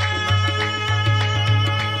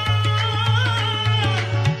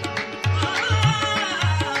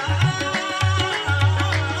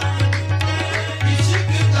 इश्क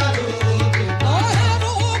दा रोग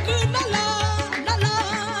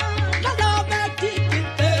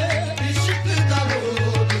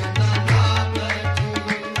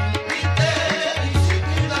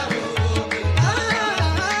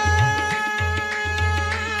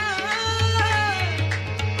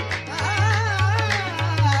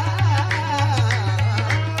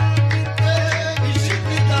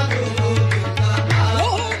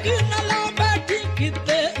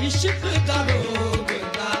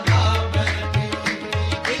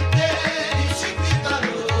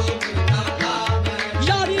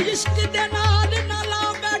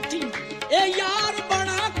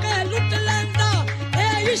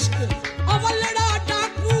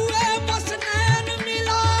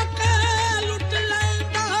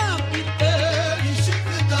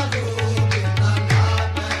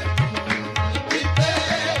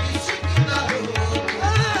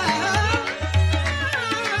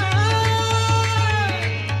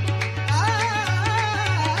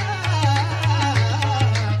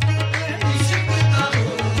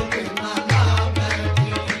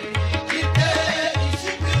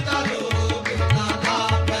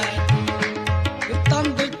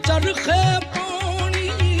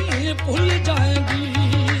भूल जाएंगी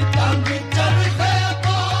तंग चरखे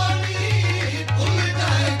पानी भूल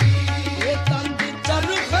जाएगी ये तंग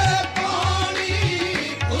चरखे पानी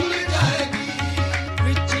भूल जाएगी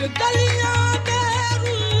बिच गलियां दे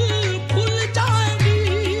रूल भूल जाएगी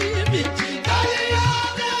बिच गलियां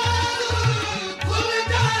दे रूल भूल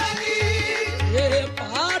जाएगी ये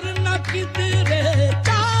पार न किधरे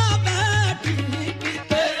जा बैठी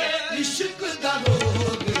किते इश्क दा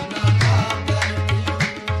रोग ना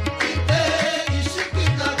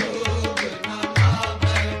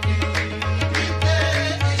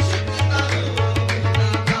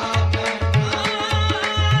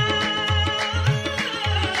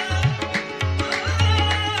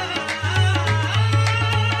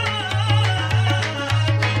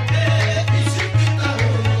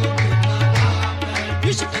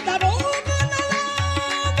इश्क दा रोग ना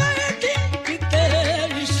बैठी किते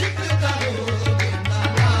इश्क दा रोग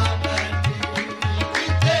ना बैठी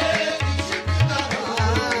किते इश्क दा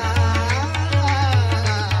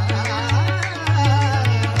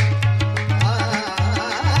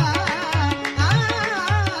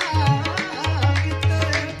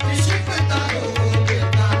इश्क दा रोग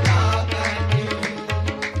ना बैठी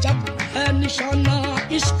जग है निशाना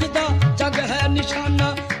इश्क दा जग है निशाना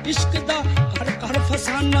इश्क दा घर घर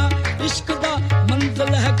फसाना इश्क दा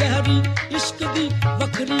मंजिल है गहरी इश्क दी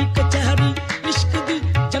वखरी कचहरी इश्क दी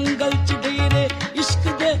जंगल च डेरे इश्क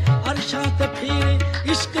दे अरशां ते फेरे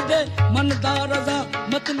इश्क दे मन दा रज़ा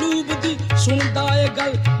मतलूब दी सुनदा ए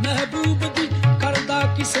गल महबूब दी करदा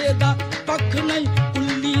किसे दा पख नहीं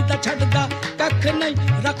उल्ली दा छड़दा कख नहीं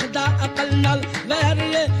रखदा अकल नाल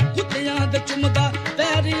वैरिए कुत्तियां दे चुमदा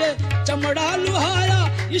पैरिए चमड़ा लुहाया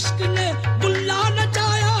इश्क ने बुल्ला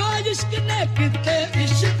नचाया इश्क ने किते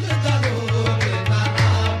इश्क दा रोग ना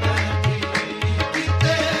बैठी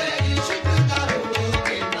किते इश्क दा रोग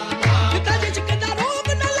ना किते इश्क दा रोग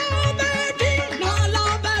ना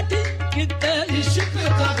बैठी किते इश्क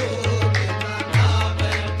दा रोग ना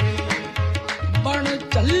बैठी बन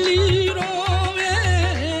चली रोवे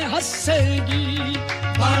हंसेगी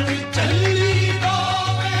बन चली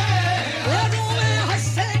रोवे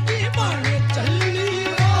हंसेगी बन चली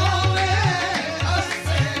रोवे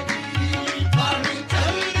हंसेगी बन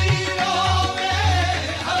चली रोवे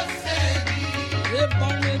हंसेगी ये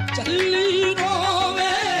बन चली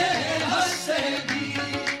रोवे हंसेगी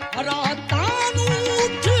रातां नू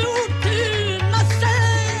उठ उठ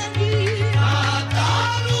नसेगी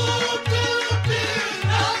रातां नू उठ उठ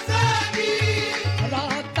नसेगी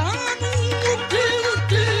रातां नू उठ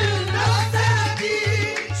उठ नसेगी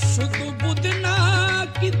सुध बुध ना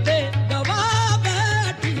किते दवा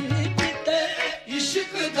बैठी किते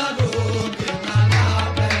इश्क दा रोग ना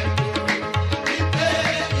बैठी किते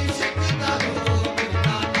इश्क दा रोग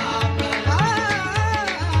ना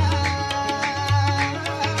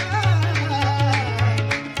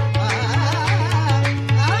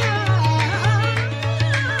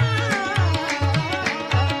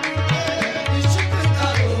इश्क दा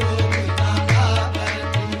रोग ना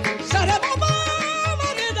बैठी सरे बाबा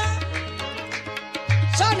मरेदा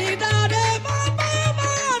सनी दा रे बाबा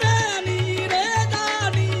मारे नी रे दा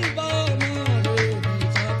नी बा मारे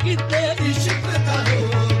किते इश्क दा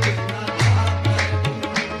रोग ना बैठी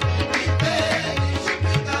किते इश्क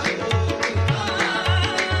दा रोग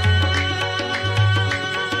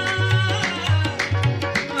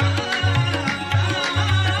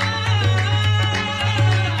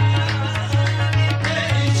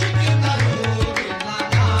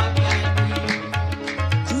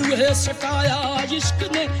चूहे सटाया इश्क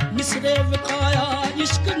ने मिसरे विखाया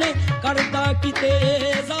इश्क ने करदा किते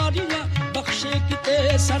जारियां बख्शे किते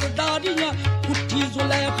सरदारियां उठी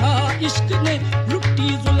जुलेखा इश्क ने लुटी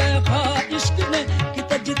जुलेखा इश्क ने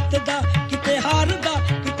किते जितदा किते हारदा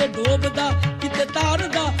किते डोबदा किते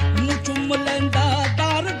तारदा मुंह चुम लैंदा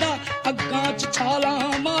तारदा अग्गां च छालां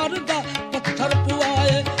मारदा पत्थर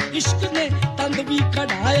पुआए इश्क ने तंद भी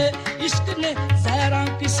कढ़ाए इश्क ने ज़हरां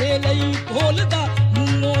किसे लई ढोलदा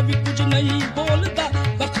मुंहों भी कुछ नहीं बोलदा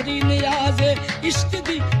बखरी नियाज़े इश्क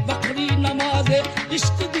दी बखरी नमाज़े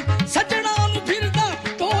इश्क दी सजना नु फिरदा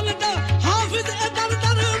तोलदा हाफिज ए दर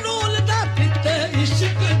दर रोलदा किते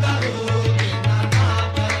इश्क दा रोग ना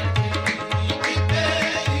बैठी किते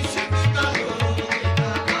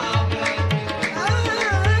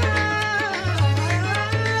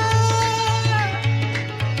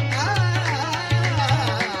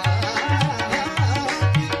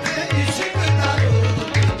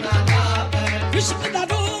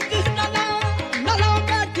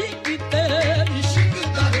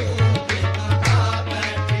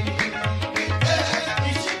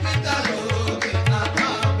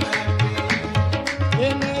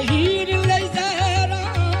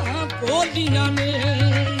रोदियां ने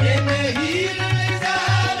इने हीर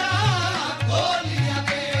नजारा खोलियां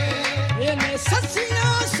ने इने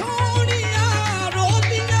ससियां सोनियां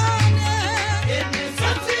रोदियां ने इने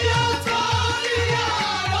ससियां सोनियां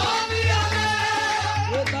रोदियां ने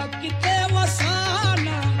ओदा किते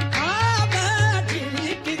वसाना आ बैठी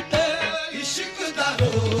किते इश्क दा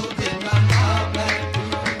रोग ना बैठी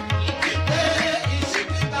किते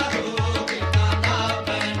इश्क दा रोग ना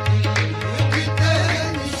बैठी किते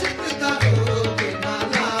इश्क दा रोग ना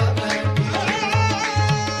बैठी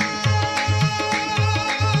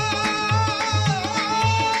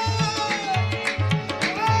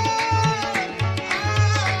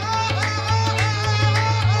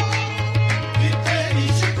किते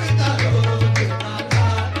इश्क दा रोग ना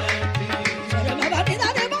बैठी जगना दी दा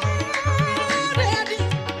रे रे दी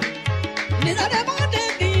निदा रे दी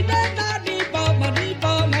दी दा दी पा मा रे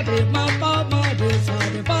मा पा मा रे सा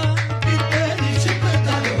रे पा किते इश्क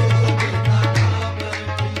दा रोग ना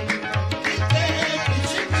बैठी किते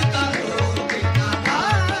इश्क दा रोग ना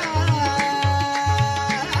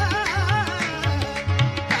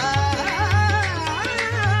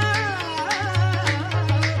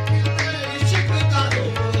इश्क दा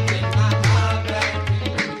रोग ना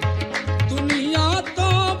बैठी दुनिया तो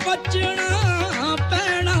बचना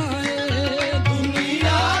पैना है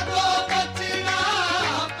दुनिया तो बचना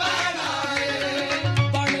पैना है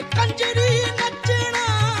बन कंजरी नचना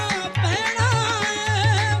पैना है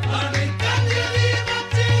बन कंजरी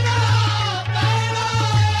नचना पैना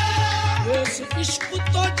है उस इश्क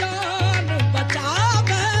तो जान बचा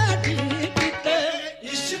बैठी किते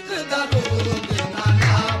इश्क दा रोग ना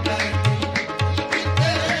बैठी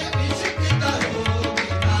किते इश्क दा रोग ना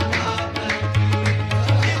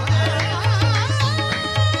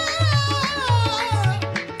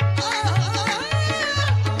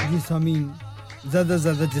जी सामीन ज़्यादा से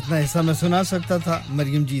ज़्यादा जितना हिस्सा मैं सुना सकता था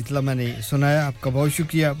मरियम जी इतना मैंने सुनाया आपका बहुत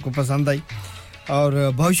शुक्रिया आपको पसंद आई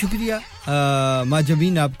और बहुत शुक्रिया माँ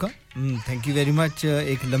जबीन आपका थैंक यू वेरी मच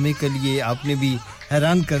एक लम्हे के लिए आपने भी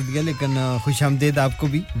हैरान कर दिया लेकिन खुशामदीद आपको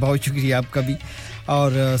भी बहुत शुक्रिया आपका भी और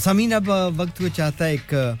सामीन अब वक्त वो चाहता है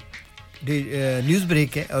एक न्यूज़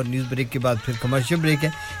ब्रेक है और न्यूज़ ब्रेक के बाद फिर कमर्शियल ब्रेक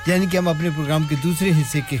है यानी कि हम अपने प्रोग्राम के दूसरे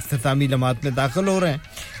हिस्से के इख्तितामी लम्हात में दाखिल हो रहे हैं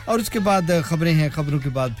और उसके बाद खबरें हैं खबरों के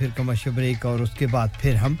बाद फिर कमर्शियल ब्रेक और उसके बाद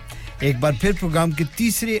फिर हम एक बार फिर प्रोग्राम के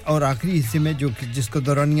तीसरे और आखिरी हिस्से में जो कि जिसको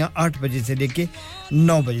दौरानिया 8 बजे से लेके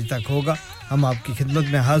 9 बजे तक होगा हम आपकी खिदमत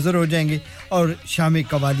में हाजिर हो जाएंगे और शाम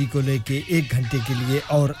कवाली को लेके 1 घंटे के लिए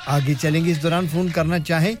और आगे चलेंगे इस दौरान फ़ोन करना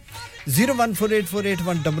चाहें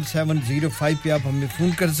 01484817705 पे आप हमें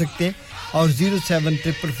फ़ोन कर सकते हैं और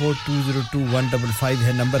 07444202155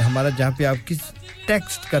 है नंबर हमारा जहां पे आप किस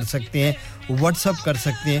टेक्स्ट कर सकते हैं व्हाट्सएप कर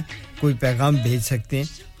सकते हैं कोई पैगाम भेज सकते हैं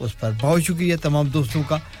उस पर बहुत शुक्रिया तमाम दोस्तों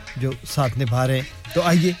का जो साथ निभा रहे हैं तो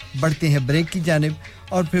आइए बढ़ते हैं ब्रेक की जानिब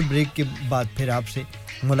और फिर ब्रेक के बाद फिर आपसे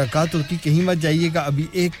मुलाकात होती कहीं मत जाइएगा अभी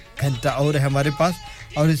 1 घंटा और है हमारे पास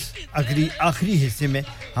और इस आखिरी हिस्से में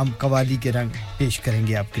हम कवाली के रंग पेश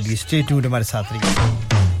करेंगे आपके लिए स्टे ट्यून्ड हमारे साथ रहिए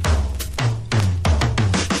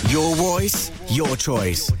Your voice, your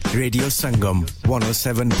choice. Radio Sangam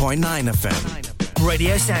 107.9 FM.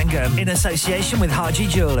 Radio Sangam in association with Haji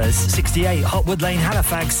Jewellers, 68 Hotwood Lane,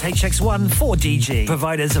 Halifax, HX1 4DG.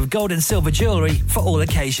 Providers of gold and silver jewellery for all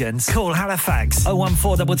occasions. Call Halifax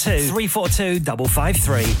 01422 342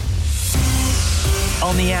 553.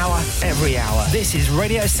 On the hour, every hour. This is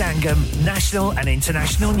Radio Sangam, national and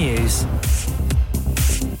international news.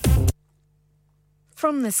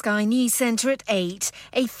 From the Sky News Centre at 8,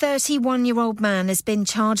 a 31-year-old man has been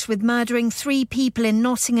charged with murdering 3 people in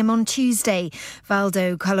Nottingham on Tuesday.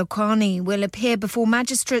 Valdo Kalokwani will appear before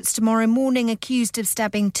magistrates tomorrow morning accused of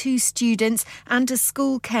stabbing 2 students and a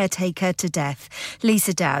school caretaker to death.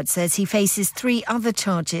 Lisa Dowd says he faces 3 other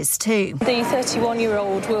charges too. The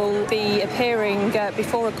 31-year-old will be appearing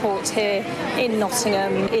before a court here in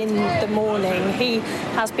Nottingham in the morning. He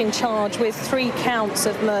has been charged with 3 counts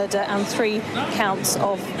of murder and 3 counts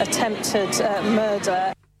of attempted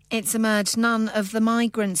murder. It's emerged none of the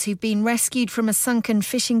migrants who've been rescued from a sunken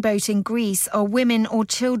fishing boat in Greece are women or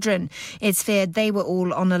children. It's feared they were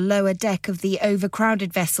all on a lower deck of the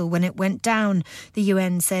overcrowded vessel when it went down. The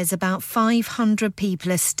UN says about 500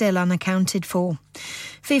 people are still unaccounted for.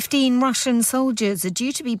 15 Russian soldiers are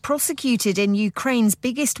due to be prosecuted in Ukraine's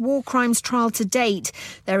biggest war crimes trial to date.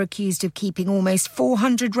 They're accused of keeping almost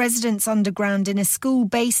 400 residents underground in a school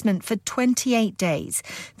basement for 28 days.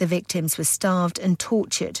 The victims were starved and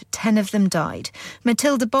tortured. 10 of them died.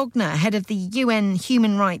 Matilda Bogner, head of the UN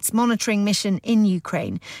Human Rights Monitoring Mission in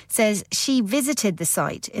Ukraine, says she visited the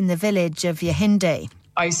site in the village of Yahinde.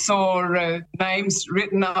 I saw names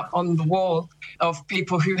written up on the wall of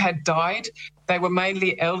people who had died. They were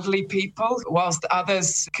mainly elderly people, whilst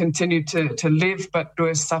others continued to live but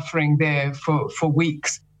were suffering there for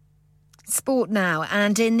weeks. Sport now,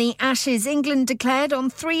 and in the Ashes, England declared on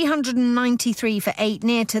 393 for 8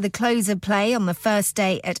 near to the close of play on the first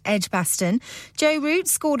day at Edgbaston. Joe Root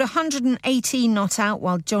scored 118 not out,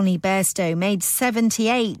 while Johnny Bairstow made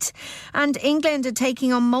 78. And England are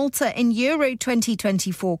taking on Malta in Euro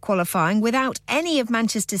 2024 qualifying without any of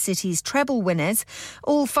Manchester City's treble winners.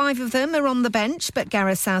 All 5 of them are on the bench, but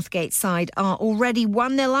Gareth Southgate's side are already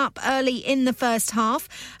 1-0 up early in the first half,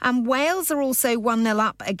 and Wales are also 1-0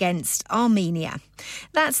 up against Armenia.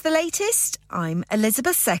 That's the latest. I'm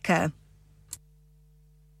Elizabeth Secker.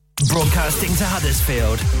 Broadcasting to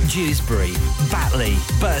Huddersfield, Dewsbury, Batley,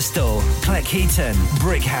 Birstall, Cleckheaton,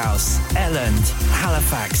 Brickhouse, Elland,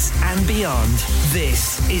 Halifax and beyond.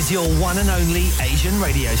 This is your one and only Asian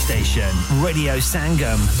radio station. Radio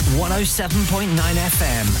Sangam, 107.9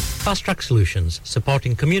 FM. Fast Track Solutions,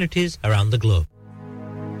 supporting communities around the globe.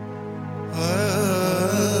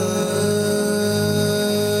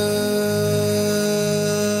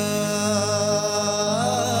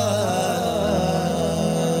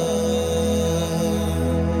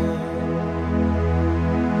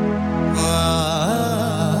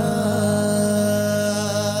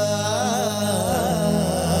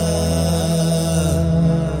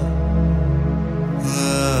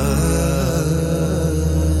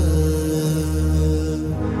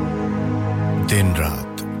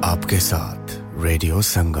 साथ radio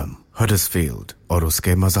संगम Huddersfield और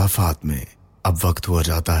उसके मज़ाफ़ात में अब वक्त हुआ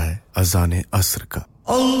जाता है अज़ान असर का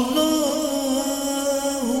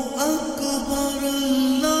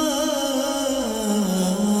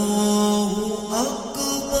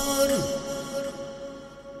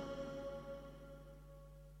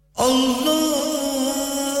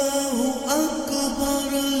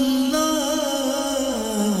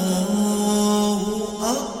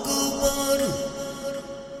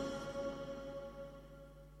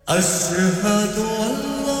أشهد أن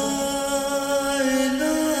لا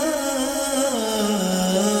إله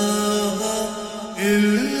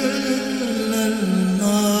إلا الله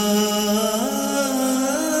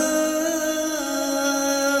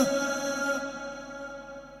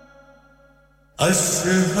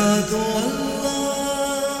أشهد أن لا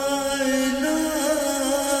إله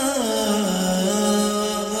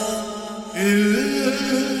إلا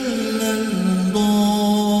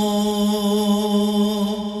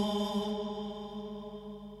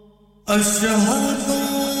أشهد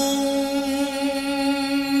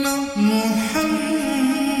أن محمدًا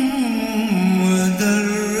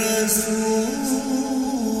رسول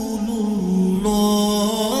الله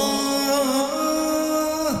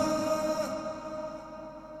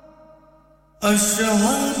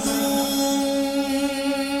أشهد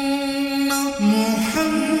أن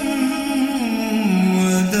محمدًا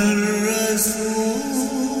رسول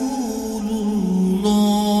الله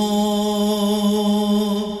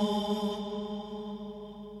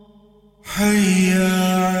حي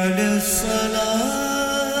على الصلاة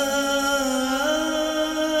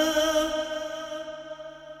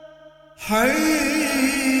حي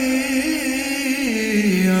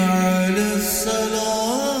على الصلاة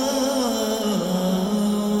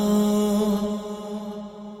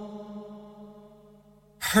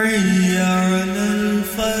حي على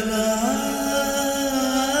الفلاح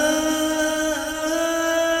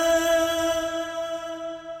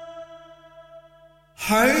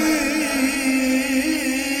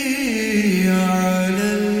حي على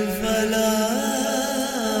الفلاح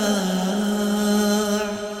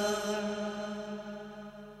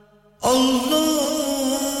الله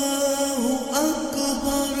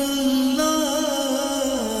أكبر الله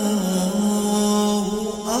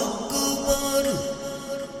أكبر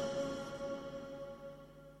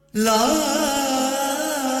لا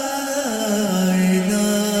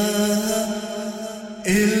إله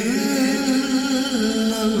إلا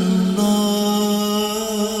الله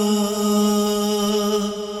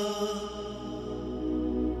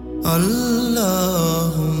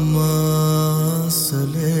اللهم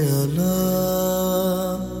صل على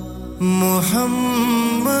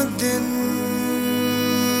محمد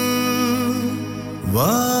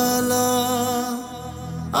وعلى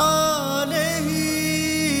آله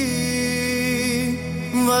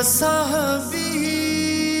وصحبه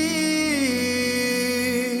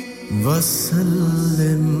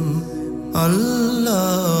وسلم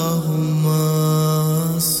اللهم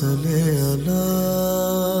صل على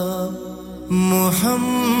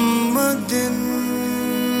محمد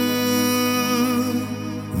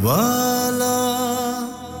وعلى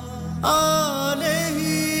آله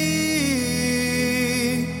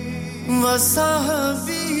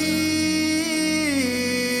وصحبه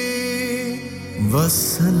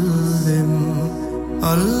وسلم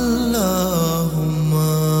اللهم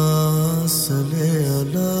صل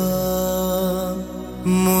على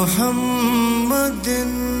محمد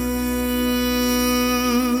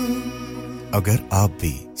اگر آپ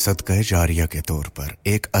بھی صدقہ جاریہ کے طور پر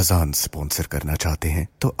ایک اذان سپانسر کرنا چاہتے ہیں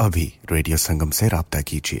تو ابھی ریڈیو سنگم سے رابطہ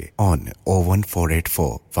کیجئے on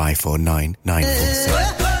 01484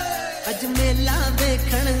 549947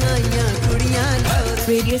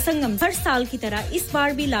 ریڈیو سنگم ہر سال کی طرح اس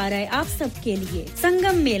بار بھی لا رہا ہے آپ سب کے لیے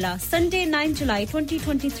سنگم میلہ Sunday 9 July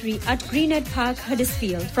 2023 at Greenhead Park,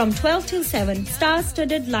 Huddersfield from 12 till 7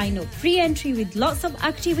 star-studded lineup free entry with lots of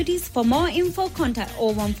activities for more info contact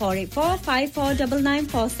 01484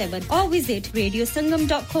 549947 or visit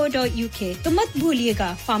radiosangam.co.uk تو مت بھولیے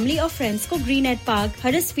گا family اور friends کو Greenhead Park,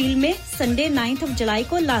 Huddersfield میں Sunday 9th of July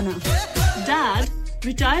کو لانا Dad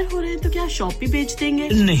retire ہو رہے ہیں تو کیا شاپ بھی بیچ دیں گے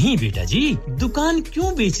نہیں بیٹا جی دکان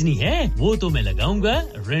کیوں بیچنی ہے وہ تو میں لگاؤں گا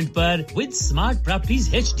رینٹ پر with smart properties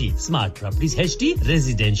HD smart properties HD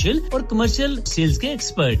residential اور کمرشل سیلز کے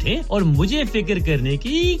ایکسپرٹ ہیں اور مجھے فکر کرنے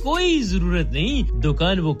کی کوئی ضرورت نہیں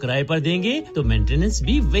دکان وہ کرائے پر دیں گے تو مینٹیننس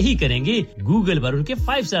بھی وہی کریں گے گوگل پر ان کے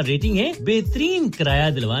 5 سٹار ریٹنگ ہے بہترین کرایہ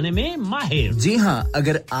دلوانے میں ماہر جی ہاں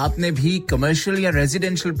اگر آپ نے بھی کمرشل یا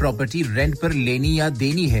ریزیڈنشل پراپرٹی رینٹ پر لینی یا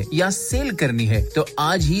دینی ہے یا سیل کرنی ہے تو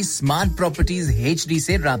آج ہی سمارٹ پراپرٹیز HD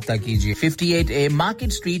سے رابطہ کیجئے 58A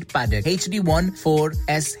market street Paddock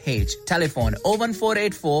HD14SH telephone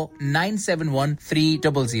 01484 971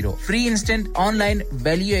 300 free instant online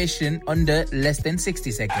valuation under less than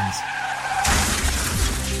 60 seconds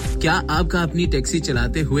کیا آپ کا اپنی ٹیکسی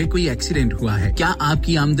چلاتے ہوئے کوئی ایکسیڈنٹ ہوا ہے کیا آپ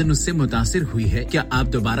کی آمدن اس سے متاثر ہوئی ہے کیا آپ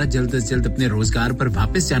دوبارہ جلد از جلد اپنے روزگار پر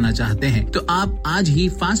واپس جانا چاہتے ہیں تو آپ آج ہی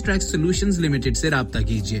فاسٹ ٹریک سولوشنز لمیٹڈ سے رابطہ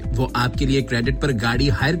کیجئے وہ آپ کے لیے کریڈٹ پر گاڑی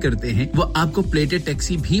ہائر کرتے ہیں وہ آپ کو پلیٹڈ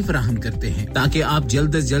ٹیکسی بھی فراہم کرتے ہیں تاکہ آپ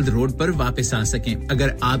جلد از جلد روڈ پر واپس آ سکیں اگر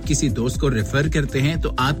آپ کسی دوست کو ریفر کرتے ہیں تو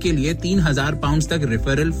آپ کے لیے 3000 پاؤنڈز تک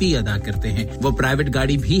ریفرل فی ادا کرتے ہیں وہ پرائیویٹ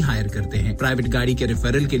گاڑی بھی ہائر کرتے ہیں پرائیویٹ گاڑی کے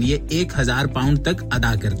ریفرل کے لیے 1000 پاؤنڈ تک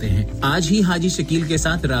ادا کرتے ہیں آج ہی حاجی شکیل کے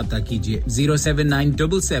ساتھ رابطہ کیجئے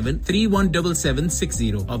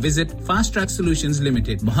 07977317760 اور visit fast track solutions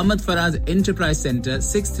limited محمد فراز enterprise centre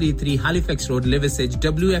 633 Halifax road لیوسیج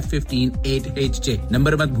WF15 8HJ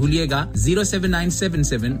number مت بھولیے گا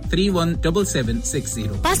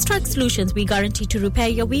 07977317760 Fast Track Solutions we guarantee to repair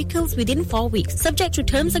your vehicles within 4 weeks subject to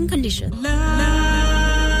terms and conditions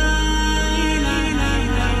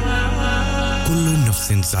کل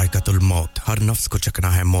نفس ذائقۃ الموت ہر نفس کو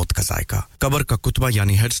چکنا ہے موت کا ذائقہ قبر کا کتبہ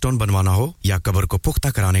یعنی ہیڈ سٹون بنوانا ہو یا قبر کو پختہ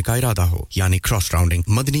کرانے کا ارادہ ہو یعنی cross rounding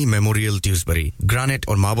Madni memorial Dewsbury granite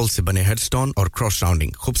اور ماربل سے بنے ہیڈ سٹون اور کراس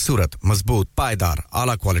راؤنڈنگ خوبصورت مضبوط پائیدار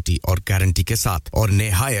اعلی کوالٹی اور گارنٹی کے ساتھ اور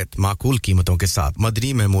نہایت معقول قیمتوں کے ساتھ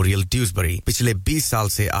مدنی میموریل ڈیوزبری پچھلے 20 سال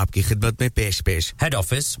سے آپ کی خدمت میں پیش head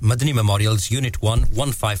office Madni memorials unit 1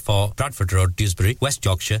 154 Bradford road Dewsbury West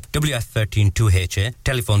Yorkshire WF13 2HA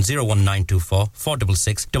telephone 01924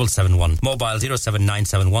 466 mobile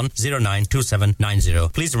 07971 092790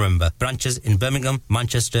 please remember branches in Birmingham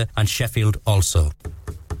Manchester and Sheffield also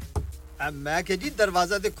میں کہ جی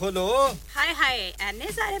دروازہ تے کھولو ہائے ہائے اینے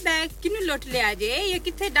سارے بیگ کینو لوٹ لے اجے یہ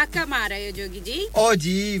کتے ڈاکا مار رہے ہو جوگی جی او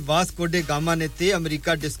جی واسکو ڈے گاما نے تے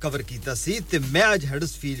امریکہ ڈسکور کیتا سی تے میں اج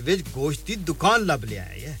ہڈسفیلڈ وچ گوشت دی دکان لب لے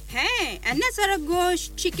آیا ہے اینے سارا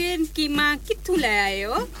گوشت چکن قیمہ کتھوں لے آئے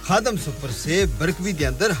ہو خادم سپر سے برکوی دے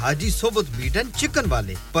اندر حاجی صوبت میٹ اینڈ چکن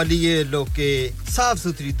والے پلیے لوکے صاف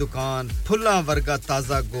ستھری دکان پھلاں ورگا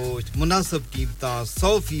تازہ گوشت مناسب قیمتاں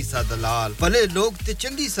 100% دلال بھلے لوگ تے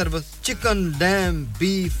چنگی service chicken لیم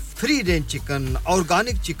beef free range chicken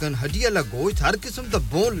organic chicken ہڈی والا گوشت ہر قسم دا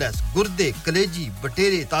بون لیس گردے کلیجی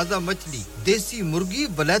بٹیرے تازہ مچھلی دیسی مرغی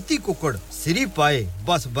بلیتی ککڑ سری پائے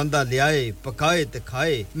بس بندہ لے آئے پکائے تے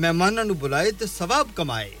کھائے مہماناں نو بلائے تے ثواب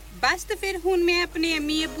کمائے بس تے پھر ہن میں اپنے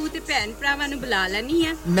امی ابو تے بہن بھراواں نو بلا لانی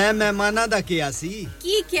ہے میں مہماناں دا کیا سی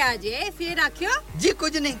کی کیا جے پھر آکھیو جی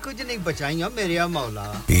کچھ نہیں بچائیاں میرے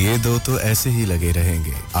مولا یہ دو تو ایسے ہی لگے رہیں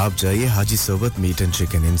گے آپ جائیے حاجی صوبت meat and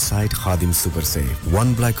chicken inside Khadim super سے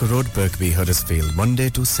 1 Black Road Birkby Huddersfield Monday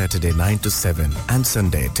to Saturday 9 to 7 and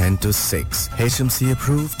Sunday 10 to 6 HMC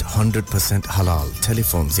approved 100% halal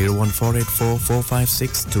telephone 01484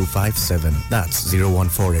 456 257 that's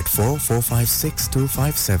 01484 456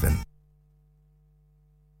 257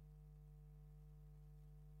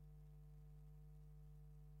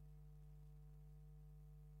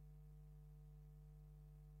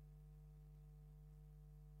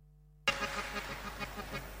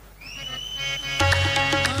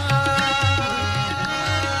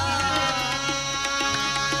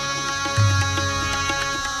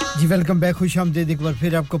 G welcome back खुशामदीद एक बार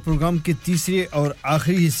फिर आपको प्रोग्राम के तीसरे और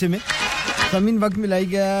आखिरी हिस्से में सामीन वक्त मिलाई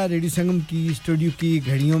गया रेडियो संगम की स्टूडियो की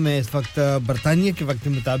घड़ियों में इस वक्त बर्तानिया के वक्त के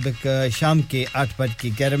मुताबिक शाम के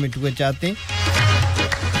 8:11 हुए चाहते हैं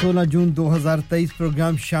 16 जून 2023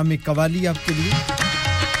 प्रोग्राम शाम कवाली आपके लिए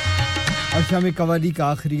और शाम कवाली का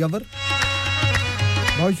आखिरी आवर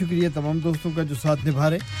बहुत शुक्रिया तमाम दोस्तों का जो साथ निभा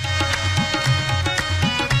रहे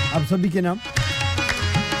आप सभी के नाम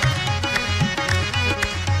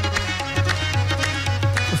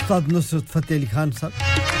उस्ताद नुसरत फतेह अली खान साहब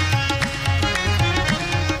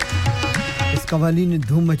इस कवाली ने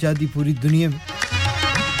धूम मचा दी पूरी दुनिया में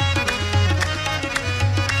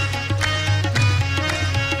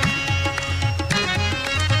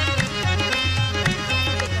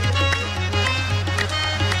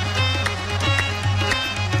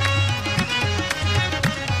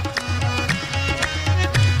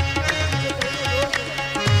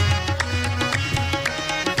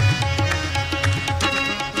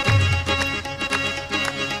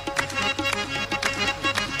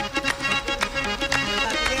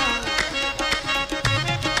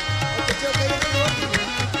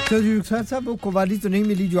तो रुखसार साहब वो कवाली तो नहीं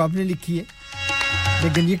मिली जो आपने लिखी है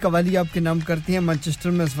लेकिन ये कवाली आपके नाम करते हैं मैनचेस्टर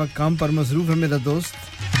में इस वक्त काम पर मसरूफ है मेरा दोस्त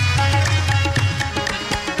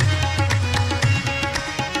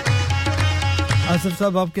आसिफ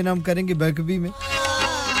साहब आपके नाम करेंगे बैकबी में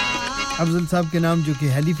अफजल साहब के नाम जो कि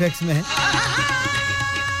हैलीफैक्स में है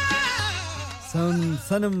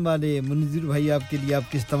सनम वाले मुनीर भाई आपके लिए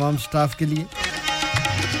आपके तमाम स्टाफ के लिए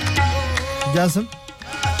जासम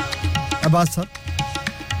अब्बास साहब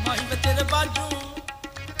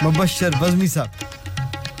मुबशर बज़मी साहब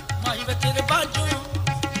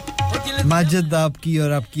माजिद आपकी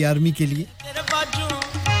और आपकी आर्मी के लिए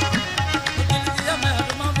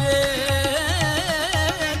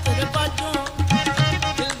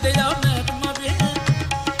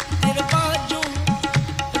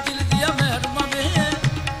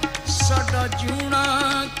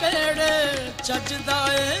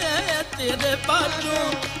तेरे बाजू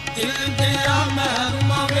दिल दिया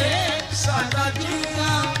महरुमा वे साडा जीना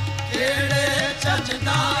केड़े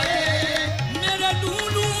चजदा ए मेरे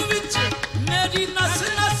लूलू विच मेरी नस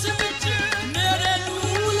नस विच मेरे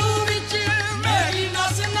लूलू विच मेरी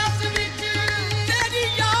नस नस विच तेरी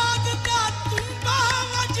याद दा तुम्बा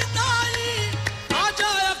वजदा ए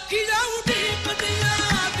आजा अखियां उड़ीक दिया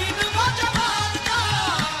दिन वज मारदा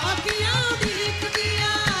अखियां उड़ीक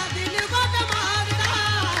दिया दिन वज मारदा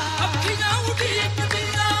अखियां उड़ीक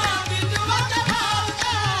दिया दिन वज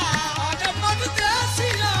मारदा आजा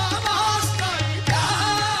परदेसिया वास्ता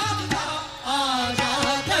प्यार दा आजा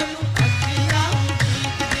तैनू अखियां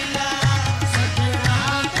उड़ीक दिया सजना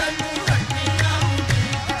तैनू अखियां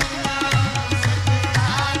उड़ीक दिया सजना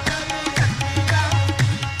तैनू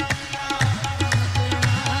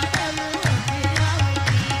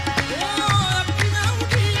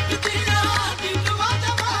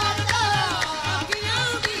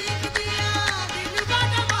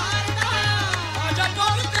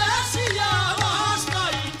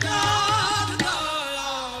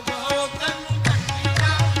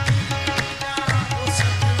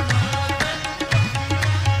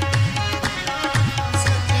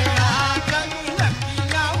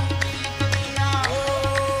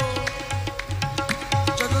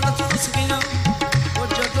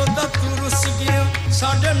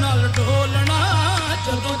ਸਾਡੇ ਨਾਲ ਢੋਲਣਾ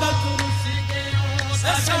ਜਦੋਂ ਦਾ ਤੂੰ ਰੁੱਸ ਗਿਆ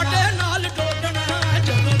ਸਾਡੇ ਨਾਲ ਢੋਲਣਾ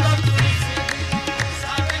ਜਦੋਂ ਦਾ ਤੂੰ ਰੁੱਸ ਗਿਆ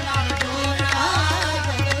ਸਾਡੇ ਨਾਲ ਢੋਲਣਾ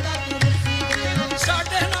ਜਦੋਂ ਦਾ ਤੂੰ ਰੁੱਸ ਗਿਆ ਸਾਡੇ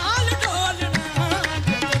ਨਾਲ ਢੋਲਣਾ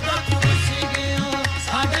ਜਦੋਂ ਦਾ ਤੂੰ ਰੁੱਸ ਗਿਆ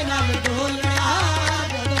ਸਾਡੇ ਨਾਲ ਢੋਲਣਾ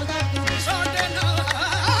ਜਦੋਂ ਦਾ ਤੂੰ ਸਾਡੇ ਨਾਲ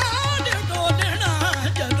ਢੋਲਣਾ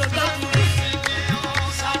ਜਦੋਂ ਦਾ ਤੂੰ ਰੁੱਸ ਗਿਆ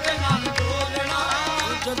ਸਾਡੇ ਨਾਲ ਢੋਲਣਾ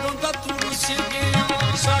ਜਦੋਂ ਦਾ ਤੂੰ ਰੁੱਸ ਗਿਆ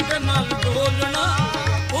ਸਾਡੇ ਨਾਲ ਢੋਲਣਾ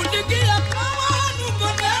ਉੱਡ ਗਿਆ ਕਾਨੂੰ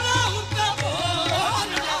ਬਨੇਰਾ ਉੱਤਾ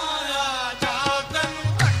ਬੋਲਣਾ ਆ ਜਾ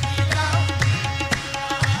ਤੈਨੂੰ ਅੱਖੀਆਂ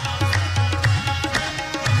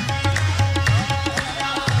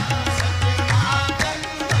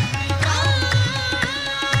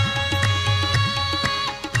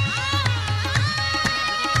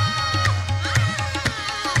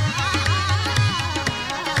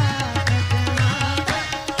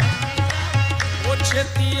ਉਹ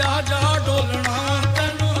ਛੇਤੀ ਆ ਜਾ ਡੋਲਣਾ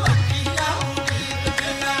ਤੈਨੂੰ ਅੱਖੀਆਂ ਉਡੀਕ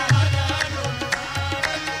ਦੀਆਂ ਆ ਜਾ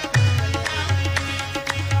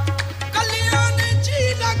ਕੱਲੀਆਂ ਨੇ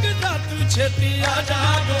ਜੀ ਲੱਗਦਾ ਤੂੰ ਛੇਤੀ ਆ ਜਾ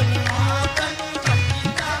ਡੋਲਣਾ ਤੈਨੂੰ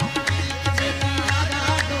ਅੱਖੀਆਂ ਉਡੀਕ ਦੀਆਂ ਆ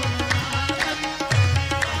ਜਾ ਡੋਲਣਾ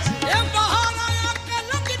ਇਹ ਬਾਹਰ ਆਇਆ ਕਿ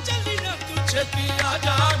ਲੰਘ ਚੱਲੀ ਨਾ ਤੂੰ ਛੇਤੀ ਆ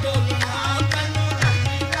ਜਾ ਡੋਲਣਾ ਤੈਨੂੰ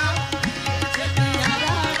ਅੱਖੀਆਂ ਛੇਤੀ ਆ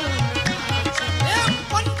ਜਾ ਡੋਲਣਾ ਇਹ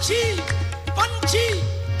ਪੰਛੀ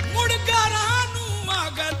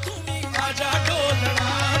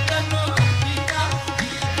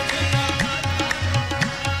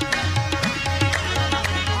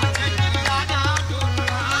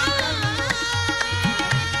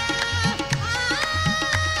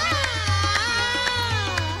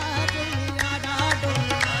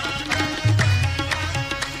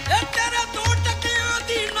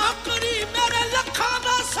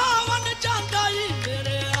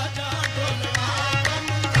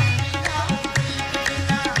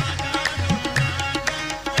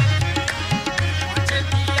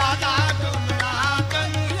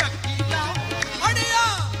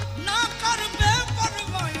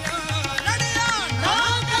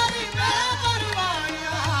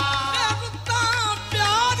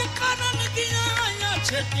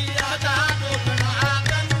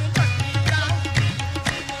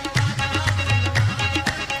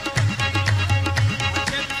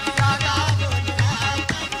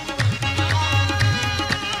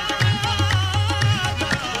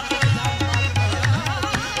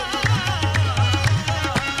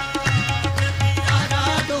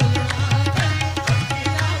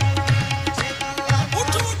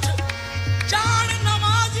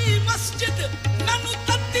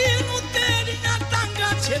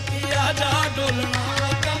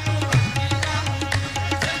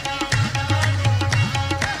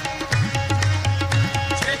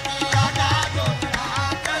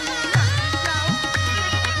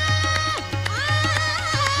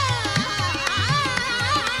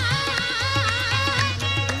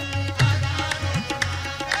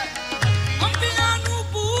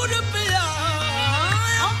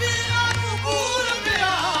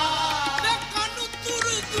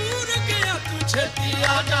छेती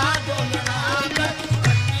आजा डोलना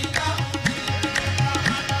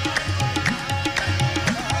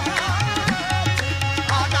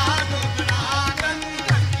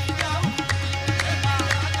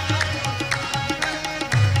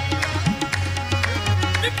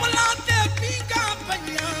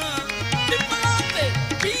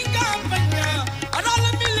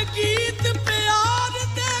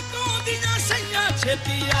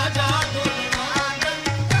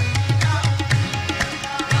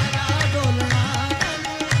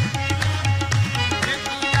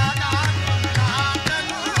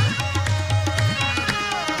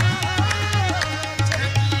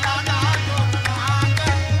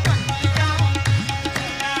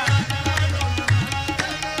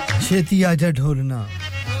ਛੇਤੀ ਆਜਾ ਢੋਲਣਾ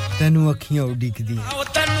ਤੈਨੂੰ ਅੱਖੀਆਂ ਉਡੀਕਦੀਆਂ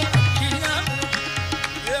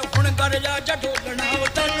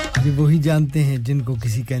ये वही जानते हैं जिनको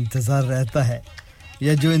किसी का इंतजार रहता है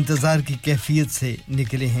या जो इंतजार की कैफियत से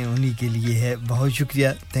निकले हैं उन्हीं के लिए है बहुत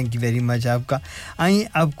शुक्रिया थैंक यू वेरी मच आपका आइए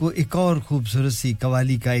आपको एक और खूबसूरत सी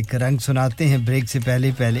कव्वाली का एक रंग सुनाते हैं ब्रेक से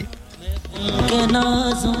पहले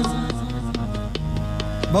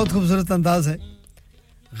बहुत खूबसूरत अंदाज है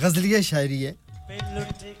गजलिया शायरी है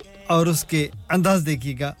और उसके अंदाज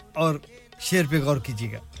देखिएगा और शेर पे गौर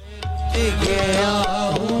कीजिएगा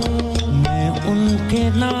मैं उनके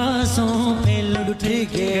नाज़ों पे लुट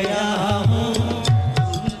गया हूँ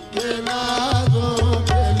उनके नाज़ों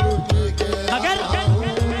पे लुट गया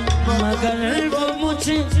मगर वो मुझ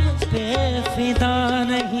पे फिदा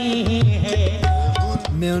नहीं है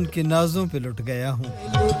मैं उनके नाज़ों पे लुट गया हूँ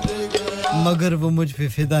मगर वो मुझ पे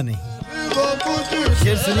फिदा नहीं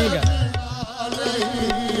शेर सुनिएगा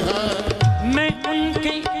मैं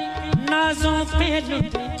उनके नाज़ों पे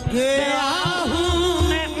लुट गया हूँ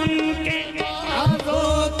मैं उनके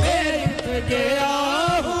नाज़ों पे लुट गया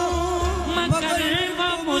हूँ मगर वो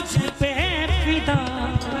मुझ पे फिदा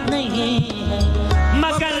नहीं है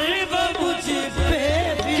मगर वो मुझ पे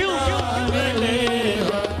क्यों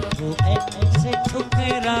वो ऐसे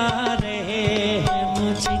ठुकरा रहे हैं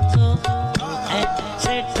मुझको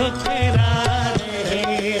ऐसे ठुकरा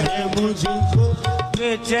रहे हैं मुझको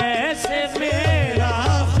जैसे मेरा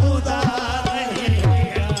खुदा नहीं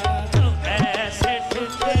तो ऐसे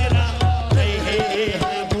ठुकरा रहे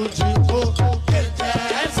हैं मुझको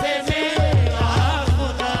जैसे मेरा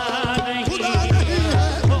खुदा नहीं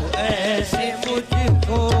तो ऐसे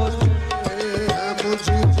मुझको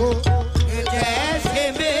जैसे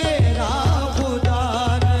मेरा खुदा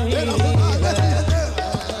नहीं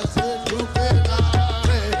ऐसे ठुकरा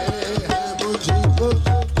रहे हैं मुझको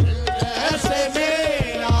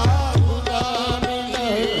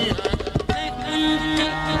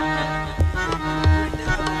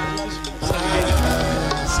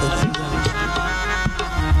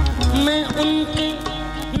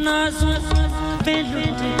पे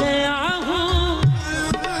लुट गया हूँ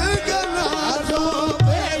नाज़ों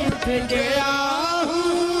पे लुट गया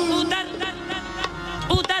हूँ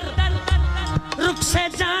उधर रुख से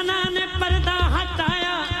जाना ने पर्दा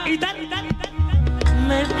हटाया इधर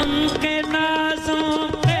मैं उनके नाज़ों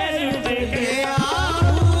पे लुट गया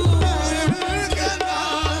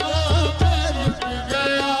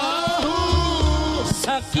हूँ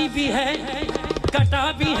साकी भी है कटा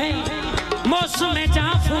भी है मौसम में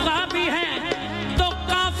जहाँ फुगा भी है तो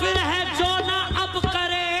काफिर है जो ना अब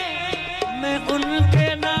करे मैं उनके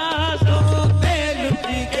नाज़ों पे लुट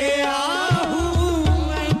गया हूँ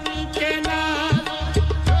उनके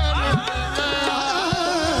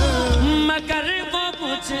मगर वो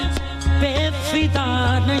मुझ पे फिदा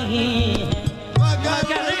नहीं है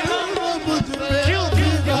मगर वो मुझ पे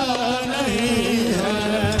फिदा नहीं है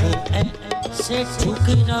वो ऐसे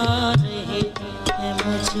ठुकरा रहे हैं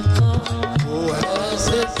मुझको वो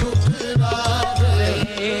ऐसे ठुकरा रहे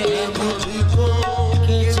हैं मुझको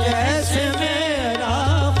कि जैसे मेरा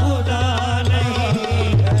खुदा नहीं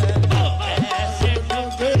है वो ऐसे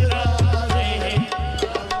ठुकरा रहे हैं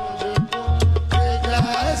मुझको कि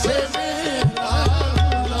जैसे मेरा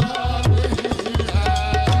खुदा नहीं है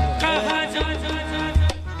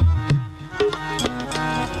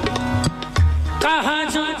कहा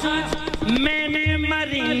जा मैंने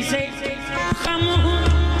मरी से गम हूँ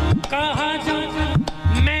कहा जा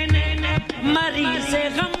मैंने मरी से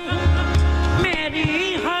गम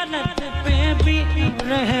मेरी हालत पे भी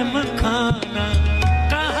रहम खाना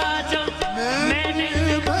कहा जा मैंने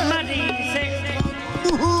मरी से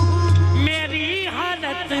मेरी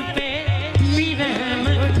हालत पे भी रहम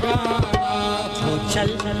खाना वो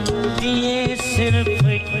चल दिए सिर्फ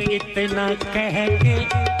इतना कह के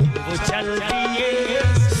वो चल दिए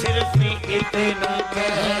सिर्फ इतना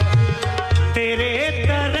कह तेरे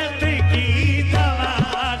दर्द की दवा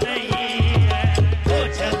नहीं है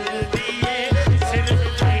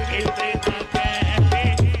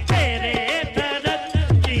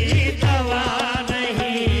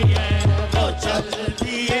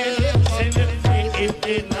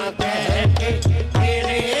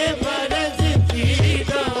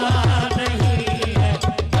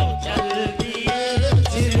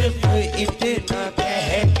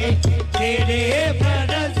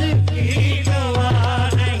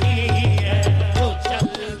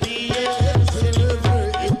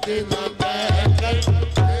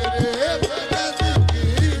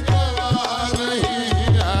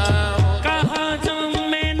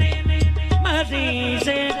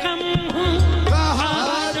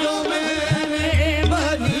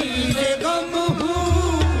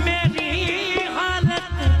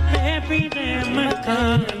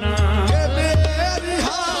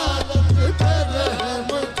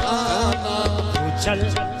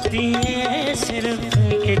चलती है सिर्फ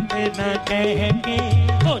इतना कह के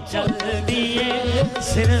वो चलती है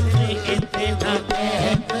सिर्फ इतना कह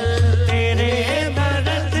के तेरे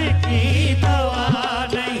दर्द की दवा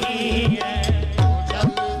नहीं है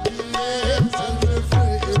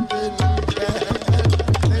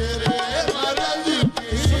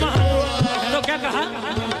तो क्या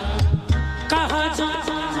कहा जो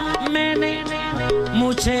मैंने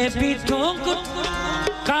मुझे भी ठोक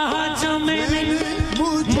कहा जो मैंने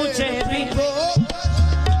मुझे भी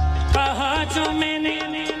कहा जो मैंने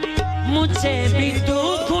मुझे भी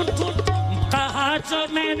दुख कहा जो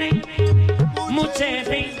मैंने मुझे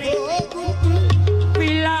भी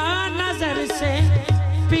पिला नजर से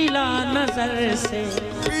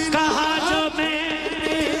कहा जो मैं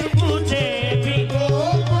मुझे भी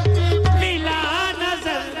पिला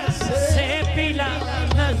नजर से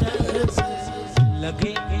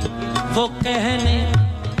लगे वो कहने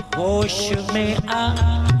होश में आ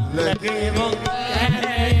लगे वो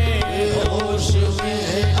कहने होश में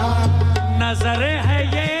आ नजर है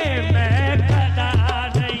ये मैं खड़ा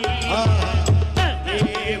नहीं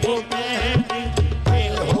लगे वो कहने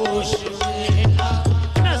होश में आ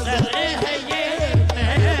नजर है ये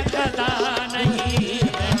मैं खड़ा नहीं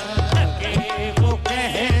लगे वो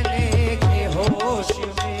कहने के होश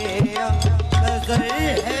में आ नजर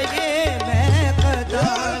है ये मैं खड़ा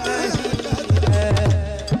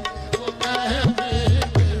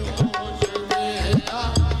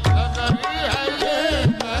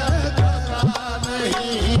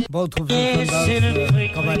बहुत खूबसूरत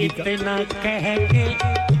कवाली का इतना कह के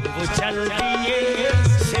वो चल दिए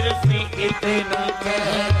सिर्फ इतना कह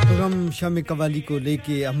तो हम शामी कवाली को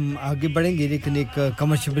लेके हम आगे बढ़ेंगे लेकिन एक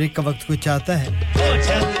कमर्शियल ब्रेक का वक्त कुछ आता है वो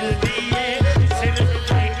चल दिए सिर्फ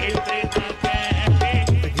इतना कह के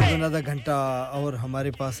तकरीबन आधा घंटा और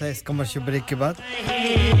हमारे पास है इस कमर्शियल ब्रेक के बाद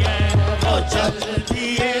वो चल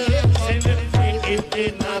दिए सिर्फ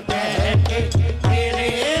इतना कह के तेरे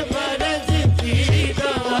मर्ज की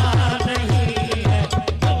दवा नहीं है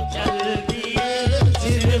वो चल दिए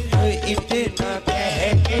सिर्फ इतना कह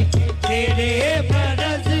के तेरे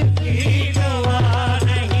मर्ज की दवा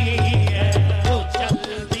नहीं है वो चल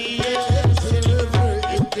दिए सिर्फ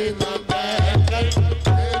इतना कह के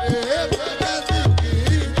तेरे मर्ज की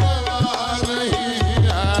दवा नहीं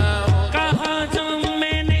है कहा जो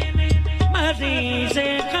मैंने मरीज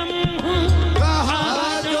गम हूँ कहा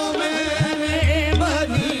जो मैं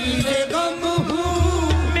मरीज गम हूँ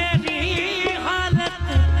मेरी हालत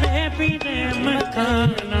पे भी रहम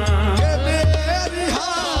खाना मेरी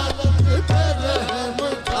हालत पे रहम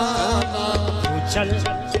खाना वो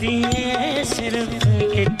चलती है सिर्फ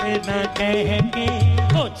इतना कह के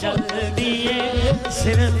वो चलती है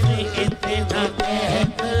सिर्फ इतना कह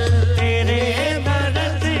के तेरे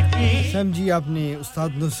दर्द की सैम जी आपने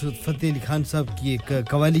उस्ताद नुसरत फतेह अली खान साहब की एक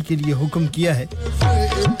कवाली के लिए हुक्म किया है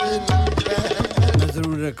मैं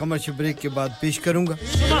जरूर कमर्शियल ब्रेक के बाद पेश करूंगा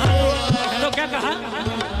तो क्या कहा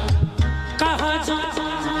जो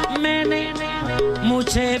मैंने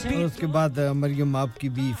मुझे भी और उसके बाद मरियम आपकी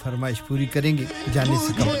भी फरमाइश पूरी करेंगे जाने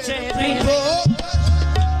से कम मुझे भी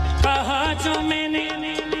कहा जो मैंने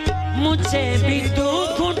मुझे भी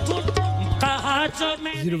दुख कहा जो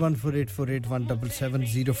मैं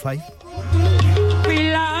 01484817705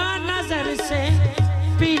 पिला नजर से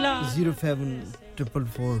पिला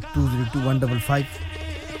 07444202155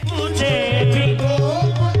 मुझे भी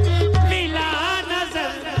पिला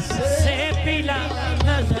नजर से पिला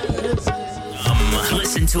नजर से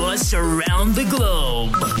Listen to us around the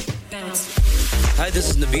globe. Hi, this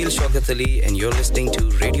is Nabil Shaukat Ali and you're listening to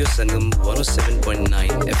Radio Sangam 107.9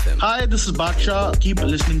 FM. Hi, this is Baksha. Keep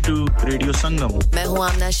listening to Radio Sangam. मैं हूँ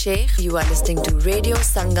आमना Sheikh. You are listening to Radio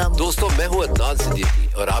Sangam. दोस्तों मैं हूँ अदनान सिद्दीकी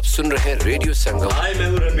और आप सुन रहे हैं radio संगम. Hi, मैं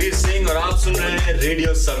हूँ रणवीर सिंह और आप सुन रहे हैं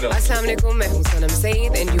रेडियो संगम. अस्सलाम वालेकुम. मैं हूँ सनम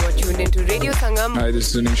Saeed and you are tuned into Radio Sangam. Hi, this is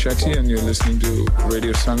Zunin Shakti and you're listening to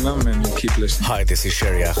Radio Sangam and keep listening. Hi, this is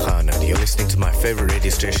Sharia Khan and you're listening to my favorite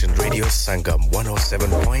radio station Radio Sangam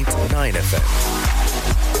 107.9 FM.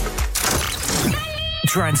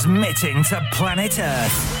 Transmitting to planet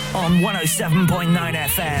Earth on 107.9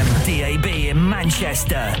 FM, DAB in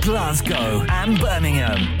Manchester, Glasgow and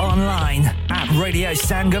Birmingham. Online at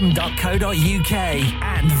radiosangam.co.uk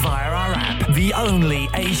and via our app, the only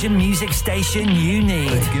Asian music station you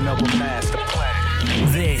need.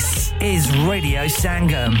 This is Radio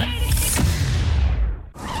Sangam.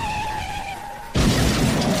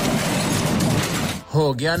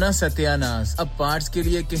 हो गया ना सत्यानाश अब parts के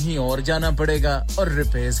लिए कहीं और जाना पड़ेगा और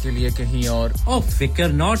रिपेयर्स के लिए कहीं और ओ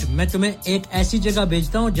फिकर नॉट मैं तुम्हें एक ऐसी जगह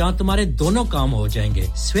भेजता हूं जहां तुम्हारे दोनों काम हो जाएंगे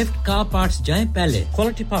स्विफ्ट कार पार्ट्स जाएं पहले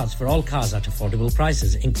quality parts for all cars at affordable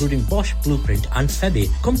prices including Bosch Blueprint and Febby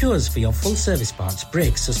come to us for your full service parts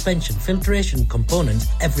brakes suspension filtration components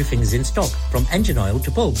everything is in stock from engine oil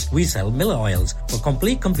to bulbs we sell Miller oils for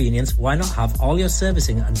complete convenience why not have all your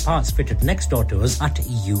servicing and parts fitted next door to us at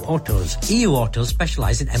EU Autos EU Autos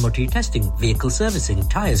specialize in MOT testing vehicle servicing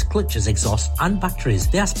tires clutches exhausts and batteries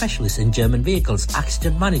they are specialists in German vehicles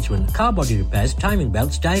accident management car body repairs timing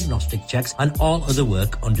belts diagnostic checks and all other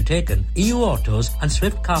work undertaken EU Autos and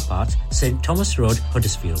Swift Car Parts St Thomas Road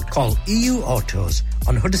Huddersfield call EU Autos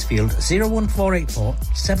on Huddersfield 01484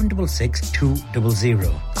 766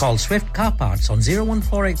 200 call Swift Car Parts on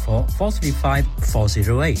 01484 435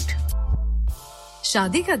 408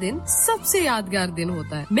 शादी का दिन सबसे यादगार दिन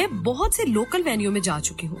होता है मैं बहुत से लोकल वेन्यू में जा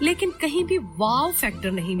चुकी हूँ लेकिन कहीं भी वाव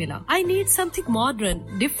फैक्टर नहीं मिला I need something modern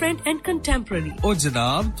different and contemporary ओ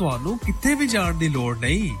जनाब ਤੁਹਾਨੂੰ ਕਿੱਥੇ ਵੀ ਜਾਣ ਦੀ ਲੋੜ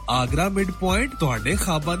ਨਹੀਂ ਆਗਰਾ ਮਿਡ ਪੁਆਇੰਟ ਤੁਹਾਡੇ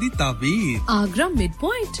ਖਾਬਾਂ ਦੀ ਤਾਬੀਰ आगरा मिड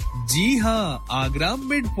पॉइंट जी हाँ आगरा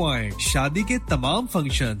मिड पॉइंट शादी के तमाम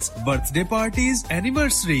functions birthday parties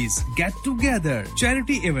anniversaries get together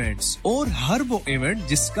charity events और हर वो इवेंट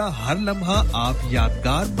जिसका हर लम्हा आप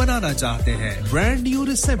यादगार बनाना चाहते हैं brand new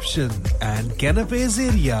reception and canapes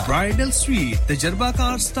area bridal suite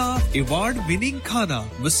तजर्बाकार staff award winning खाना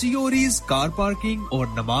वसीओरीज कार पार्किंग और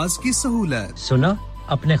नमाज की सहूलत सुना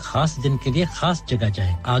अपने खास दिन के लिए खास जगह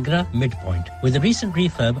जाएं Agra Midpoint with a recent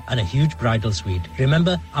refurb and a huge bridal suite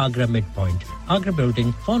remember Agra Midpoint Agra Building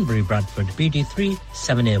Thornbury Bradford BD3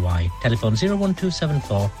 7AY telephone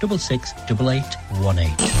 01274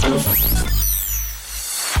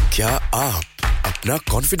 668818 क्या आप अपना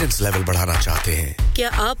कॉन्फिडेंस लेवल बढ़ाना चाहते हैं क्या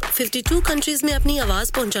आप 52 कंट्रीज में अपनी आवाज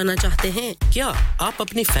पहुंचाना चाहते हैं क्या आप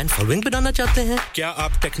अपनी फैन फॉलोइंग बनाना चाहते हैं क्या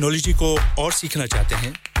आप टेक्नोलॉजी को और सीखना चाहते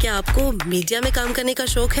हैं क्या आपको मीडिया में काम करने का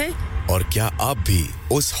शौक है और क्या आप भी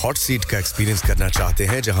उस हॉट सीट का एक्सपीरियंस करना चाहते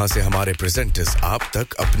हैं जहां से हमारे प्रेजेंटर्स आप तक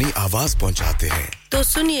अपनी आवाज पहुंचाते हैं तो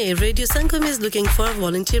सुनिए radio Sangam is looking for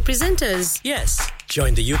volunteer presenters yes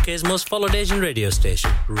join the UK's most followed Asian radio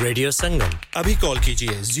station Radio Sangam abhi call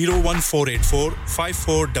kijiye 01484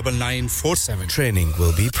 549947 training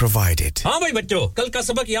will be provided हां भाई बच्चों कल का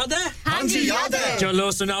सबक याद है हां जी याद है चलो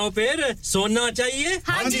सुनाओ फिर सोना चाहिए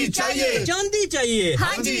हां जी चाहिए चांदी चाहिए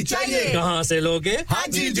हां जी चाहिए कहां से लोगे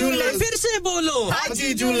हाजी जूलर्स फिर से बोलो हाजी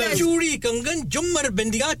जूलर्स चूड़ी कंगन झुमर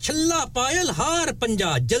बिंदिया छल्ला पायल हार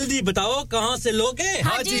पंजा जल्दी बताओ कहां से लोगे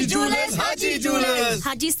हाजी जूलर्स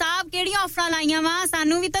हाजी साहब केड़ी ऑफर लाईयां वा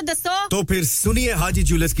सानू भी तो दसो तो फिर सुनिए हाजी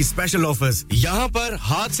जूलर्स की स्पेशल ऑफर्स यहां पर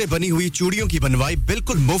हाथ से बनी हुई चूड़ियों की बनवाई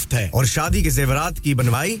बिल्कुल मुफ्त है और शादी के जेवरात की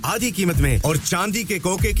बनवाई आधी कीमत में और चांदी के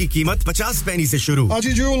कोके की कीमत 50 पैसे से शुरू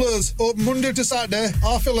Haji Jewellers open Monday to Saturday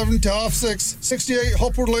 11:30 to 6:30 68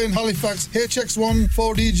 Hopwood Lane Halifax HX1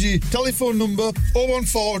 4DG telephone number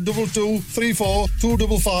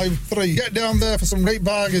 01422342553 get down there for some great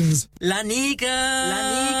bargains लानिका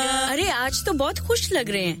अरे आज तो बहुत खुश लग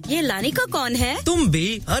रहे हैं ये लानिका कौन है तुम भी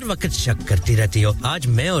हर वक्त शक करती रहती हो आज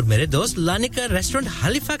मैं और मेरे दोस्त लानिका रेस्टोरेंट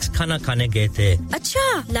हैलिफैक्स खाना खाने गए थे अच्छा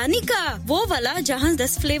लानिका वो वाला जहां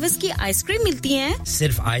 10 फ्लेवर्स की आइसक्रीम मिलती है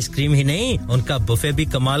सिर्फ आइसक्रीम ही नहीं उनका बुफे भी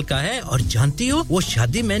कमाल का है और जानती हो वो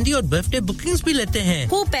शादी मेहंदी और बर्थडे बुकिंग्स भी लेते हैं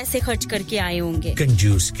वो पैसे खर्च करके आए होंगे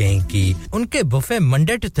कंजूस कहीं की उनके buffet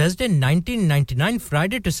Monday to Thursday 1999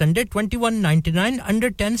 Friday to Sunday 2199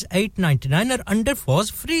 under 10s 899 और अंडर 4s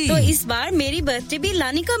फ्री तो इस बार मेरी बर्थडे भी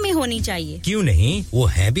लानिका में होनी चाहिए क्यों नहीं वो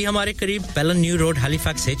है भी हमारे करीब पेलन new road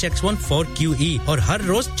Halifax HX1 4QE और हर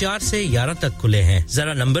रोज 4 से 11 तक खुले हैं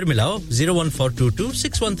जरा नंबर मिलाओ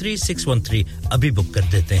 01422613613 अभी बुक कर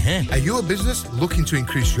देते हैं Are you a business looking to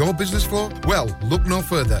increase your business flow? Well, look no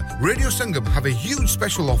further. Radio Sangam have a huge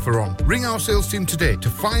special offer on. Ring our sales team today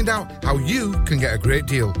to find out how you can get a great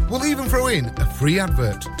deal. We'll even throw in a free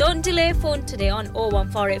advert. Don't delay, phone today on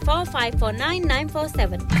 01484 549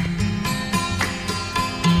 947.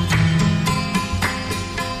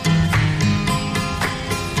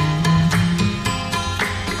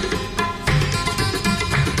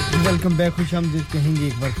 Welcome back खुशामदीद कहेंगे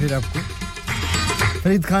एक बार फिर आपको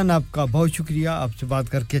फरीद खान आपका बहुत शुक्रिया आपसे बात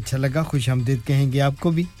करके अच्छा लगा खुशामदीद कहेंगे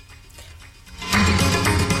आपको भी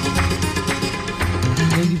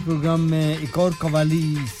मेरी प्रोग्राम में एक और कवाली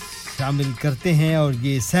शामिल करते हैं और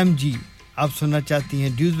ये सैम जी आप सुनना चाहती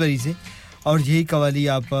हैं ड्यूसबरी से और यही कवाली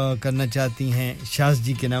आप करना चाहती हैं शाज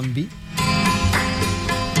जी के नाम भी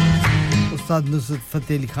उस्ताद नुसरत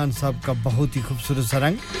फतेह अली खान साहब का बहुत ही खूबसूरत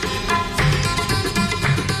सरंग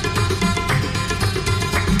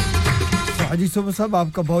हाजी सोबत साहब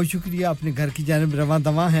आपका बहुत शुक्रिया अपने घर की जानिब रवां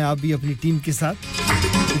दवा हैं आप भी अपनी टीम के साथ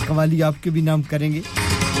ये कवाली आपके भी नाम करेंगे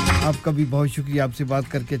आपका भी बहुत शुक्रिया आपसे बात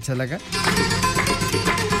करके अच्छा लगा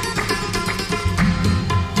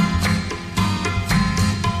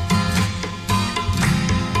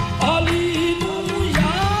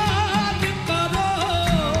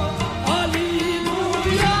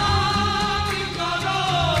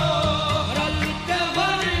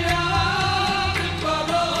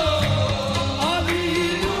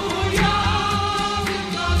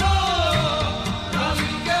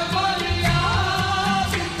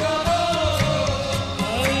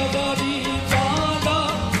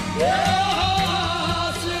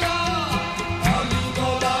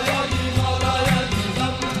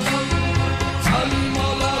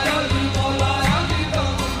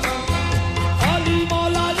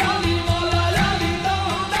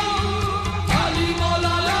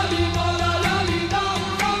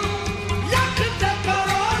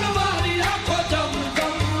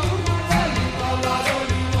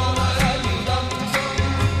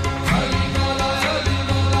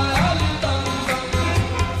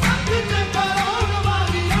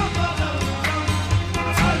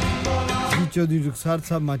चौधरी रुखसार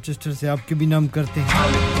साहब मैनचेस्टर से आपके भी नाम करते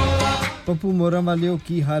हैं पप्पू मोरा वालियो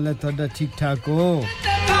की हाल है ਤੁਹਾਡਾ ठीक ठाक हो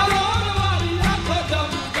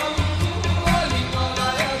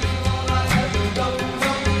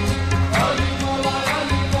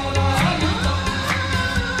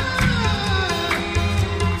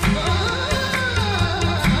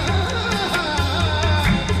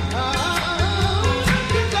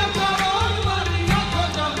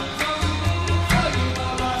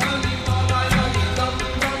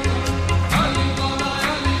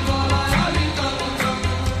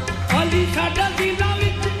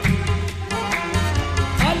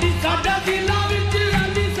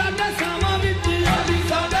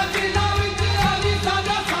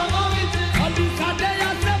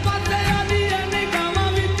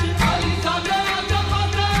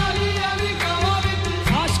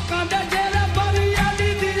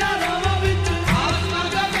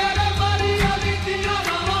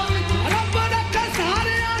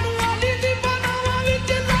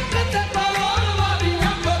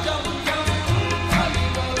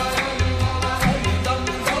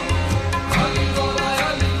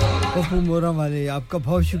मोरा वाले आपका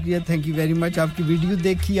बहुत शुक्रिया थैंक यू वेरी मच आपकी वीडियो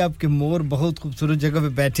देखी आपके मोर बहुत खूबसूरत जगह पे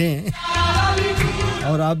बैठे हैं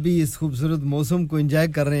और आप भी इस खूबसूरत मौसम को एंजॉय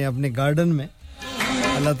कर रहे हैं अपने गार्डन में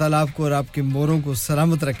अल्लाह ताला आपको और आपके मोरों को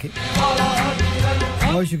सलामत रखे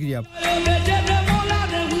बहुत शुक्रिया आप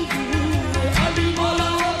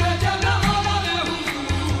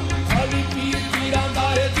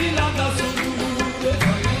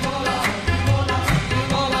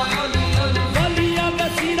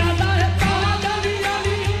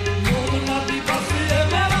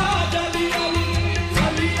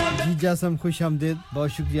जासम खुश आमदेद बहुत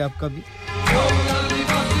शुक्रिया आपका भी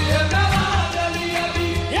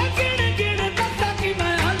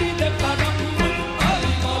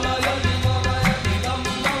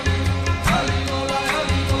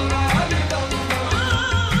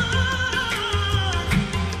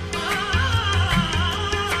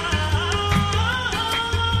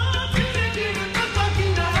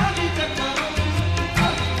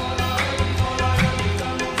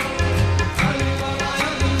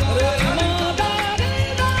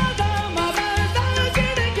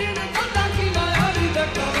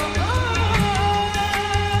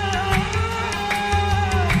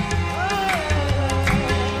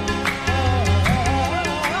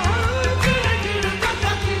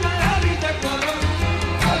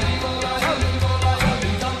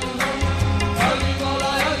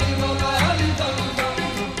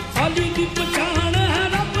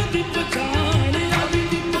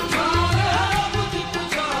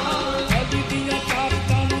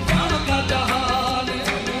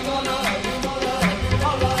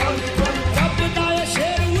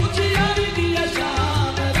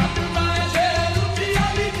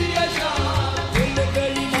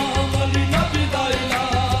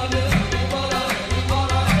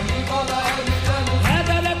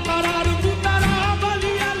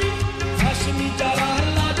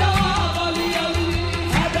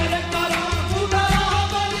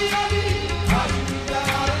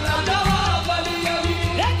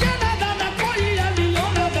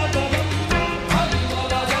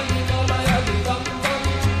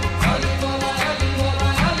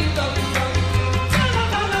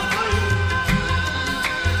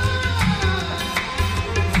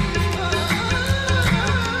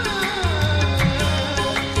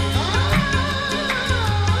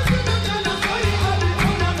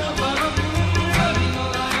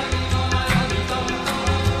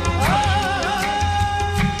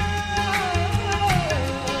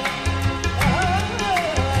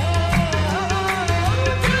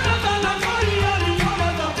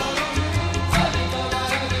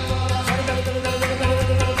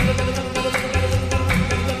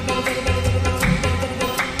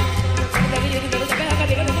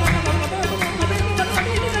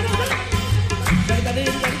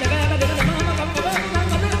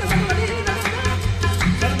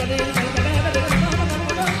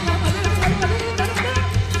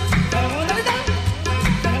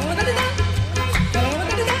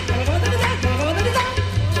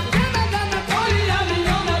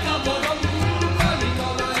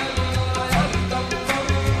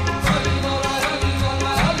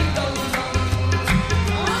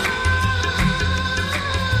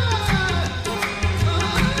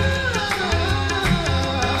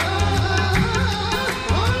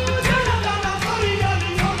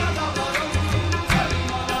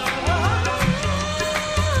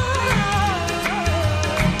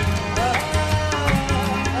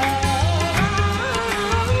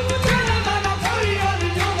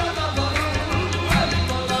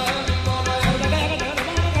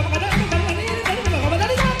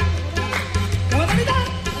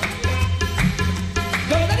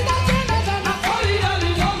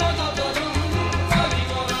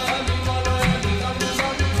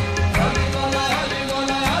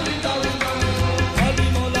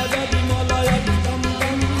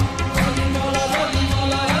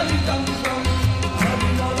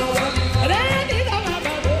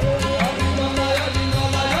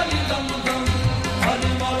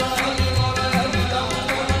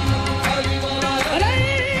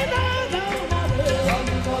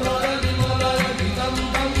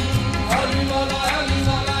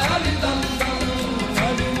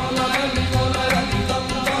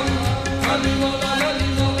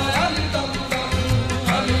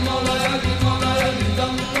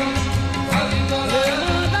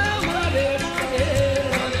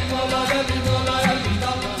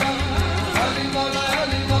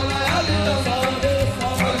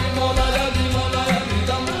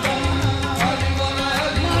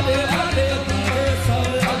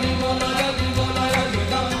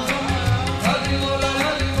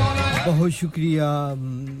बहुत शुक्रिया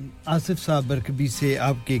आसिफ साहब बरकबी से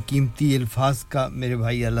आपके कीमती अल्फाज का मेरे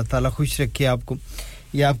भाई अल्लाह ताला खुश रखे आपको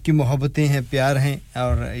ये आपकी मोहब्बतें हैं प्यार हैं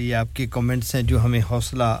और ये आपके कमेंट्स हैं जो हमें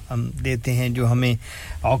हौसला देते हैं जो हमें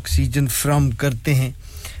ऑक्सीजन फ्रॉम करते हैं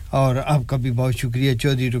और आपका भी बहुत शुक्रिया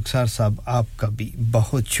चौधरी रुखसार साहब आपका भी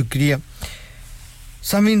बहुत शुक्रिया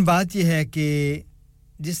सामीन बात ये है कि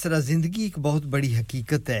जिस तरह ज़िंदगी एक बहुत बड़ी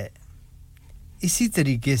हकीकत है इसी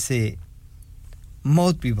तरीके से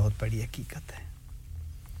मौत भी बहुत बड़ी हकीकत है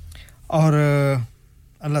और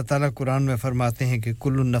अल्लाह ताला कुरान में फरमाते हैं कि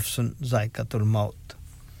कुल्लु नफ्सुन ज़ायक़तुल मौत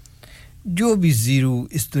जो भी ज़ीरो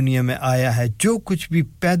इस दुनिया में आया है जो कुछ भी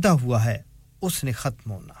पैदा हुआ है उसने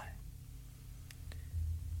ख़त्म होना है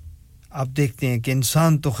आप देखते हैं कि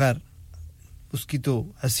इंसान तो खैर उसकी तो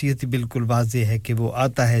हैसियत बिल्कुल वाज़ेह है कि वो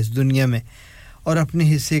आता है इस दुनिया में और अपने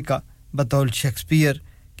हिस्से का बतौर शेक्सपियर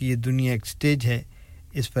कि ये दुनिया एक स्टेज है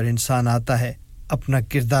इस पर इंसान आता है अपना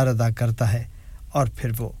किरदार अदा करता है और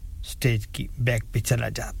फिर वो स्टेज की बैक पे चला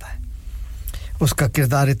जाता है उसका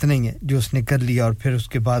किरदार इतना ही है जो उसने कर लिया और फिर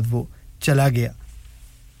उसके बाद वो चला गया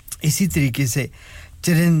इसी तरीके से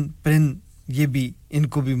चिरन परिंद ये भी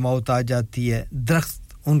इनको भी मौत आ जाती है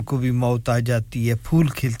दरख्त उनको भी मौत आ जाती है फूल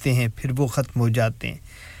खिलते हैं फिर वो ख़त्म हो जाते हैं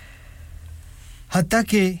हत्ता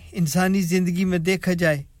कि इंसानी ज़िंदगी में देखा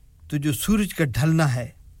जाए तो जो सूरज का ढलना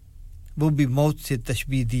है वो भी मौत से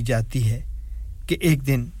तशबीह दी जाती है कि एक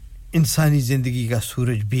दिन इंसानी ज़िंदगी का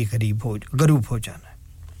सूरज भी गरूब हो जाना है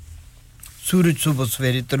सूरज सुबह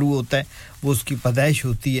सवेरे तलू होता है वो उसकी पैदाइश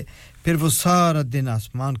होती है फिर वो सारा दिन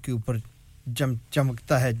आसमान के ऊपर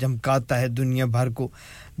चमकता है चमकाता है दुनिया भर को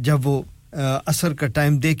जब वो असर का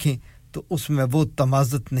टाइम देखें तो उसमें वो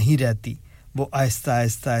तमाज़त नहीं रहती वो आहिस्ता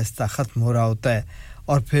आहिस्ता आहिस्ता ख़त्म हो रहा होता है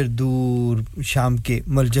और फिर दूर शाम के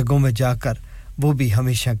मलजगों में जाकर वो भी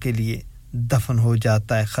हमेशा के लिए दफन हो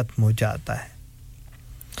जाता है ख़त्म हो जाता है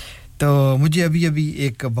तो मुझे अभी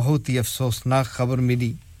एक बहुत ही अफसोसनाक खबर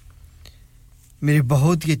मिली मेरे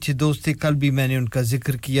बहुत ही अच्छे दोस्त थे कल भी मैंने उनका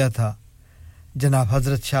जिक्र किया था जनाब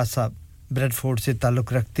हज़रत शाह साहब ब्रेडफोर्ड से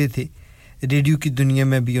ताल्लुक़ रखते थे रेडियो की दुनिया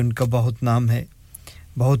में भी उनका बहुत नाम है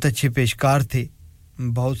बहुत अच्छे पेशकार थे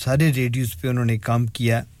बहुत सारे रेडियोस पे उन्होंने काम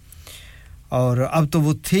किया और अब तो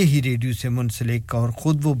वो थे ही रेडियो से मुंसलिक और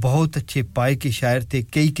ख़ुद वो बहुत अच्छे पाए के शायर थे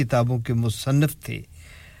कई किताबों के मुसन्निफ़ थे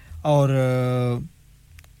और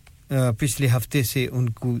पिछले हफ्ते से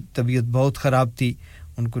उनको तबीयत बहुत ख़राब थी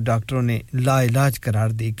उनको डॉक्टरों ने लाइलाज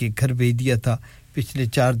करार दे के घर भेज दिया था पिछले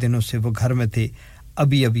 4 दिनों से वो घर में थे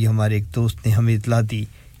अभी हमारे एक दोस्त ने हमें इत्तला दी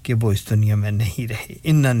कि वो इस दुनिया में नहीं रहे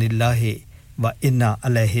इन्ना लिल्लाहि व इन्ना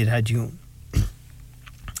अलैहि राजिऊन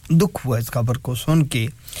दुख हुआ इस खबर को सुन के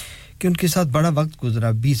कि उनके साथ बड़ा वक्त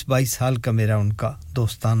गुजरा 20-22 साल का मेरा उनका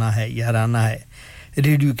दोस्ताना है याराना है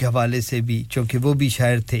रेडियो के हवाले से भी क्योंकि वो भी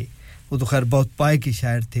शायर थे वो तो खैर बहुत पाए के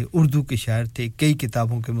शायर थे उर्दू के शायर थे कई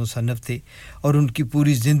किताबों के मुसन्निफ़ थे और उनकी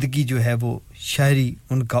पूरी ज़िंदगी जो है वो शायरी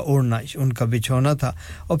उनका ओढ़ना उनका बिछौना था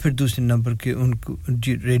और फिर दूसरे नंबर के उनको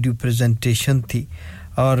रेडियो प्रेजेंटेशन थी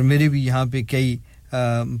और मेरे भी यहाँ पे कई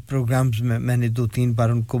प्रोग्राम्स में मैंने 2-3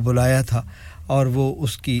 बार उनको बुलाया था और वो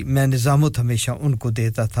उसकी मैं निज़ामत हमेशा उनको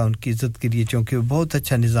देता था उनकी इज़्ज़त के लिए क्योंकि वो बहुत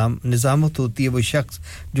अच्छा निज़ामत होती है वो शख्स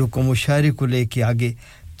जो को मुशायरे को लेके आगे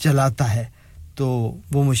चलाता है तो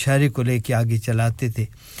वो मुशायरे को लेके आगे चलाते थे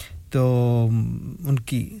तो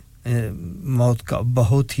उनकी मौत का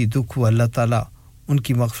बहुत ही दुख हुआ अल्लाह ताला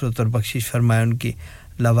उनकी मग़फ़िरत और बख्शिश फरमाए उनकी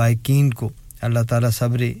लवाइकीन को अल्लाह ताला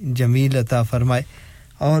सब्र जमील अता फरमाए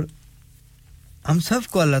और हम सब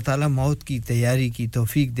को अल्लाह ताला मौत की तैयारी की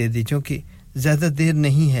तौफीक दे दे क्योंकि ज़्यादा देर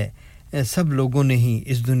नहीं है सब लोगों ने ही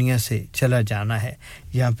इस दुनिया से चला जाना है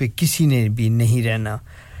यहाँ पे किसी ने भी नहीं रहना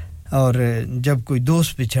और जब कोई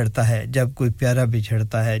दोस्त बिछड़ता है जब कोई प्यारा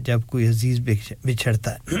बिछड़ता है जब कोई अजीज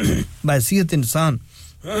बिछड़ता है बासियत इंसान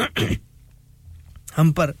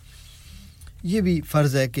हम पर ये भी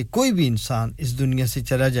फ़र्ज़ है कि कोई भी इंसान इस दुनिया से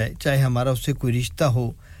चला जाए चाहे हमारा उससे कोई रिश्ता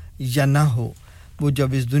हो या ना हो वो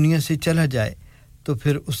जब इस दुनिया से चला जाए तो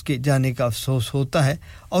फिर उसके जाने का अफसोस होता है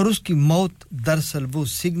और उसकी मौत दरअसल वो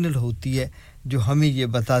सिग्नल होती है जो हमें ये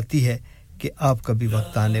बताती है कि आपका भी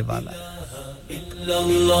वक्त आने वाला है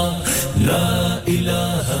ला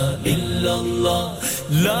इलाहा इल्लल्लाह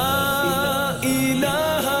ला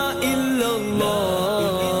इलाहा इल्लल्लाह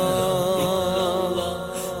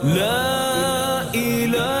ला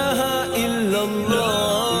इलाहा इल्लल्लाह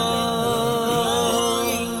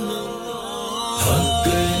हक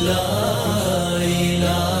ला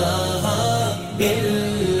इलाहा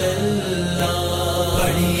इल्लल्लाह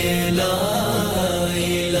पढ़िए ला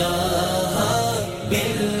इलाहा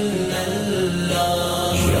इल्लल्लाह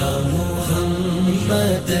या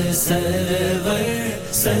मुहम्मद सरवर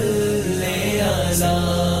सल्ले अला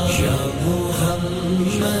या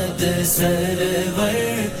सरवर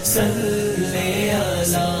सल्ले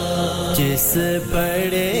अला जिस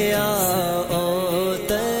पढ़िया ओ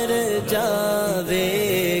तर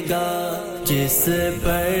जावेगा जिस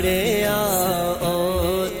पढ़िया ओ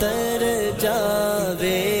तर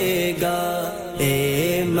जावेगा ए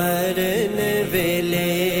मरन वेले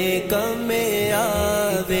कम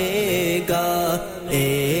आवेगा ए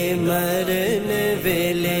मरन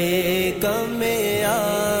वेले कम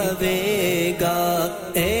आवेगा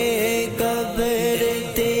ए कब्र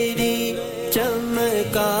तेरी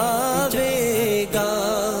चमकावेगा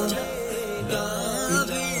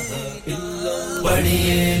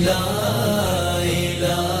पढ़िए ला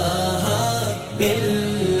इलाहा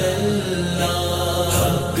इल्लल्लाह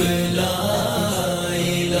हक ला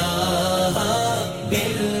इलाहा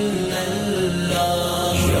इल्लल्लाह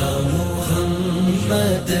या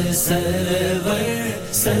मुहम्मद सरवर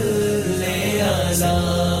सल्ले अला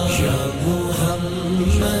या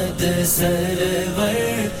मुहम्मद सरवर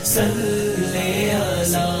सल्ले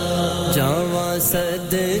अला जावा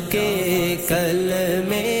सदके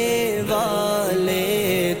कलमे वाले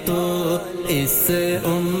तो इस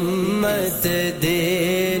उम्मत दे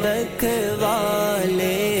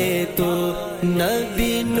रखवाले तो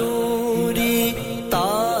नबी नूरी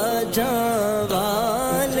ताजा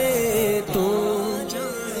वाले तो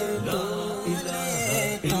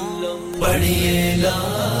पढ़िए ला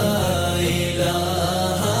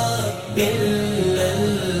इलाहा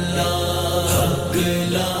इल्लल्लाह हक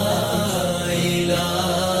ला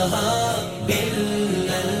इलाहा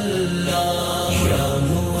इल्लल्लाह या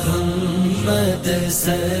मुहम्मद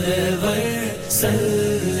सरवर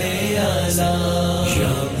सल्ले अला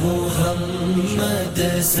या मुहम्मद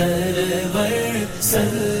सरवर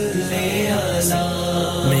सल्ले अला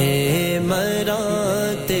मैं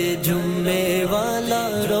मराते जुम्मे वाला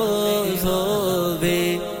रोज होवे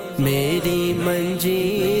मेरी मंजी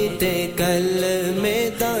ते कल में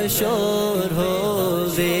दा शोर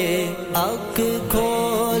होवे आँख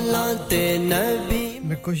खोला ते नबी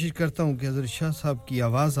मैं कोशिश करता हूं कि हज़रत शाह साहब की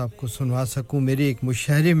आवाज़ आपको सुनवा सकूं मेरे एक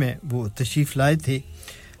मुशायरे में वो तशरीफ़ लाए थे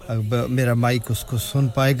अब मेरा माइक उसको सुन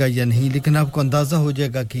पाएगा या नहीं लेकिन आपको अंदाज़ा हो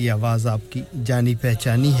जाएगा कि ये आवाज़ आपकी जानी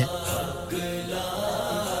पहचानी है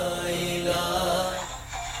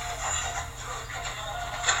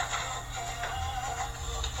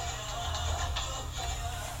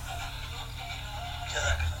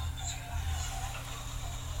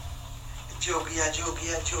जोगिया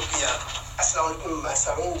जोगिया जोगिया अस्सलाम वालेकुम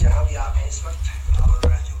सामीन जहां भी आप हैं इस वक्त और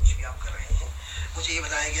जो कुछ भी आप कर रहे हैं मुझे ये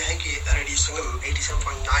बताया गया है कि रेडियो संगम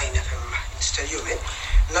 87.9 एफएम स्टूडियो में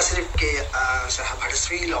न सिर्फ के सरहा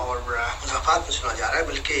हडर्सफील्ड और मुज़फ्फराबाद में सुना जा रहा है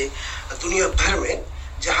बल्कि दुनिया भर में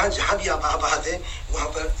जहां जहां भी आप आबाद हैं वहां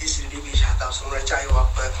पर इस रेडियो की इशारा आप सुन रहे हैं चाहे वो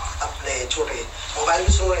आप अपने छोटे मोबाइल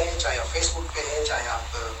में सुन रहे हैं चाहे आप फेसबुक पे हैं चाहे आप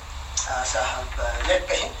साहब नेट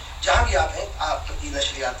पे हैं जहां भी आप हैं आप की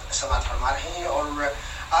नशरियात समाप्त फरमा रहे हैं और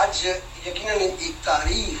आज यकीनन एक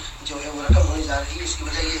तारीख जो है वो रकम होने जा रही है इसकी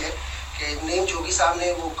वजह ये है कि नईम जोगी साहब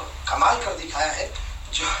ने वो कमाल कर दिखाया है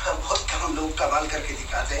जो बहुत कम लोग कमाल करके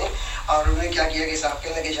दिखाते हैं और उन्होंने क्या किया कि साहब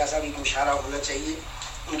कहने लगे शाह साहब एक मुशायरा होना चाहिए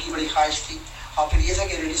उनकी बड़ी ख्वाहिश थी और फिर ये था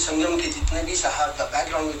कि रेडियो संगम के जितने भी साहब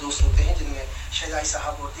बैकग्राउंड में दोस्त होते हैं जिनमें शहजाई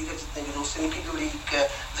साहब और दीगर जितने भी दोस्त हैं उनकी बड़ी एक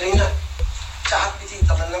ज़रीना चाहत भी थी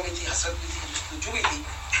तमन्ना भी थी हसरत भी थी जो भी थी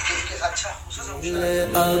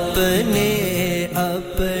अपने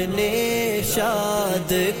अपने शाद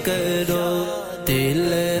करो दिल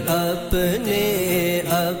अपने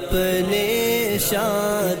अपने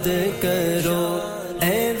शाद करो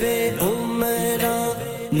ऐवे उमरा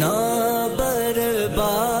ना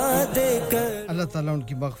बर्बाद कर अल्लाह ताला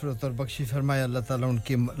उनकी मग़फ़िरत और बख्शिश फरमाए अल्लाह ताला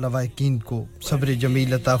उनके लवाहिकीन को सब्र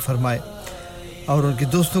जमील अता फरमाए और उनके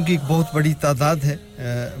दोस्तों की एक बहुत बड़ी तादाद है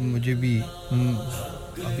मुझे भी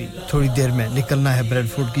अभी थोड़ी देर में निकलना है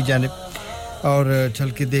ब्रेडफोर्ड की जानिब और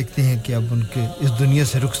चल के देखते हैं कि अब उनके इस दुनिया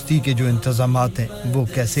से रुखसती के जो इंतज़ामात हैं वो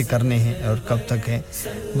कैसे करने हैं और कब तक हैं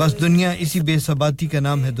बस दुनिया इसी बेसबाती का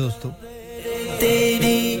नाम है दोस्तों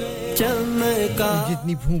तेरी चमका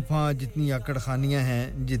जितनी फूफा जितनी आकड़खानियां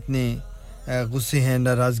हैं जितने गुस्से हैं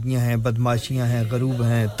नाराज़गियां हैं बदमाशियां हैं गरूब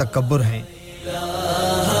हैं तकब्बुर हैं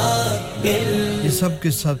ये सब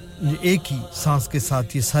के सब एक ही सांस के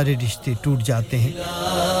साथ ये सारे रिश्ते टूट जाते हैं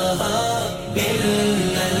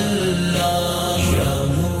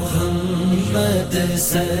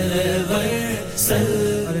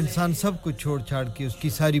और इंसान सब कुछ छोड़ छाड़ के उसकी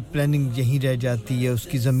सारी प्लानिंग यहीं रह जाती है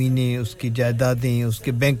उसकी ज़मीनें उसकी जायदादें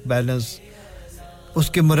उसके बैंक बैलेंस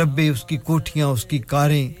उसके मुरब्बे उसकी कोठियां उसकी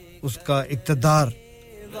कारें उसका इक़्तिदार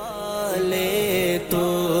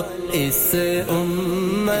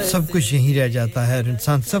सब कुछ यहीं रह जाता है और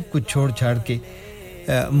इंसान सब कुछ छोड़ छाड़ के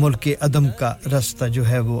मुल्क अदम का रास्ता जो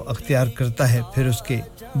है वो अख्तियार करता है फिर उसके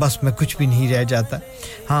बस में कुछ भी नहीं रह जाता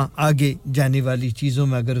हां आगे जाने वाली चीजों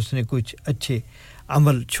में अगर उसने कुछ अच्छे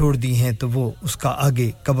अमल छोड़ दिए हैं तो वो उसका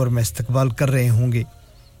आगे कब्र में इस्तकबाल कर रहे होंगे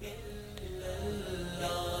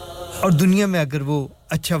और दुनिया में अगर वो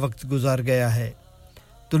अच्छा वक्त गुजार गया है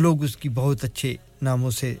तो लोग उसकी बहुत अच्छे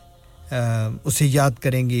नामों से उसे याद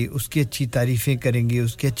करेंगे उसकी अच्छी तारीफें करेंगे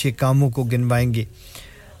उसके अच्छे कामों को गिनवाएंगे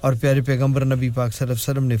और प्यारे पैगंबर नबी पाक सल्लल्लाहु अलैहि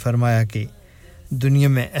वसल्लम ने फरमाया कि दुनिया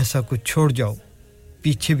में ऐसा कुछ छोड़ जाओ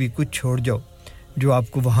पीछे भी कुछ छोड़ जाओ जो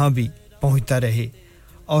आपको वहां भी पहुंचता रहे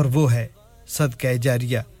और वो है सदका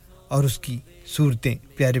जारिया और उसकी सूरतें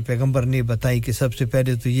प्यारे पैगंबर ने बताई कि सबसे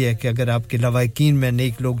पहले तो ये है कि अगर आपके लवाकिन में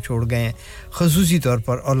नेक लोग छोड़ गए हैं ख़ुसूसी तौर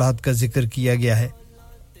पर औलाद का जिक्र किया गया है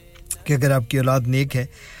कि अगर आपकी औलाद नेक है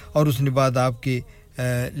और उसने बाद आपके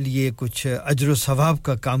लिए कुछ अजर व सवाब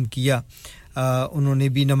का काम किया उन्होंने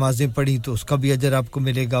भी नमाजें पढ़ी तो उसका भी अजर आपको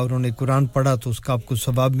मिलेगा उन्होंने कुरान पढ़ा तो उसका आपको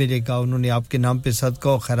सवाब मिलेगा उन्होंने आपके नाम पे सदका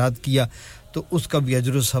और खैरात किया तो उसका भी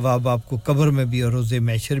अजर व सवाब आपको कब्र में भी और रोज़े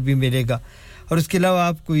महशर भी मिलेगा और इसके अलावा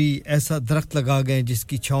आप कोई ऐसा दरख्त लगा गए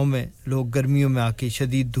जिसकी छांव में लोग गर्मियों में आके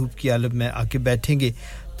शदीद धूप की हालत में आके बैठेंगे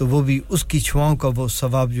तो वो भी उसकी छांव का वो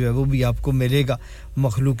सवाब जो है वो भी आपको मिलेगा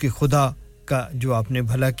मखलूक खुदा का जो आपने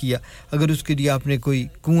भला किया अगर उसके लिए आपने कोई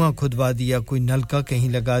कुआं खुदवा दिया कोई नलका कहीं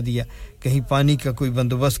लगा दिया कहीं पानी का कोई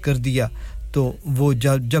बंदोबस्त कर दिया तो वो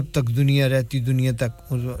जब तक दुनिया रहती दुनिया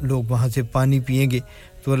तक लोग वहां से पानी पिएंगे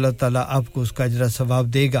तो अल्लाह ताला आपको उसका अजर सवाब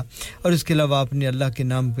देगा और इसके अलावा आपने अल्लाह के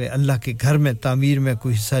नाम पे अल्लाह के घर में तामीर में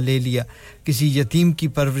कोई हिस्सा ले लिया किसी यतीम की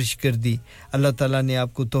परवरिश कर दी अल्लाह ताला ने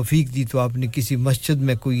आपको तौफीक दी तो आपने किसी मस्जिद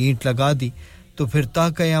में कोई ईंट लगा दी तो फिर ता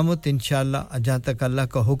क़यामत इंशाअल्लाह जहां तक अल्लाह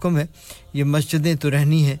का हुक्म है ये मस्जिदें तो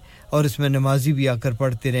रहनी है और इसमें नमाजी भी आकर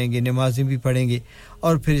पढ़ते रहेंगे नमाजें भी पढ़ेंगे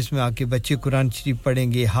और फिर इसमें आके बच्चे कुरान शरीफ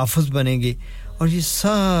पढ़ेंगे हाफिज बनेंगे और ये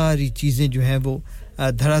सारी चीजें जो हैं वो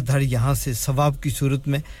धड़ाधड़ यहां से सवाब की सूरत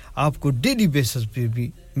में आपको डेली बेसिस पे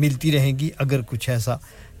भी मिलती रहेंगी अगर कुछ ऐसा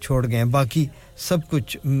छोड़ गए बाकी सब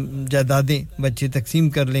कुछ जायदादें बच्चे तकसीम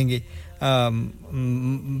कर लेंगे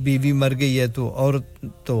बीवी मर गई है तो और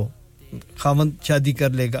तो खामन शादी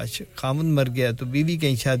कर लेगा खामन मर गया तो बीवी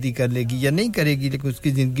कहीं शादी कर लेगी या नहीं करेगी लेकिन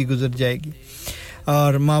उसकी जिंदगी गुजर जाएगी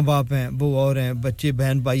और माँ-बाप हैं वो और हैं बच्चे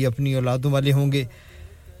बहन भाई अपनी औलादों वाले होंगे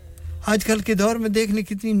आजकल के दौर में देख ले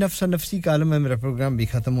कितनी नफसी का आलम है मेरा प्रोग्राम भी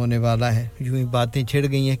खत्म होने वाला है यूं ही बातें छिड़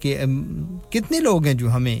गई हैं कि कितने लोग हैं जो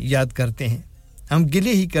हमें याद करते हैं हम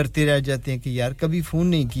गिले ही करते रह जाते हैं कि यार कभी फोन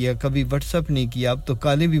नहीं किया कभी व्हाट्सएप नहीं किया अब तो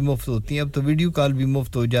कॉलें भी मुफ्त होती हैं अब तो वीडियो कॉल भी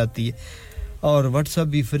मुफ्त हो जाती है और व्हाट्सएप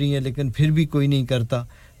भी फ्री है लेकिन फिर भी कोई नहीं करता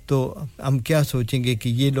तो हम क्या सोचेंगे कि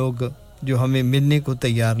ये लोग जो हमें मिलने को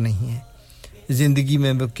तैयार नहीं हैं जिंदगी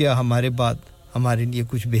में वो क्या हमारे बाद हमारे लिए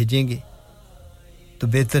कुछ भेजेंगे तो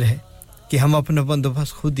बेहतर है कि हम अपना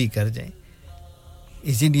बंदोबस्त खुद ही कर जाएं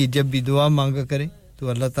इसीलिए जब भी दुआ मांगा करें तो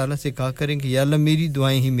अल्लाह ताला से कहा करें कि या अल्लाह मेरी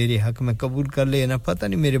दुआएं ही मेरे हक में कबूल कर ले ना पता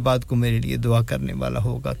नहीं मेरे बाद को मेरे लिए दुआ करने वाला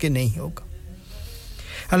होगा कि नहीं होगा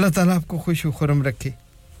अल्लाह ताला आपको खुश व खुरम रखे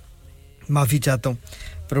माफी चाहता हूं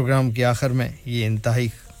प्रोग्राम के आखिर में ये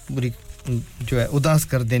इंतहाई बुरी जो है उदास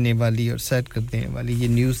कर देने वाली और सैड कर देने वाली ये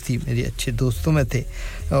न्यूज़ थी मेरे अच्छे दोस्तों में थे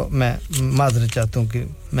और मैं माजरत चाहता हूं कि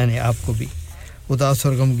मैंने आपको भी उदास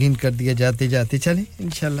और गमगीन कर दिया जाते जाते चलें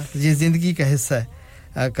इंशाल्लाह ये ज़िंदगी का हिस्सा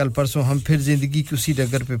है कल परसों हम फिर ज़िंदगी की उसी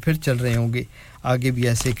डगर पे फिर चल रहे होंगे आगे भी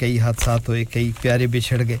ऐसे कई हादसात हुए कई प्यारे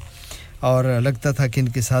बिछड़ गए और लगता था कि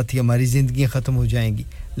इनके साथ ही हमारी ज़िंदगियां ख़त्म हो जाएंगी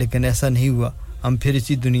लेकिन ऐसा नहीं हुआ हम फिर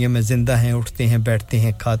इसी दुनिया में ज़िंदा हैं उठते हैं बैठते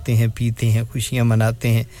हैं खाते हैं पीते हैं खुशियां मनाते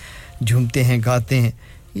हैं झूमते हैं गाते हैं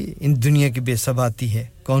इन दुनिया की बेसबाती है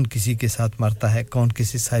कौन किसी के साथ मरता है कौन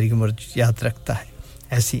किसी सारी उम्र याद रखता है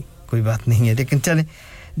ऐसी कोई बात नहीं है लेकिन चलें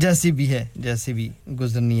जैसी भी है जैसे भी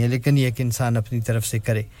गुजरनी है लेकिन ये कि इंसान अपनी तरफ से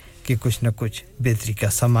करे कि कुछ न कुछ बेहतरी का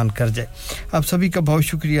सामान कर जाए आप सभी का बहुत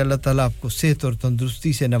शुक्रिया अल्लाह ताला आपको सेहत और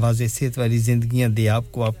तंदुरुस्ती से नवाजे सेहत वाली ज़िंदगियां दे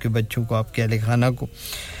आपको आपके बच्चों को आपके अहले खाना को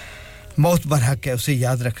मौत बरहक है उसे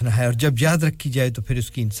याद रखना है और जब याद रखी जाए तो फिर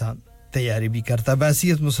उसकी इंसान तैयारी भी करता है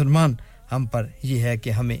बैसियत मुसलमान हम पर यह है कि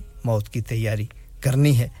हमें मौत की तैयारी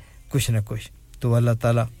करनी है कुछ न कुछ तो अल्लाह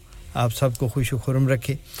ताला आप सबको खुश व खुरम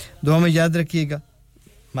रखे दुआ में याद रखिएगा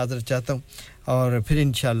माजरत चाहता हूं और फिर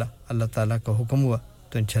इंशाल्लाह अल्लाह ताला का हुक्म हुआ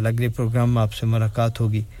तो इंशाल्लाह अगले प्रोग्राम में आपसे मुलाकात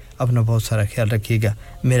होगी अपना बहुत सारा ख्याल रखिएगा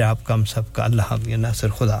मेरा आपका हम सब का अल्लाह हाफ़िज़ नासिर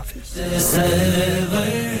खुदा हाफ़िज़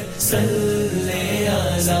सरवर सल्ले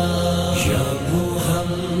अला या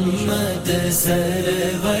मुहम्मद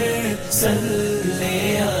सरवर सल्ले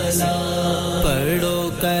अला पढ़ो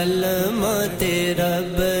कलमा तेरा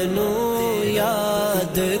बनो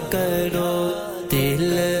याद करो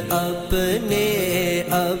दिल अपने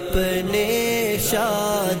अपने शाह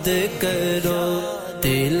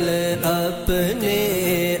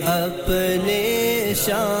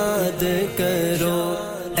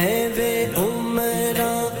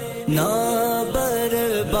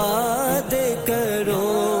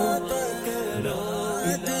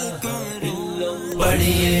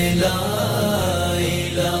पढ़िए ला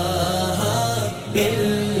इलाहा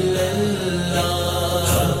इल्लल्लाह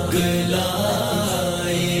हक ला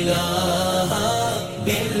इलाहा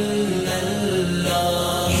इल्लल्लाह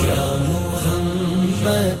या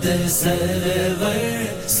मुहम्मद सरवर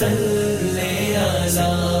सल्ले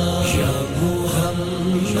अला या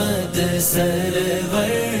मुहम्मद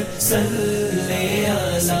सरवर सल्ले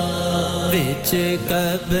अला विच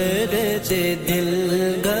कब्र दे दिल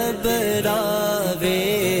घबरावेगा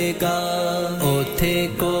ओथे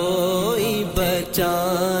कोई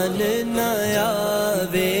बचान न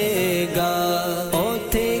आवेगा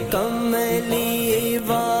ओथे कमली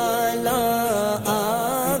वाला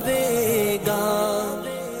आवेगा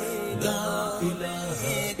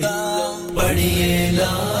पढ़िए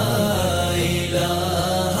ला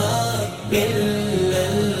इलाहा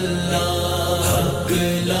इल्लल्लाह हक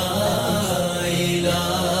ला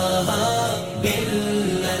इलाहा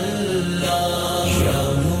इल्लल्लाह या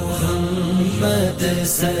मुहम्मद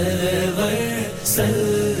सरवर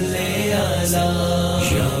सल्ले अला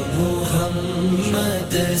या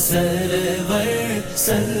मुहम्मद सरवर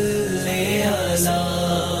सल्ले अला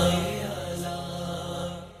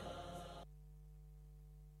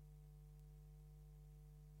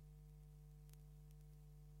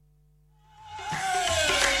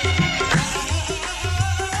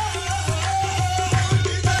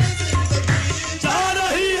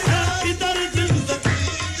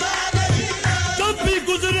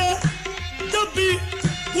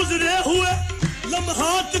गुजरे हुए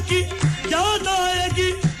लम्हात की याद आएगी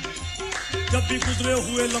जब भी गुजरे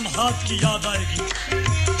हुए लम्हात की याद आएगी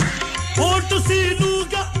होठ सी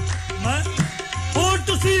लूंगा मैं होठ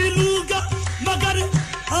सी लूंगा मगर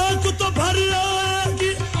आंख तो भर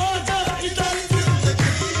आएगी आजा इधर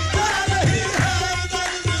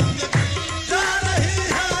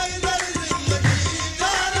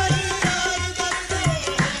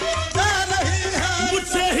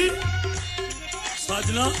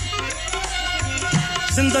साजना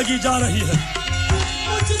जिंदगी जा रही है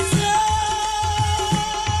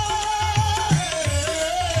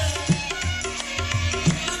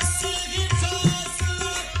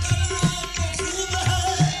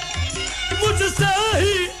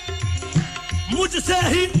मुझसे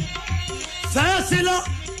ही फैसला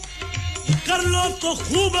कर लो तो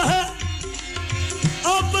खूब है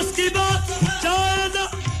अब बस की बात जाए ना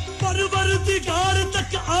परवरदिगार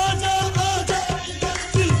तक आजा आजा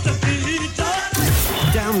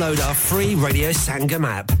Download our free Radio Sangam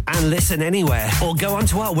app and listen anywhere or go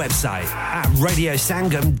onto our website at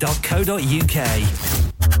radiosangam.co.uk.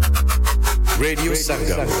 Radio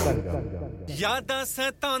Sangam. यादां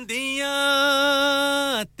सतांदियां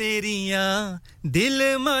तेरियां दिल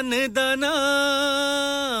मन दा ना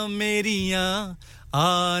मेरियां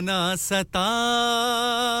आना सता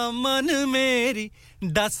मन मेरी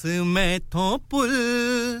दस मैथों पुल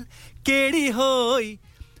केड़ी होई.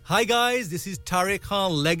 Hi guys, this is Tariq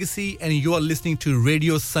Khan Legacy and you are listening to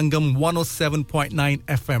Radio Sangam 107.9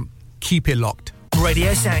 FM. Keep it locked.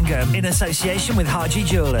 Radio Sangam in association with Haji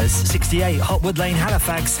Jewellers, 68 Hotwood Lane,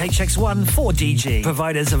 Halifax, HX1 4DG.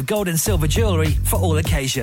 Providers of gold and silver jewellery for all occasions.